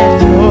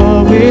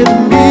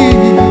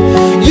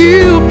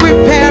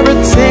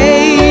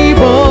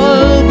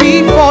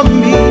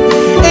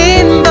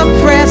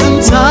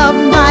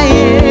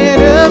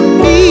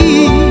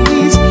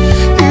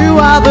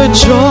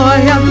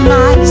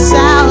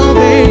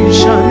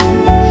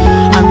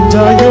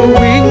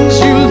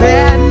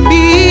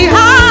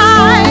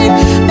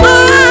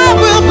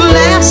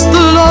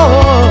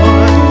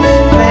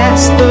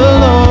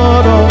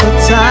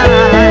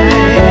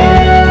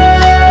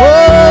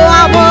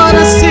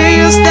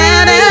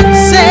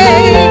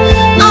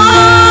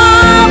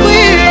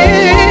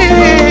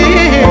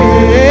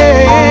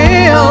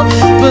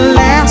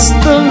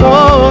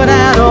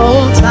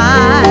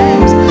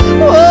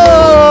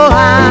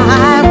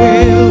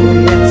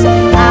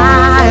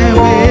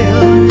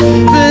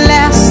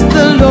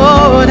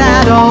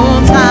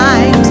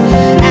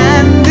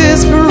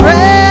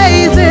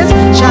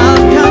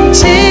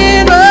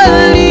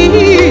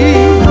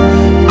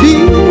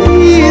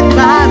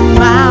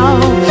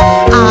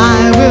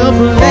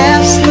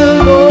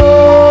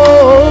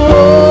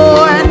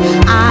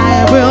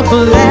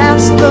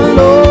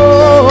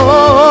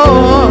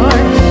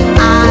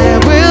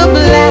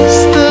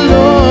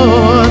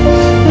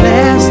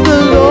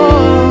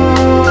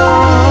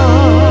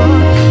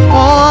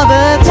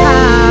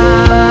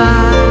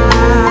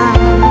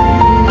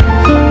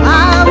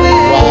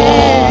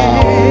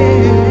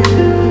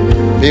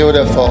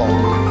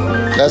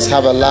us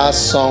have a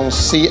last song,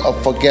 Sea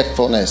of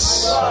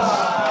Forgetfulness.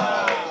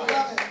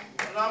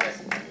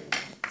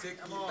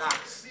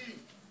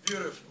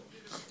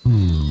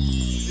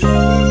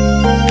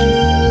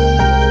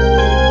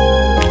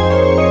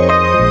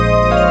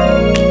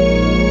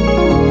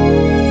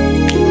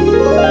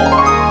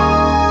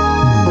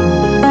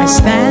 I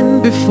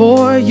stand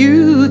before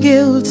you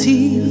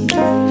guilty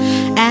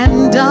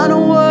and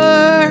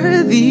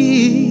unworthy.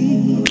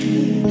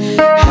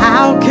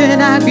 How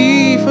can I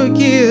be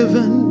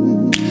forgiven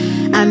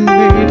and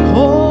made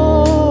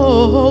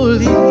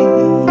holy?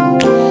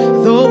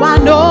 Though I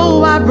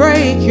know I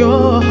break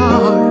your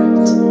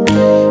heart,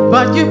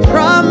 but you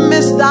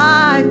promised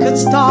I could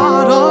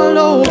start all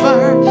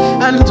over.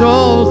 And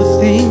all the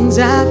things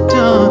I've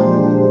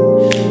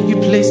done, you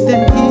placed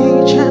them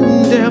each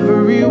and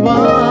every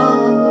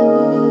one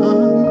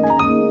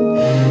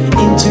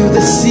into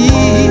the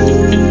sea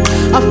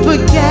of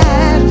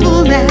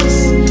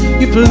forgetfulness.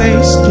 You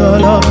placed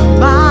all of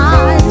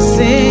my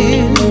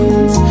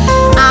sins.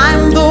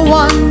 I'm the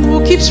one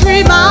who keeps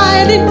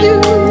reminding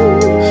you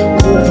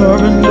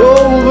over and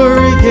over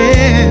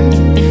again.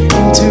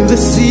 Into the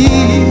sea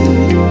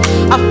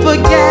of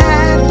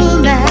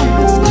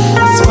forgetfulness,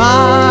 as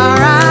far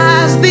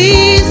as the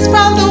east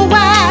from the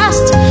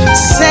west,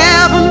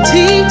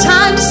 70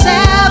 times 7,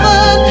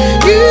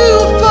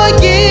 you've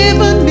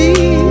forgiven me,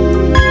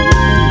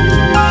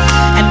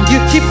 and you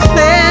keep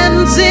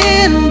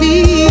cleansing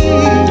me,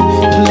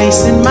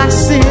 placing my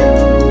sin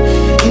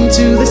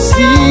into the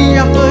sea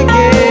of forgetfulness.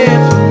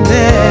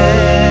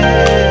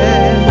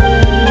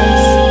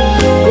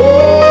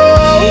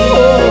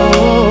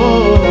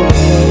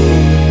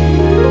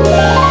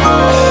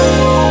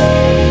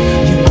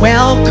 You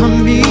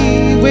welcome me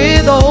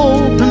with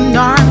open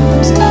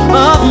arms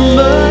of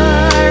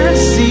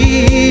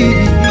mercy.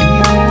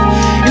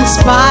 In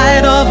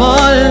spite of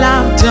all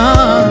I've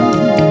done,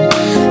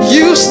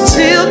 you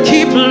still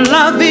keep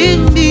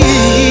loving me.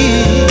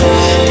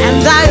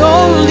 And I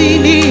only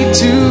need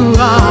to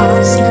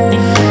ask,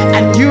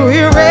 and you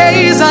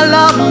erase all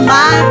of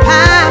my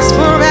past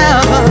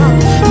forever.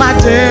 My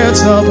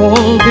debts have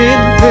all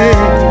been paid,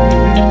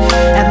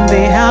 and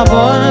they have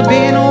all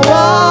been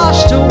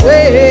washed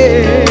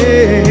away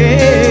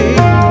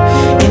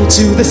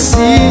into the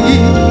sea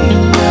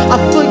of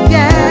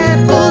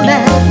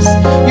forgetfulness.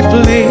 You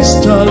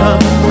placed all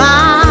of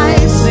my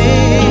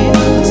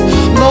sins.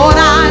 Lord,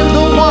 I'm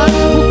the one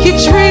who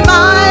keeps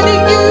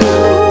reminding you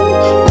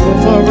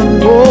over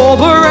and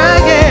over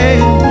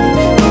again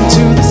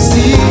into the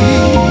sea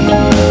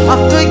of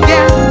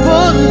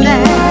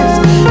forgetfulness.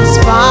 As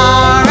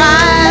far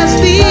as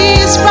the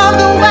east from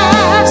the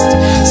west,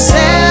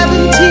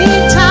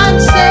 70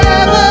 times 7,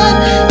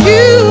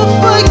 you've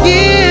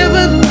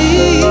forgiven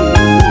me,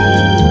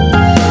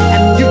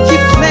 and you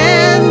keep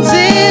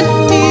cleansing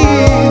me,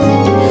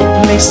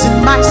 placing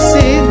my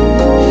sin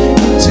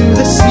into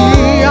the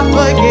sea of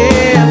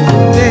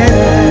forgetfulness.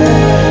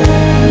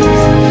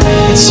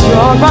 It's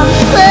your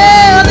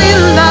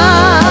unfailing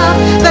love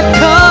that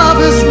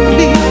covers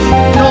me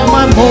in all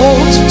my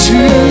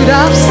multitude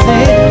of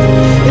sin.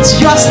 It's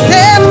your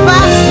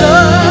steadfast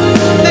love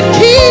that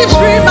keeps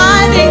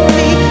reminding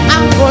me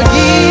I'm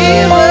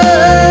forgiven.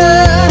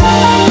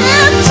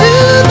 Into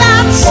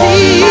that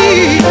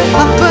sea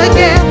of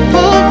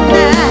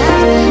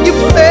forgetfulness, you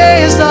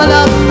placed all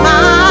of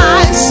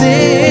my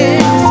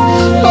sins.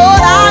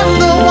 Lord, I'm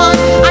the one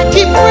I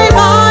keep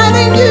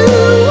reminding you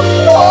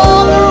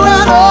over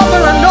and over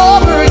and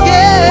over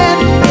again.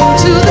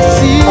 Into the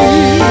sea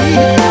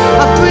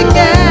of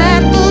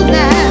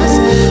forgetfulness,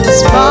 as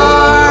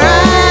far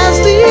as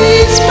the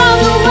east from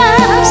the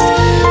west,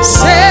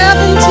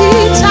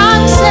 70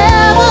 times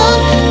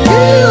 7,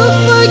 you've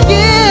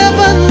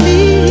forgiven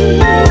me.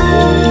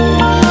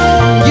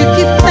 You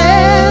keep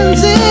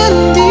cleansing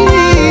me,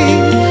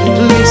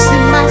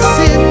 placing my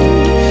sin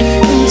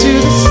into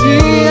the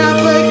sea of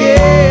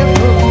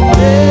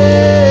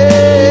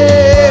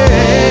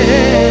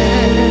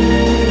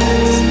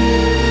forgetfulness,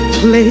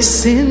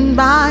 placing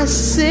my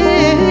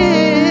sin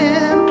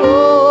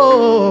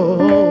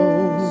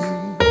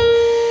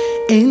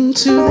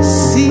into the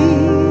sea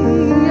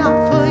of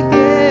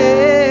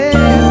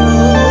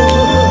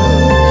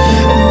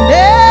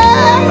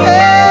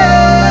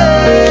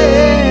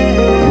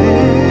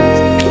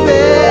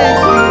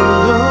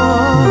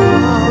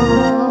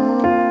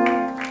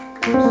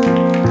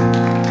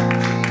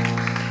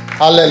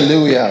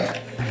Hallelujah.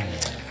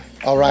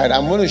 All right,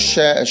 I'm going to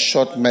share a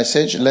short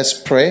message. Let's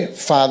pray.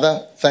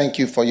 Father, thank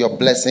you for your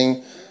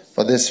blessing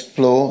for this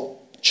Flow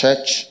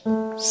Church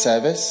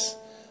service.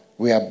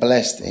 We are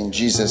blessed in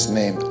Jesus'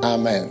 name.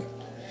 Amen.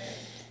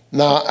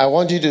 Now, I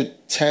want you to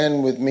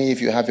turn with me, if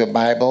you have your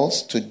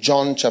Bibles, to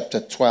John chapter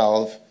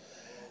 12.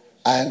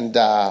 And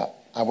I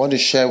want to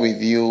share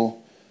with you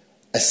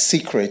a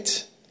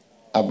secret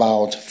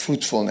about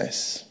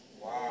fruitfulness.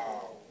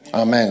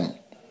 Amen.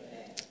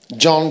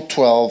 John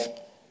 12,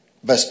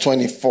 verse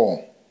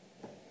 24.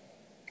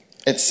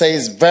 It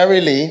says,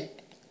 "Verily,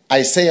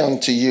 I say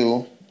unto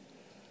you,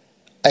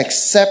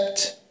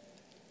 except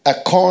a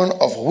corn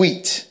of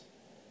wheat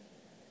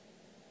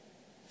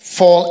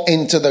fall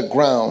into the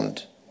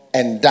ground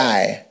and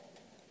die,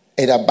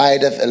 it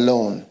abideth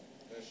alone.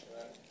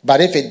 But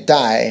if it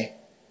die,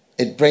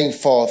 it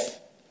bringeth forth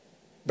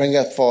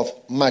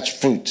much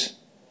fruit.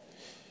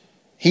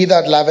 He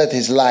that loveth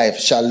his life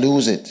shall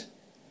lose it,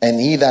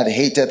 and he that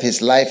hateth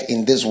his life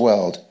in this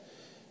world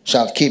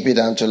shall keep it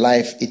unto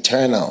life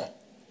eternal.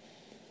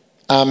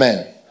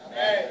 Amen.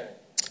 Amen.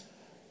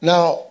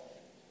 Now,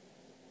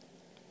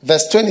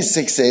 verse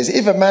 26 says,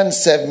 if a man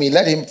serve me,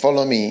 let him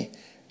follow me,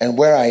 and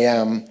where I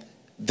am,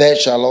 there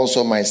shall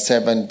also my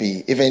servant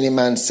be. If any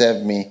man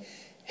serve me,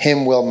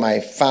 him will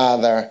my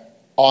Father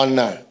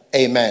honor.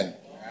 Amen.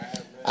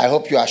 I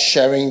hope you are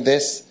sharing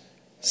this.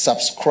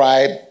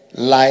 Subscribe,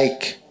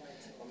 like,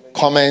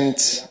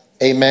 comment,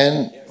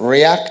 amen,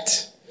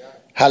 react,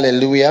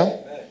 hallelujah.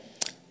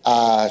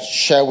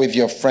 Share with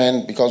your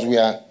friend, because we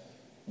are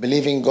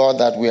believing God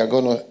that we are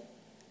going to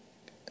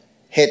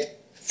hit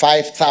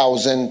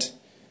 5,000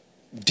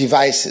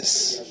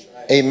 devices,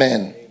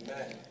 amen,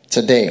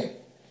 today.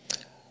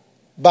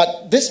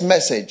 But this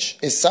message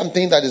is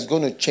something that is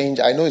going to change.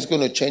 I know it's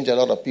going to change a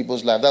lot of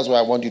people's lives. That's why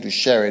I want you to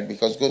share it,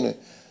 because it's going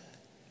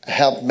to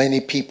help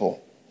many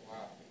people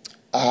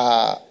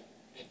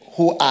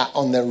who are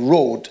on the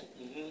road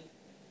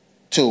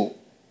to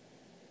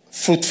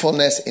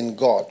fruitfulness in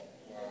God.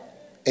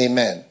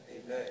 Amen.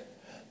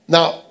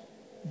 Now,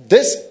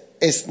 this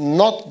is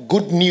not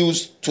good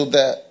news to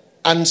the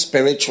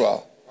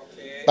unspiritual,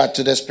 but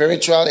to the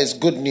spiritual is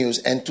good news,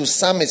 and to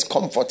some is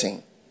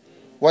comforting.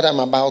 What I'm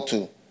about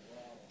to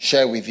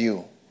share with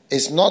you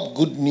is not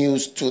good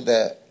news to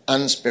the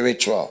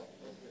unspiritual,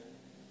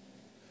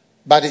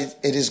 but it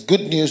is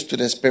good news to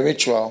the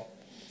spiritual,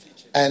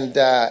 and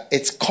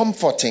it's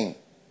comforting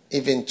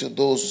even to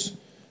those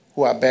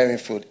who are bearing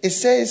fruit. It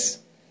says,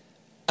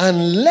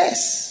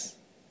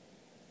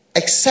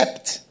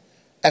 except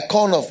a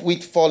corn of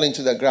wheat fall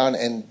into the ground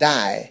and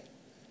die,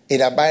 it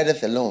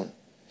abideth alone.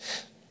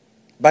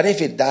 But if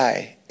it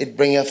die, it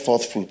bringeth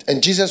forth fruit.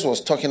 And Jesus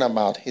was talking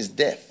about his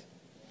death.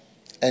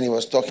 And he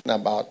was talking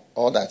about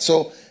all that.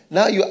 So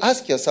now you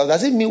ask yourself,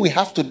 does it mean we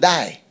have to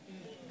die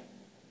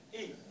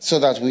so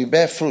that we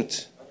bear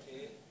fruit?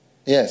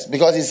 Yes,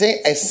 because he's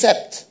saying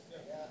except.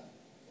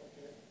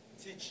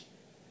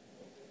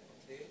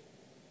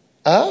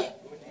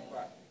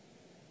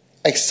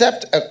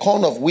 Except a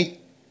corn of wheat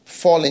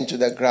fall into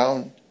the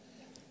ground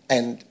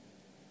and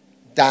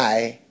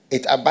die,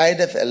 it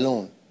abideth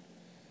alone.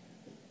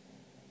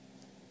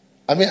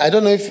 I mean, I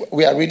don't know if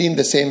we are reading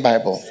the same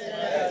Bible.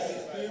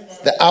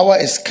 The hour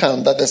is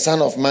come that the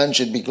Son of Man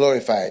should be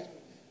glorified.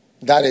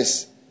 That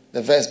is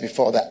the verse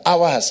before. The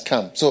hour has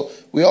come. So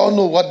we all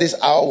know what this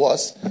hour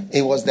was.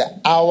 It was the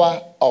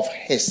hour of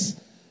his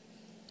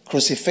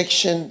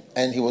crucifixion,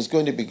 and he was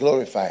going to be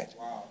glorified.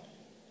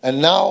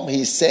 And now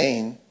he's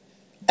saying,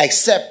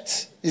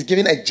 except, he's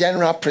giving a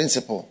general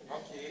principle.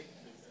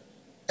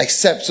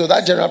 Except, so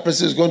that general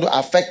principle is going to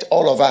affect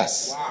all of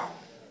us.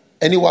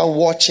 Anyone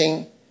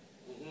watching,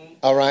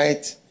 all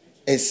right,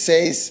 it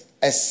says,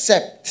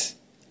 except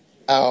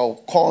a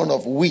corn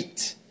of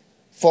wheat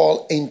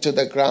fall into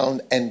the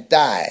ground and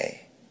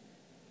die.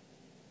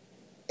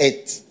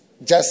 It's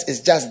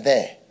just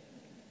there.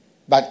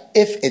 But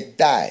if it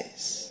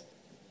dies,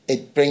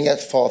 it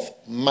bringeth forth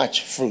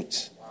much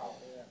fruit.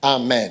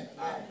 Amen.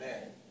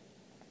 Amen.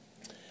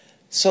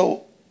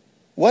 So,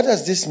 what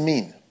does this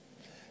mean?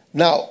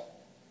 Now,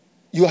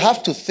 you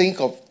have to think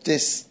of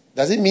this.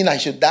 Does it mean I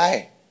should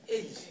die?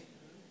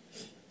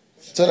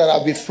 So that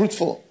I'll be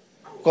fruitful.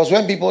 Because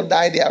when people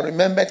die, they are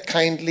remembered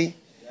kindly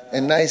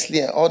and nicely,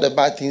 and all the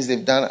bad things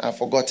they've done are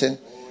forgotten,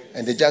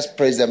 and they just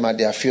praise them at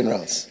their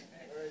funerals.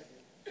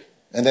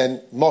 And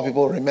then more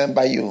people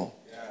remember you,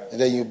 and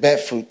then you bear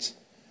fruit.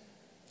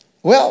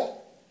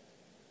 Well,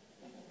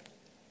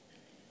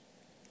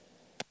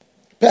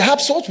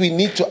 perhaps what we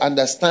need to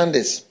understand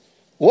is,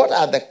 what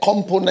are the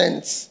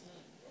components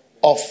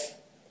of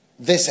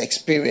this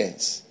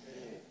experience?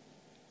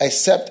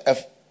 Except a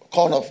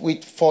corn of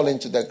wheat fall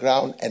into the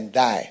ground and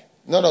die.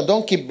 No,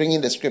 don't keep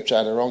bringing the scripture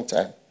at the wrong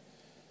time.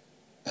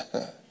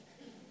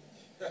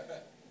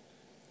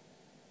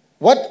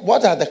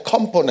 What are the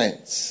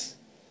components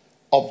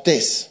of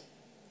this?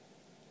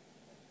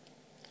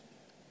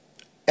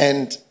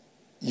 And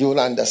you'll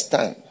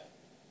understand.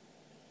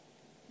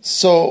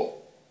 So,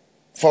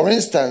 for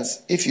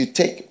instance, if you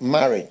take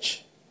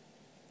marriage,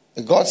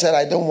 God said,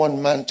 I don't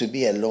want man to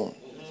be alone.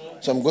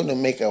 So I'm going to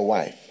make a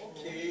wife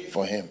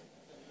for him.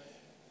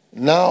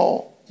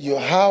 Now you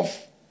have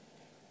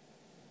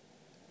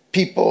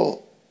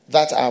people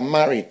that are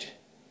married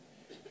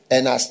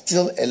and are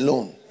still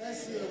alone,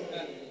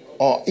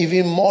 or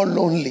even more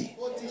lonely.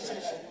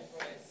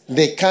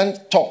 They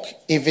can't talk,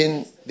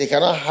 they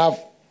cannot have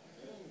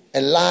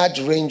a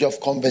large range of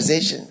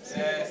conversations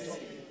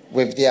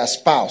with their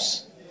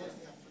spouse,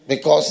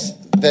 because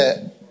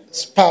the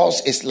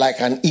spouse is like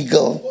an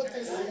eagle,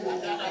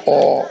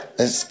 or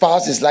the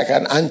spouse is like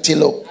an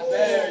antelope,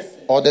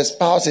 or the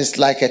spouse is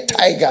like a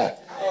tiger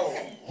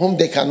whom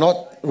they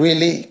cannot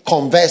really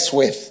converse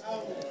with.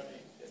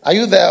 Are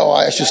you there, or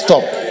I should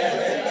stop?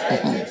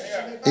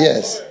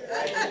 Yes.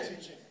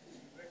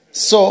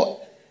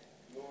 So,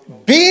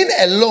 being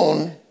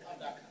alone,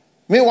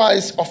 meanwhile,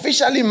 is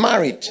officially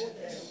married,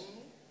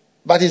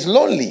 but is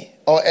lonely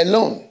or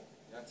alone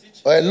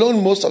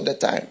most of the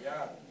time.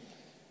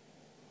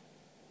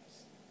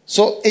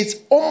 So, it's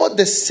almost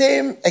the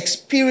same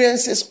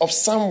experiences of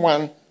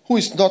someone who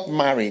is not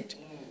married.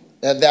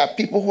 There are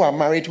people who are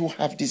married who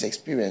have these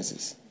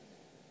experiences.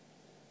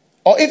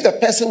 Or if the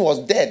person was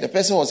dead, the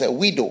person was a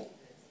widow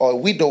or a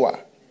widower,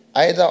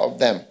 either of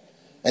them,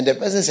 and the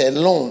person is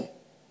alone.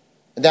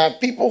 There are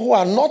people who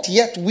are not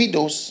yet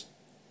widows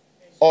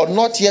or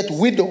not yet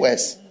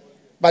widowers,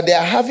 but they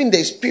are having the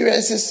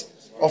experiences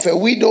of a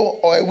widow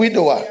or a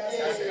widower.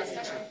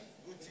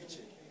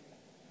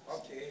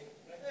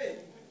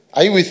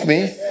 Are you with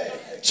me?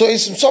 So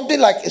it's something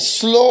like a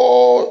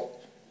slow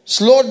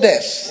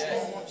death.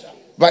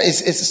 But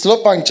it's a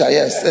slow puncture,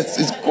 yes.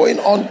 It's going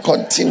on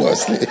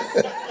continuously.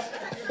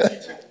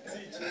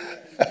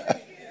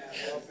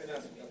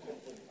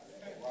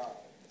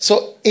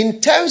 So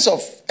in terms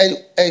of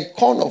a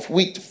corn of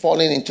wheat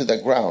falling into the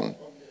ground,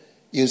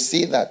 you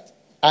see that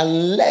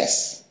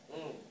unless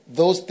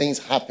those things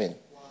happen,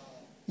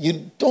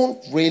 you don't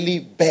really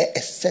bear a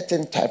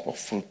certain type of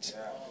fruit.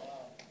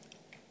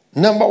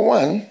 Number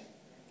one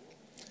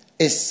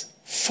is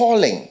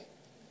falling,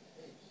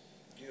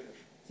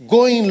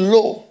 going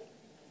low.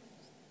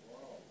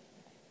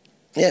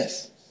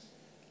 Yes.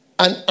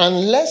 And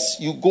unless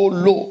you go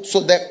low,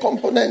 so the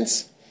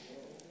components,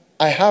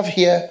 I have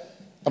here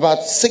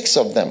about 6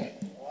 of them.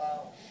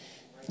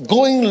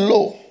 Going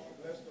low.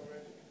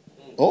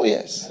 Oh,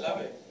 yes.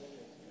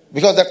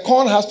 Because the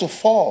corn has to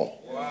fall.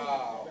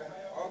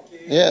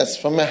 Yes,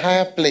 from a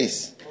higher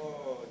place.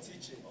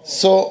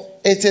 So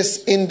it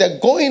is in the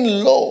going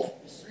low,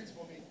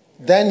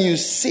 then you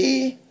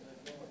see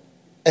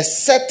a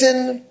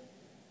certain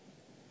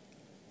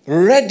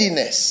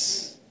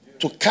readiness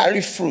to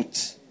carry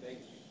fruit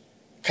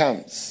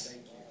comes.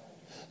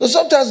 So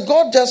sometimes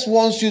God just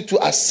wants you to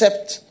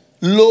accept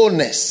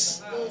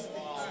lowness.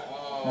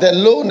 The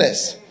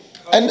lowness.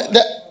 And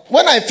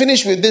when I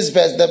finish with this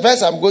verse, the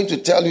verse I'm going to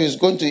tell you is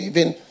going to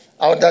even,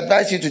 I would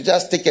advise you to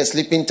just take a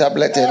sleeping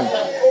tablet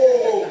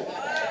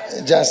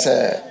and just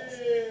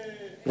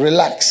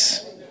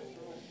relax.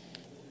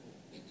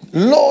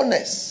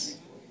 Lowness.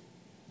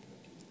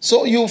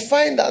 So you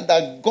find out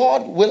that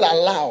God will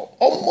allow,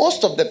 or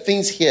most of the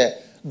things here,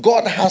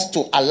 God has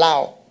to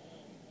allow,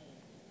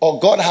 or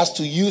God has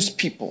to use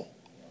people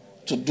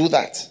to do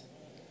that.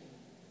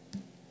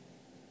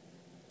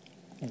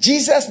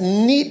 Jesus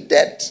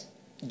needed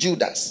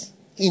Judas.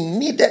 He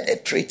needed a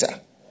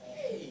traitor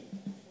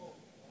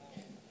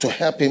to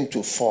help him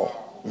to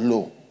fall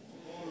low,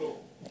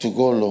 to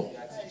go low.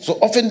 So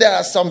often there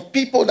are some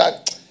people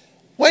that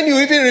when you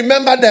even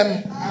remember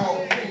them,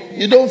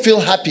 you don't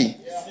feel happy.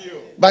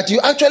 But you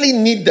actually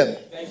need them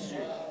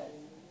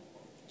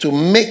to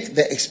make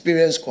the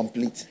experience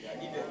complete.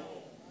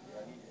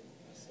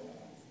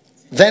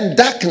 Then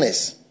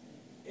darkness.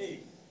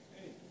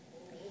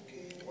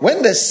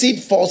 When the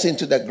seed falls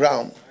into the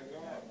ground,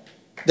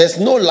 there's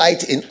no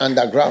light in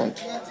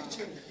underground.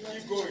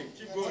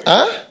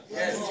 Huh?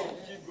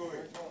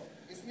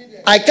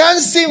 I can't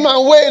see my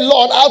way,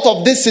 Lord, out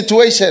of this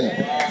situation.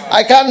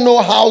 I can't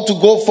know how to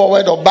go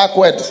forward or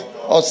backward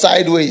or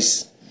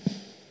sideways.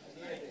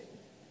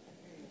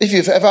 If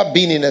you've ever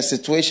been in a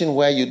situation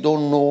where you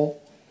don't know,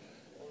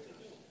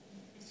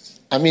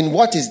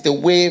 what is the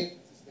way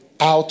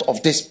out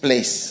of this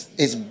place?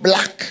 It's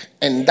black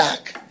and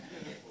dark.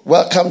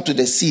 Welcome to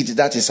the seed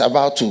that is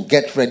about to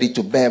get ready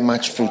to bear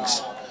much fruit.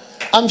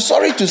 I'm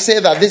sorry to say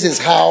that this is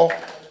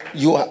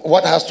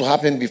what has to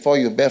happen before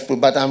you bear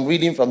fruit, but I'm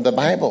reading from the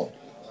Bible.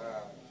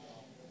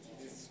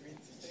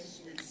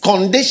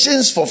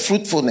 Conditions for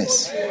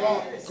fruitfulness.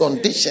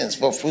 Conditions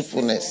for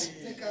fruitfulness.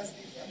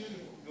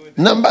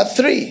 Number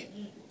 3,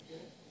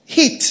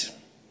 heat.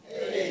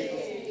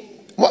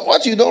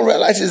 What you don't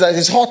realize is that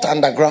it's hot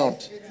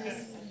underground.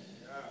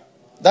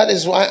 That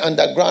is why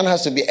underground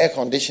has to be air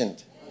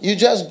conditioned. You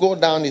just go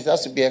down, it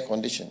has to be air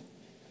conditioned.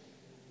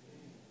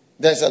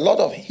 There's a lot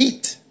of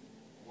heat.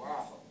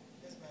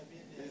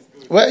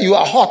 Where you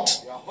are hot.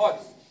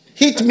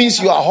 Heat means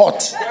you are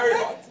hot.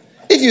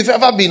 If you've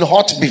ever been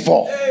hot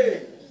before,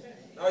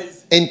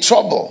 in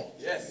trouble,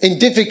 in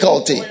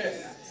difficulty,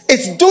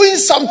 it's doing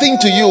something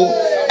to you,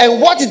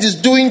 and what it is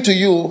doing to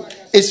you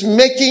is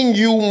making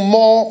you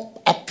more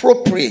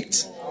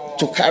appropriate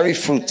to carry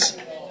fruit.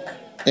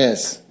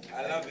 Yes.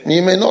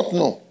 You may not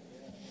know.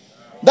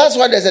 That's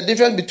why there's a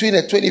difference between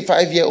a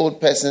 25-year-old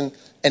person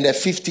and a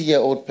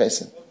 50-year-old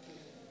person.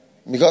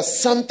 Because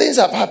some things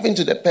have happened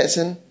to the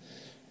person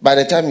by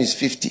the time he's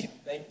 50.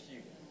 Thank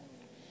you.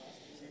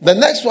 The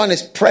next one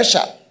is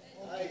pressure.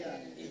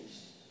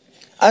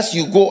 As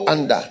you go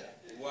under,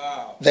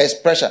 there's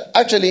pressure.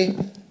 Actually,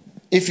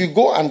 if you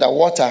go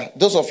underwater,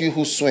 those of you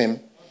who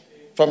swim,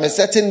 from a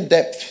certain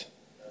depth,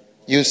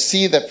 you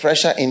see the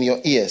pressure in your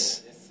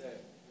ears.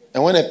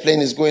 And when a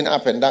plane is going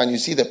up and down, you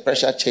see the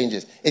pressure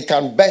changes. It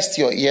can burst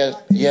your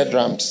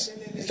eardrums.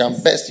 It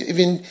can burst you.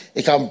 Even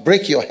it can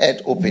break your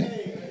head open.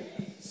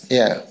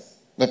 Yeah.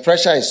 The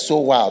pressure is so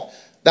wild.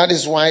 That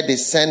is why they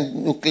send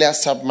nuclear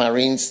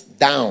submarines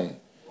down.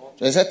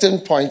 To a certain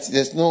point,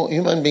 there's no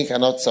human being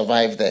cannot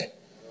survive there.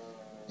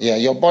 Yeah,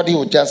 your body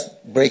will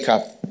just break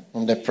up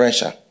from the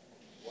pressure.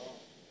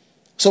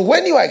 So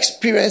when you are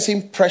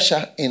experiencing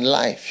pressure in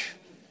life,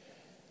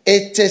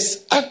 it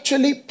is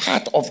actually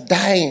part of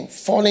dying,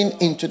 falling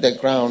into the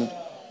ground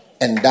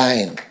and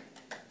dying.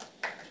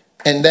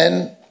 And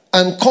then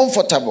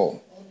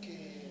uncomfortable.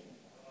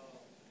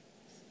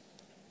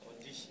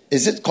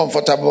 Is it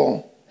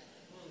comfortable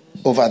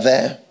over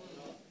there?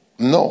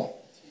 No.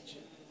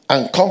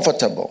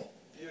 Uncomfortable.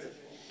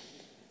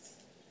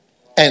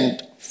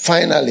 And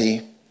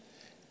finally,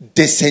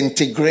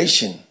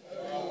 disintegration.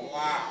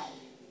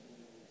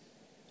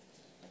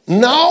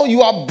 Now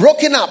you are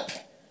broken up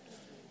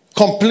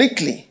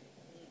completely.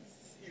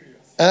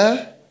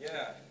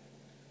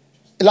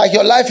 Like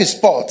your life is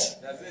spoiled.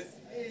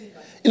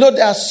 You know,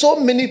 there are so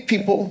many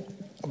people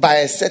by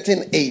a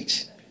certain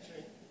age,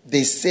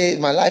 they say,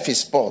 my life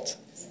is spoiled.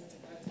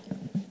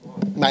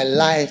 My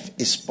life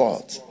is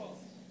spoiled.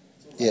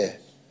 Yeah.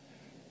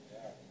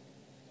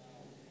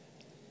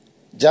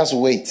 Just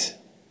wait.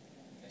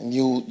 And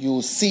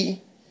you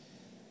see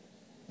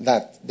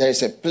that there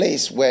is a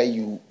place where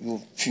you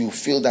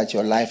feel that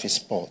your life is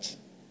spoiled.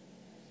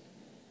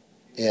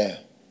 Yeah.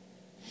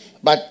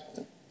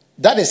 But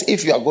that is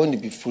if you are going to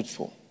be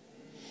fruitful.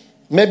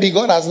 Maybe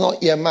God has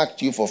not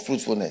earmarked you for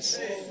fruitfulness.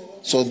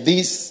 So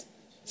these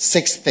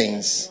 6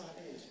 things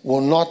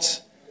will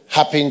not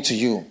happen to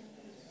you.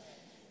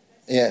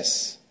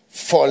 Yes.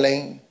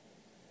 Falling.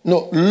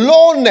 No,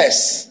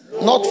 lowness.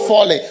 Not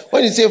falling.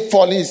 When you say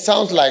falling, it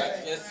sounds like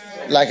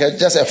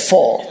just a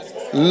fall.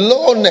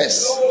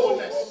 Lowness.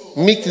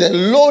 Meekness.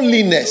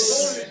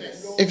 Lowliness.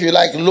 If you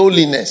like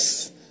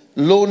lowliness.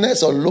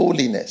 Lowness or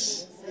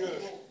lowliness.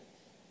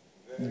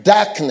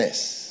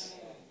 Darkness.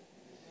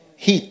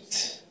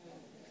 Heat.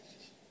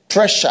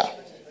 Pressure.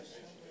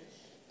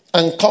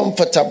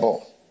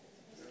 Uncomfortable.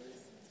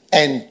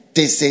 And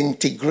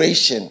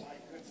disintegration.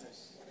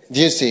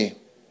 Do you see?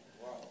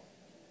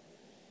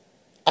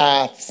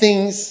 Are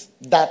things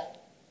that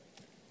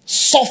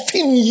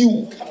soften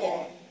you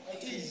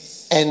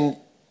and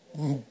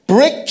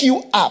break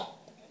you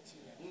up,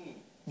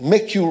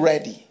 make you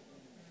ready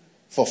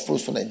for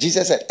fruitfulness.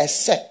 Jesus said,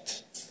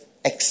 except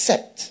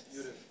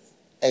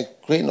a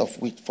grain of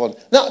wheat fall.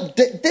 Now,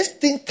 this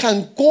thing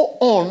can go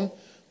on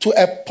to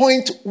a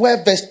point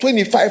where verse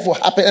 25 will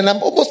happen, and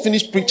I'm almost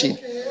finished preaching.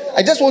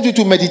 I just want you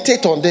to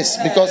meditate on this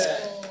because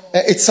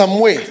it's some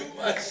way.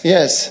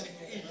 Yes.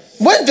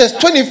 When verse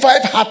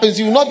 25 happens,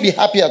 you will not be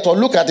happy at all.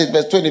 Look at it,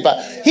 verse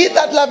 25. He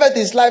that loveth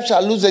his life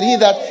shall lose it. He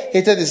that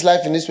hated his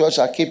life in this world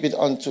shall keep it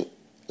unto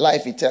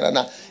life eternal.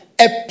 Now,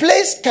 a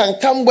place can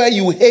come where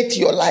you hate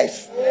your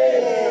life.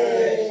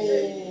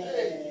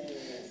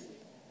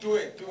 Do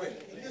it.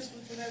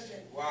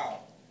 Wow.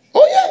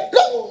 Oh yeah,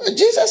 look,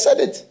 Jesus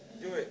said it.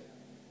 Do it.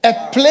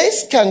 A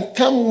place can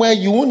come where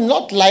you will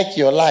not like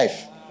your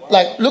life.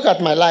 Like, look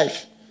at my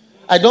life.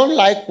 I don't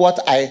like what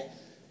I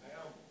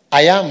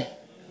am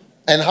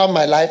and how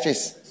my life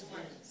is.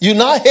 You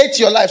now hate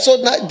your life. So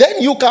now,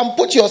 then you can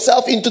put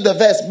yourself into the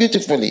verse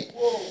beautifully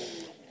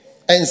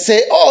and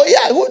say, oh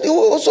yeah, who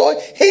also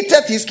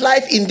hated his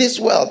life in this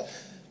world.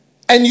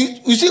 And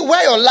you see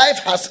where your life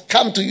has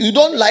come to. You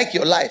don't like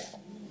your life.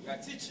 You are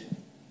teaching.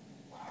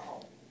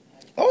 Wow.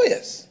 Oh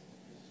yes.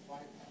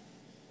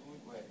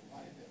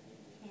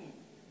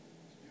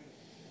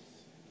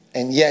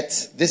 And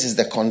yet, this is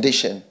the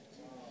condition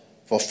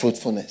for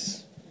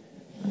fruitfulness.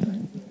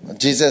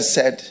 Jesus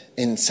said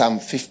in Psalm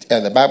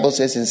 50, the Bible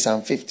says in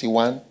Psalm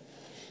 51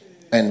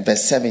 and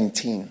verse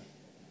 17,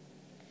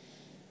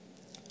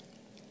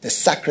 the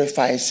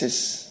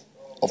sacrifices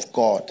of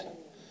God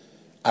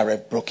are a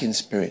broken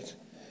spirit.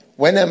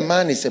 When a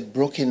man is a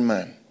broken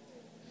man,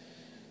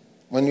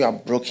 when you are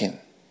broken,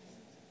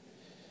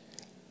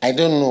 I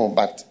don't know,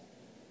 but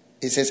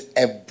it says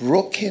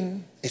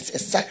it's a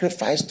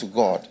sacrifice to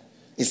God.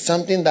 It's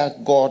something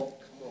that God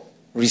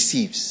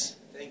receives.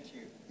 Thank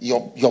you.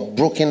 Your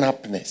broken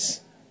upness,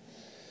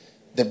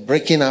 the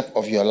breaking up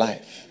of your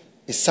life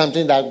is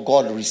something that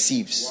God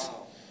receives.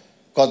 Wow.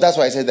 Because that's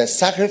why I said the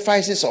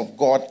sacrifices of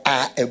God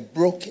are a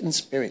broken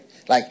spirit.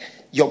 Like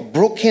your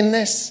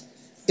brokenness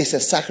is a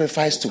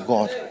sacrifice to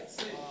God.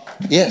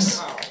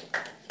 Yes.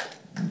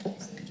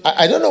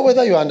 I don't know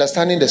whether you're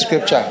understanding the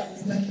scripture.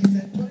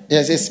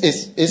 Yes,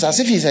 it's as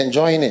if he's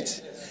enjoying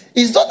it.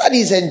 It's not that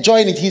he's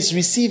enjoying it, he's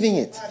receiving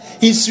it.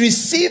 He's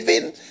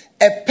receiving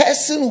a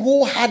person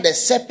who had a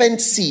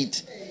serpent seed,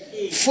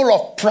 full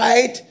of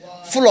pride,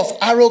 full of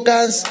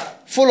arrogance,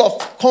 full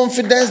of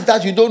confidence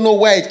that you don't know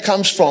where it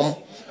comes from.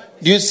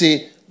 Do you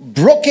see?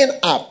 Broken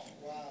up.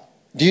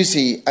 Do you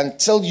see?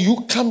 Until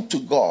you come to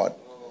God.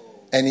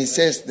 And he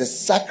says the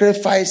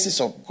sacrifices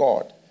of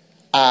God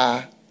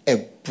are a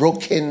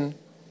broken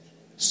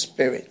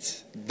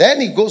spirit.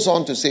 Then he goes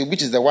on to say,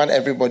 which is the one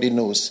everybody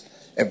knows,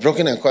 a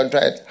broken and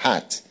contrite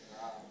heart.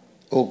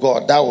 oh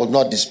God, thou will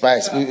not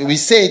despise. We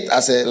say it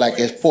as like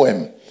a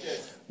poem.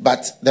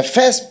 But the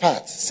first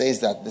part says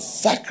that the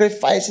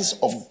sacrifices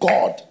of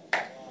God,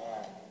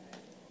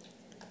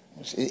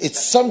 it's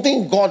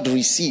something God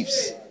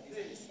receives.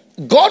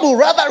 God will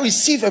rather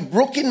receive a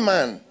broken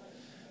man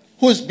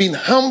who's been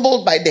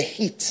humbled by the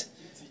heat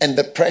and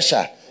the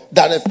pressure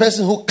than a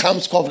person who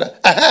comes confident.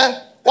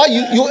 Why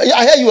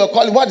I hear you were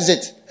calling. What is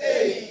it?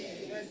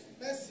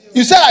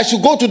 You said I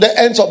should go to the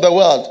ends of the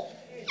world.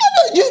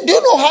 Do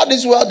you know how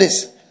this world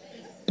is?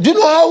 Do you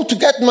know how to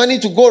get money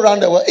to go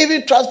around the world?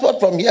 Even transport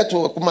from here to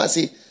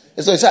Kumasi.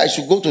 So he said I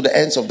should go to the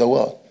ends of the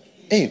world.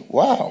 Hey,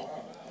 wow.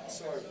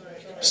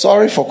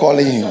 Sorry for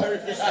calling you.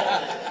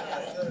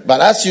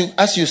 But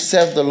as you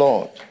serve the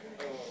Lord,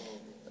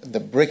 the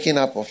breaking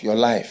up of your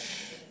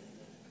life,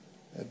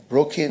 a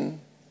broken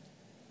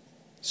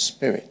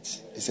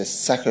spirit is a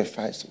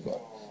sacrifice to God.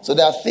 So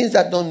there are things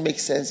that don't make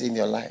sense in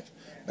your life.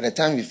 By the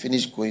time you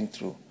finish going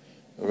through,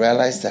 you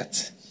realize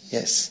that,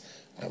 yes,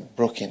 I'm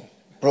broken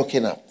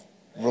up.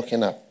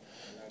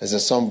 There's a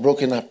song,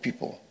 broken up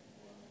people.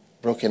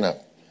 Broken up.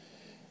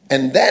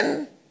 And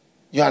then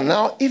you are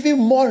now even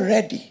more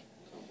ready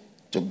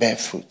to bear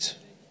fruit.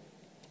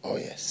 Oh,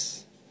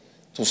 yes.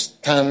 To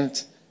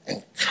stand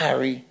and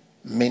carry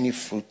many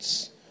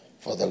fruits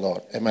for the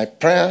Lord. And my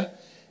prayer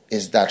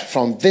is that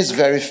from this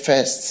very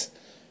first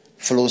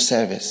flow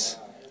service,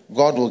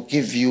 God will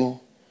give you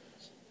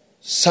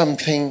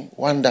something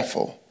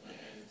wonderful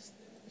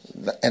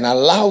and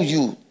allow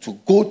you to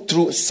go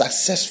through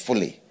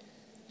successfully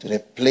to the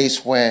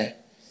place where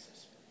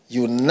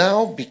you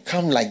now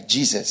become like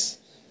Jesus,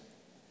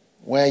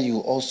 where you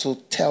also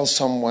tell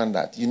someone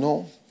that,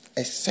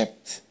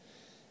 except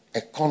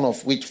a corn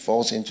of wheat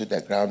falls into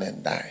the ground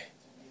and die,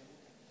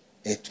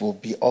 it will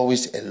be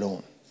always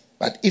alone.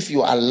 But if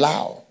you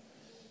allow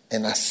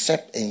and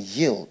accept and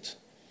yield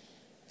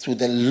to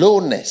the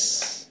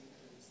lowness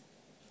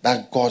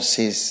that God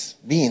says,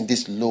 be in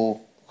this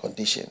low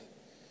condition,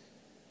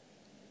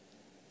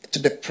 to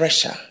the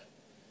pressure,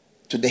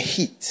 to the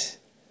heat,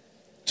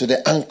 to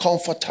the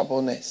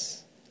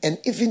uncomfortableness, and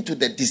even to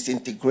the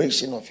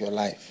disintegration of your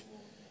life,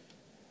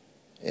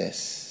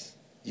 yes,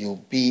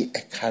 you'll be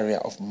a carrier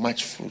of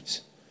much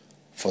fruit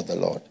for the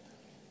Lord.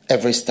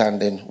 Every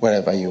standing,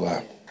 wherever you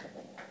are.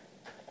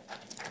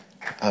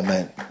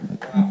 Amen.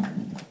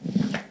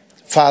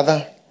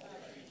 Father,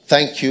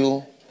 thank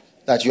you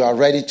that you are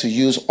ready to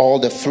use all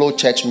the Flow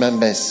Church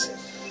members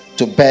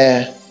to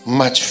bear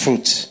much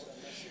fruit.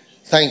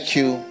 Thank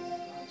you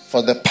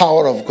for the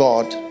power of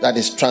God that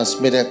is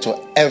transmitted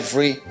to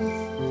every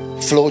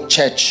Flow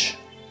Church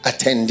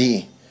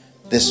attendee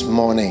this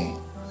morning.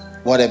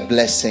 What a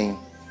blessing.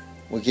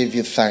 We give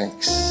you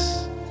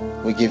thanks.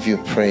 We give you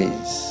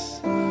praise.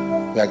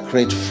 We are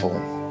grateful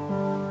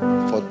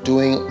for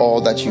doing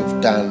all that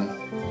you've done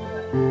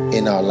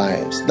in our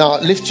lives. Now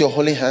lift your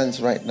holy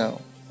hands right now.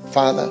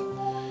 Father,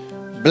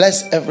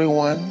 bless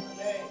everyone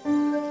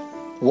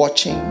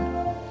watching.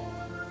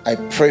 I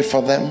pray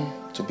for them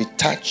to be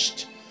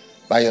touched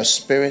by your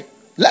Spirit.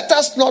 Let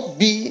us not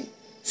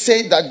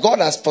say that God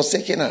has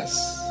forsaken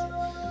us.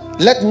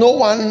 Let no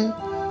one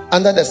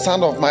under the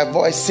sound of my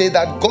voice say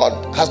that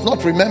God has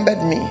not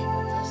remembered me,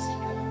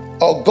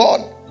 or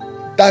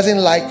God doesn't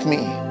like me,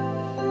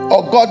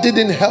 or God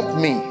didn't help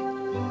me.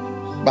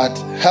 But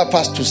help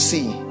us to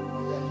see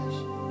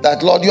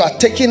that, Lord, you are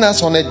taking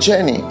us on a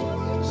journey.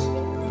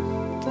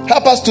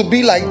 Help us to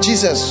be like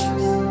Jesus,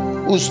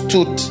 who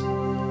stood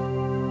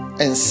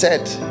and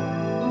said,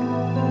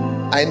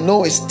 I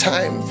know it's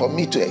time for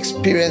me to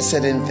experience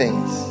certain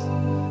things,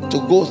 to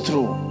go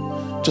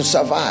through, to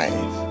survive.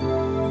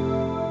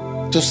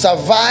 To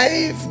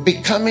survive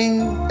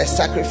becoming a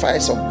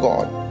sacrifice of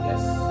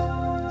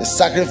God. The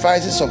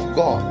sacrifices of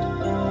God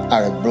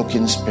are a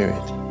broken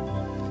spirit.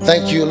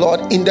 Thank you,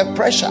 Lord. In the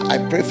pressure, I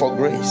pray for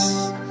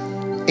grace.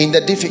 In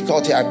the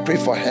difficulty, I pray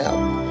for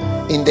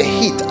help. In the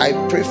heat, I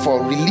pray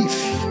for relief.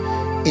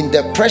 In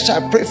the pressure,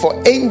 I pray for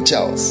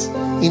angels.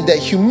 In the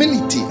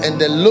humility and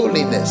the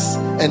lowliness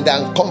and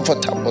the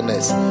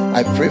uncomfortableness,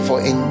 I pray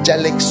for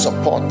angelic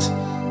support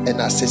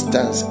and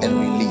assistance and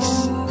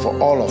release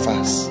for all of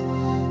us.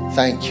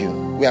 Thank you.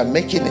 We are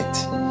making it.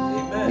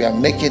 We are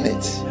making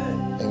it.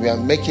 And we are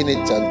making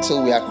it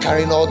until we are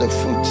carrying all the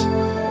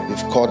fruit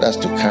you've called us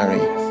to carry.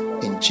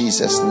 In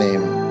Jesus'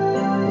 name,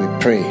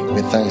 we pray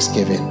with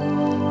thanksgiving.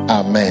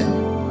 Amen.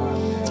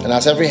 And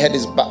as every head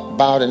is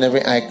bowed and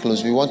every eye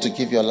closed, we want to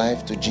give your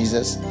life to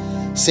Jesus.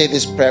 Say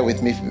this prayer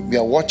with me. If you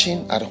are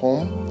watching at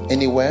home,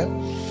 anywhere,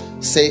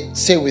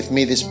 say with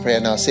me this prayer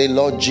now. Say,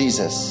 Lord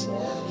Jesus,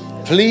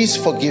 please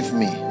forgive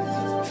me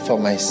for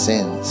my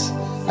sins.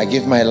 I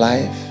give my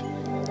life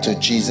to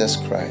Jesus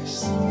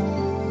Christ.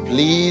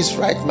 Please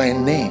write my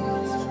name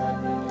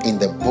in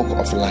the book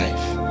of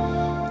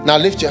life. Now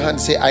lift your hand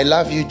and say, I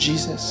love you,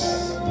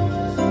 Jesus.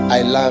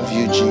 I love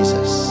you,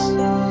 Jesus.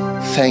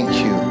 Thank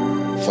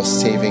you for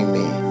saving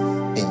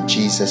me. In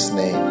Jesus'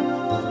 name,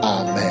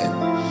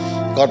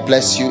 amen. God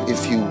bless you.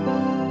 If you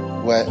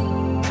were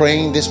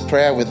praying this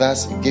prayer with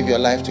us, give your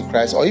life to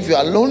Christ. Or if you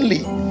are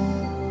lonely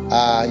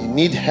you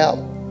need help,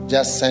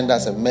 just send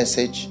us a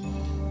message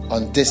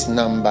on this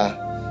number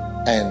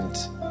and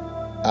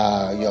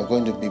you are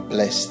going to be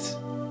blessed.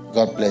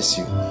 God bless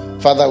you.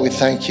 Father, we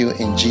thank you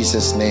in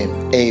Jesus'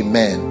 name.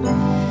 Amen.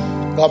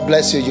 God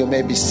bless you. You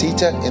may be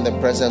seated in the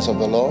presence of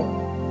the Lord.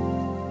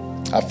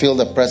 I feel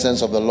the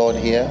presence of the Lord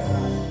here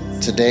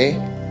today.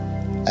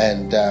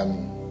 And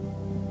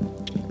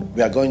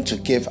we are going to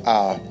give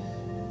our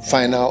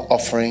final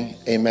offering.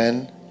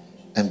 Amen.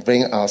 And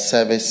bring our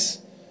service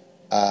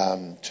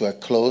to a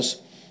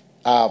close.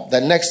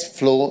 The next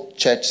Flow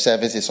Church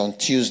service is on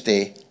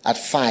Tuesday at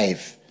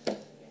 5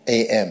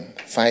 a.m.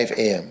 5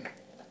 a.m.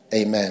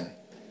 Amen.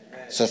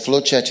 So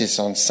Flow Church is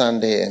on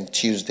Sunday and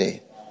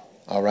Tuesday.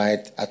 All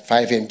right. At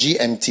 5 a.m.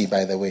 GMT,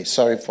 by the way.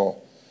 Sorry for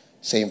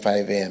saying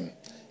 5 a.m.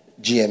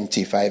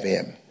 GMT, 5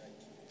 a.m.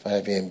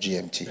 5 a.m.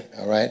 GMT.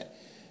 All right.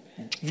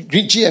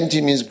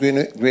 GMT means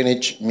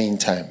Greenwich Mean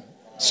Time.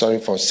 Sorry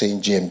for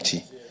saying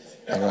GMT.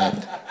 All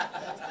right.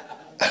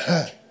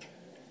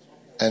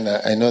 And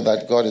I know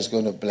that God is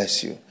going to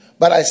bless you.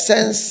 But I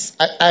sense,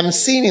 I'm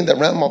seeing in the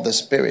realm of the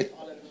Spirit,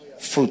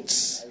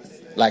 fruits.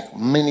 Like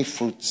many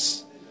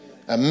fruits.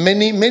 And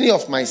many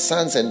of my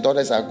sons and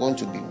daughters are going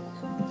to be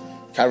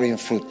carrying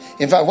fruit.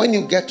 In fact, when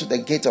you get to the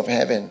gate of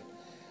heaven,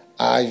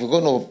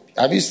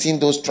 have you seen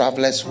those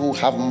travelers who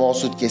have more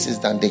suitcases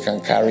than they can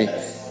carry?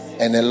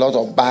 And a lot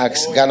of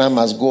bags, Ghana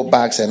must go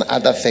bags and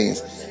other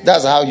things.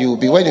 That's how you'll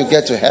be when you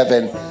get to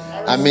heaven.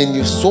 I mean,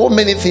 you so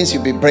many things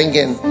you'll be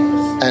bringing,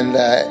 and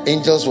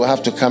angels will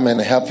have to come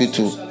and help you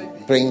to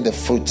bring the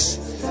fruits.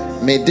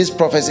 May this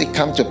prophecy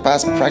come to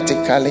pass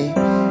practically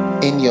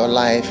in your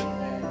life,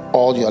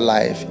 all your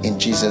life, in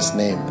Jesus'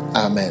 name.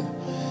 Amen.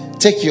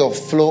 Take your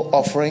flow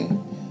offering,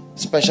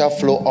 special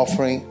flow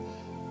offering,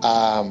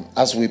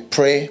 as we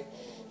pray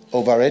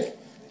over it.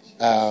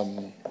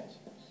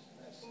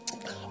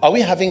 Are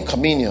we having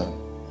communion?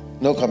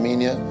 No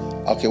communion?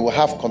 Okay, we'll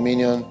have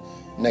communion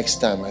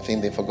next time. I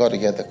think they forgot to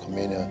get the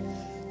communion.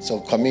 So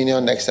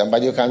communion next time.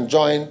 But you can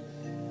join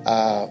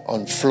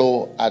on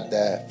Flow at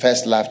the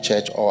First Love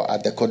Church or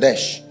at the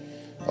Kodesh.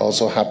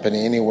 Also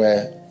happening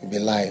anywhere. You'll be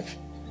live.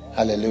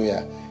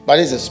 Hallelujah. But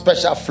it's a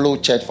special Flow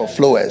Church for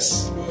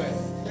flowers.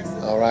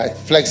 All right.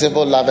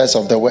 Flexible lovers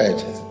of the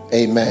word.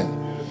 Amen.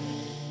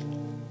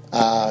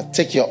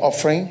 Take your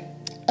offering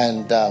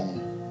and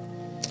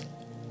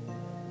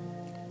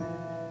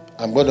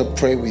I'm going to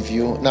pray with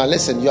you. Now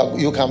listen,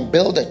 you can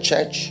build a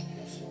church.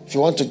 If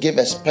you want to give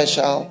a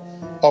special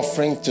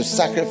offering to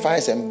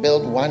sacrifice and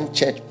build one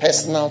church,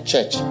 personal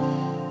church.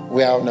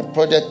 We are on a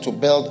project to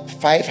build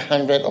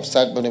 500 of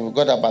such buildings. We've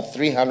got about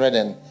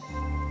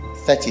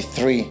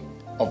 333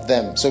 of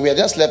them. So we are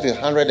just left with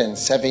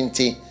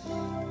 170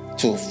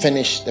 to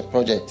finish the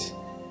project.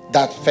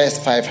 That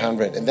first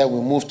 500, and then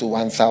we'll move to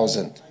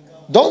 1,000.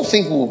 Don't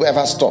think we'll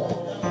ever stop.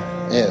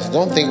 Yes,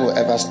 don't think we'll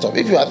ever stop.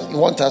 If you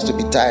want us to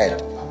be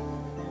tired,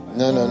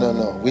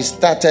 no. We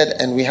started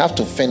and we have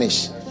to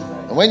finish.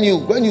 And when you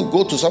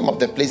go to some of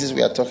the places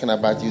we are talking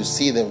about, you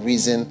see the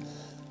reason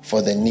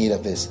for the need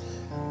of this.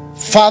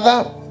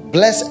 Father,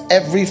 bless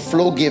every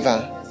flow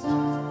giver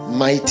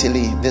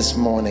mightily this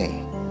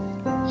morning.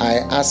 I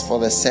ask for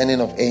the sending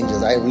of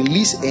angels. I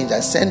release angels. I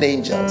send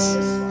angels.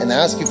 And I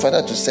ask you,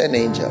 Father, to send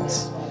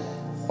angels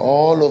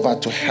all over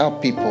to help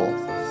people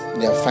in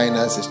their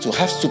finances, to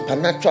have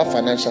supernatural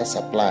financial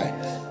supply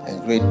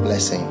and great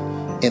blessing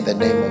in the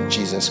name of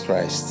Jesus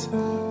Christ.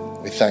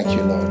 We thank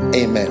you, Lord.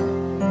 Amen.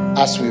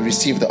 As we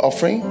receive the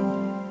offering,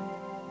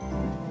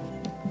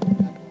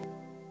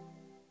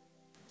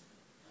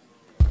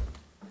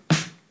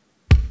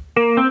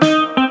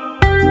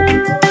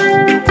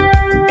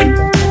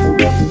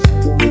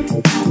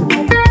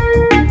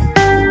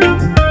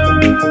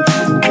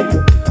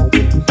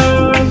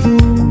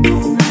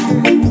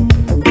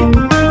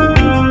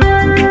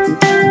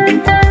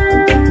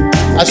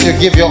 as you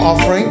give your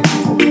offering,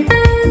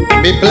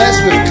 be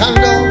blessed with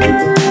candle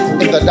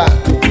in the dark.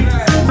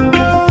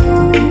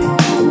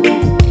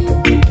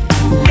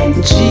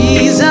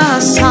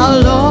 Jesus our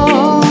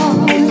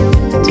Lord,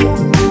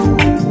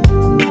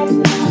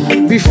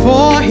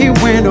 before he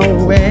went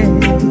away,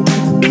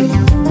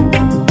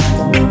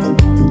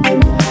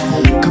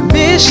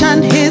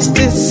 commissioned his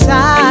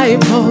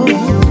disciples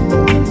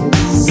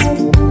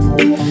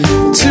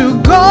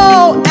to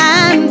go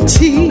and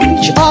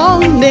teach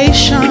all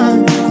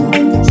nations.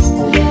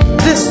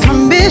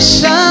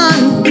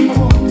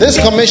 This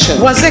commission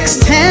was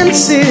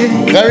extensive,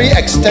 very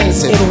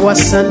extensive. It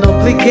was an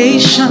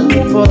obligation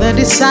for the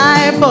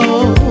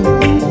disciples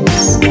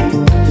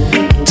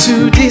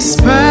to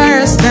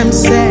disperse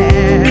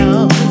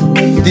themselves.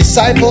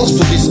 Disciples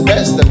to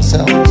disperse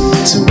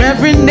themselves to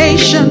every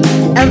nation,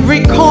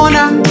 every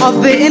corner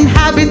of the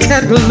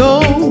inhabited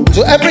globe.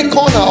 To every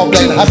corner of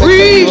the inhabited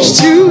preach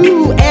globe.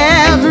 To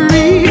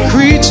every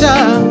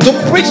creature. To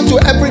preach to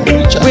every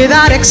creature.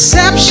 Without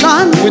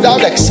exception.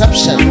 Without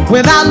exception.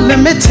 Without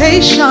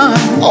limitation.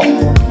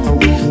 Oh.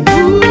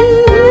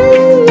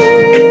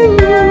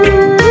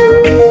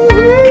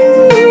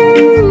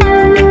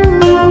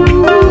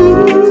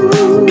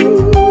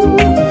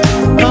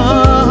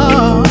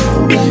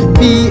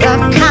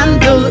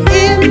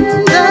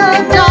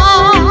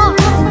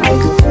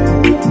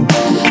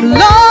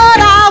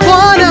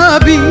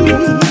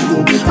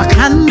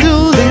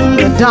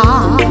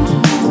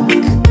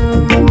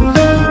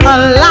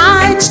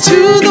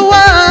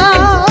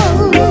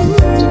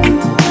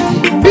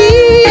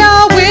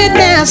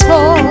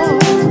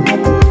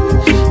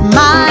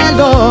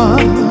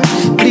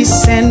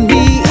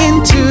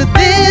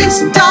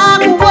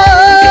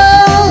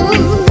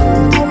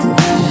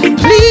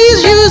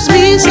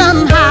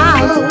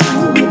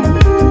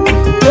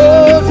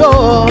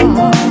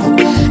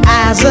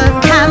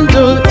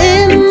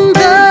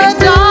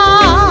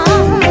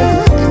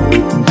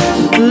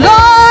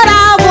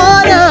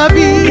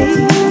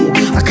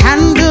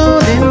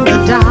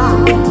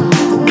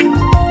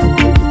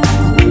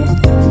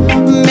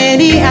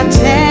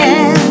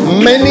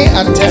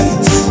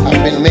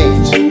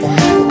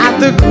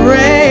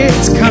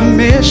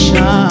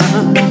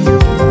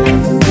 salvation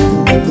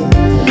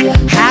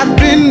have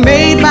been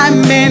made by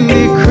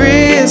many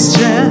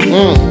Christians.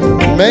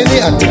 Many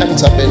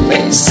attempts have been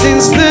made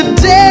Since the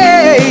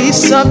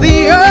days of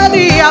the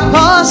early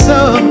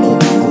apostles.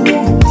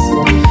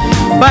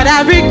 But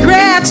I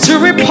regret to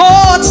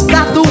report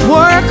that the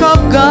work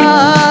of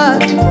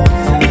God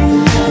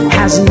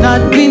has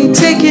not been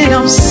taken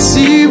up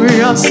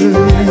seriously,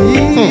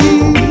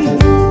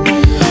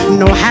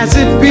 nor has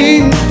it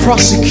been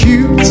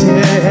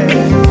prosecuted.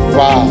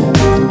 Wow.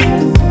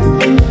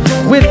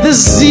 With the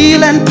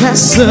zeal and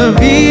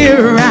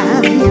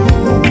perseverance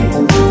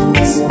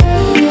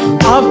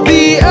of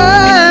the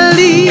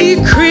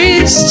early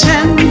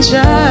Christian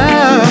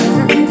church.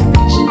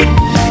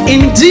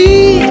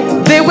 Indeed,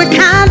 they were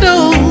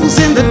candles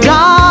in the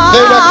dark.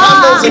 They were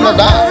candles in the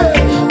dark.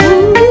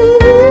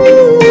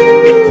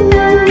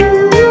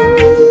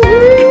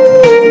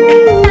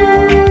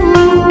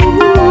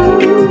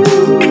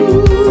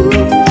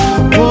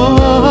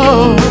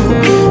 Oh,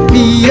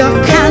 be a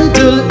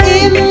candle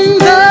in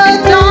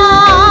the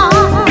dark.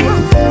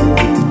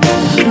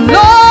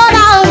 Lord,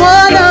 I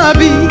wanna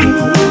be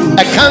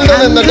A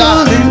candle in the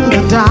dark. in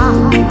the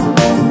dark.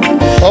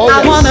 Oh, I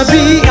yes. wanna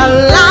be a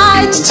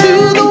light to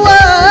the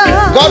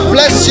world. God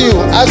bless you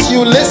as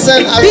you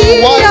listen, as Be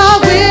you watch a on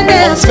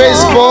witness,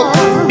 Facebook,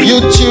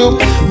 YouTube,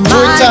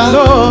 Twitter,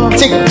 Lord.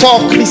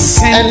 TikTok,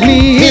 Send and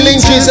me Healing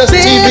into Jesus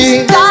this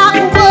TV. dark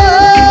world.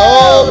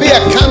 Oh, be a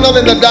candle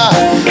in the dark.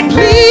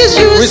 Please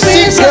use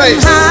Receive me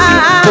grace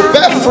sometime. to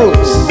bear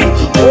fruits,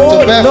 Oh,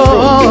 to bear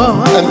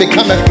Lord. fruit, and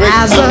become a great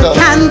As a candle.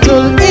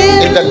 candle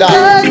in the the dark.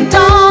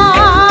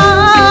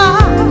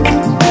 dark.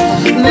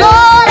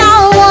 Lord, I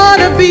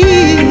wanna be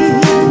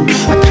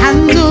a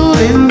candle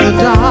in the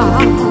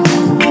dark.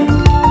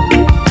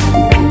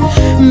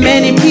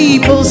 Many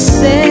people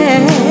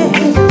say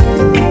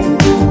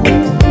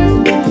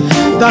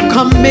the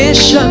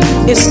commission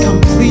is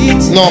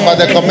complete. No, but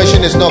the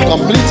commission is not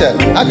completed.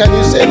 How can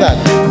you say that?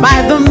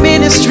 By the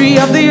ministry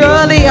of the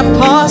early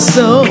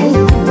apostles.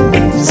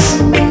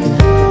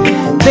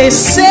 They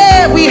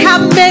say we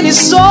have many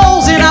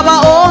souls in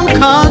our own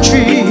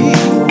country.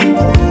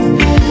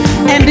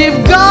 And if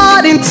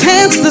God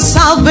intends the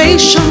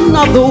salvation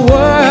of the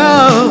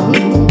world,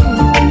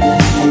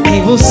 He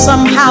will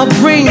somehow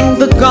bring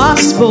the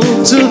gospel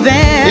to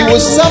them. He will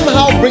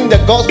somehow bring the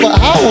gospel.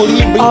 How will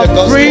he bring the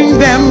gospel? Bring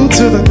them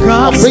to the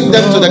gospel. Bring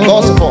them to the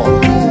gospel.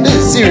 This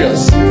is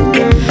serious.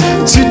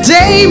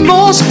 Today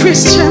most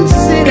Christians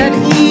sit at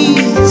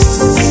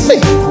ease,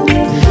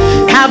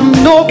 have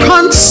no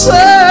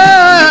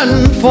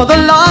concern for the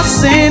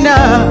lost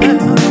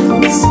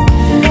sinners.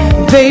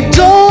 They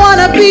don't want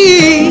to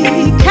be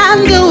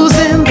candles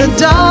in the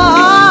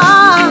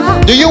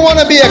dark. Do you want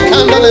to be a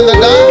candle in the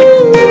dark?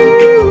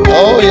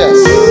 Oh, yes.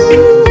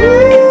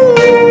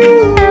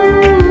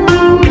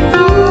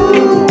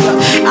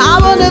 I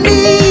want to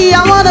be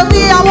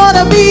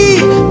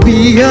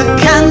a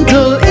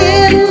candle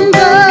in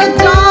the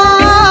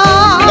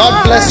dark.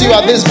 God bless you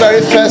at this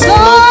very first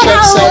Flow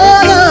Church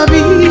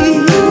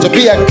service to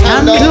be a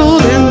candle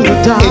in the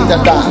dark.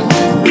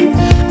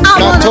 I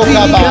want to be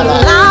a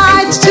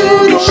light to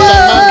the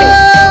world.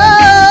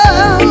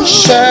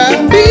 Share,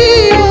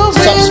 Be a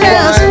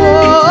subscribe,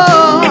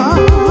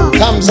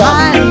 thumbs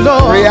up,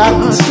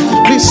 react.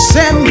 Please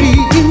send me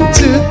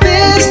into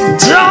this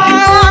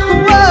dark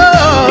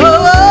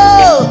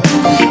world.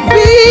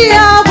 Be a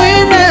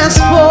witness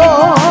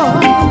for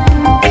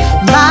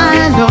my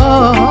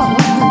Lord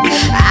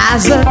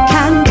as a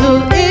candle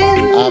in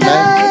the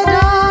dark.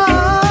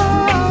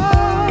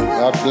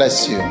 God bless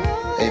you.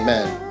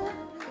 Amen.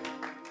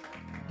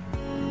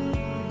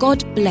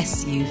 God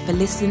bless you for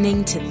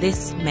listening to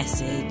this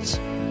message.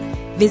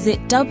 Visit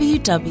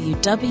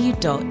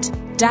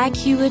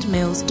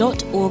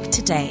www.daghewardmills.org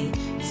today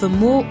for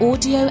more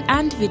audio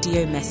and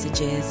video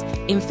messages,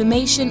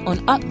 information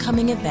on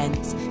upcoming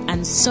events,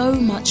 and so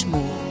much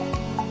more.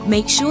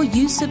 Make sure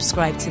you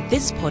subscribe to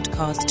this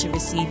podcast to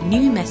receive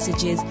new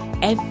messages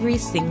every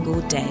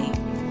single day.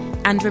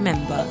 And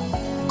remember,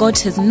 God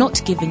has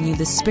not given you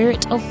the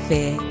spirit of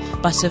fear,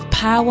 but of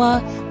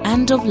power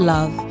and of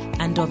love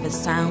and of a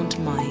sound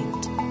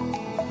mind.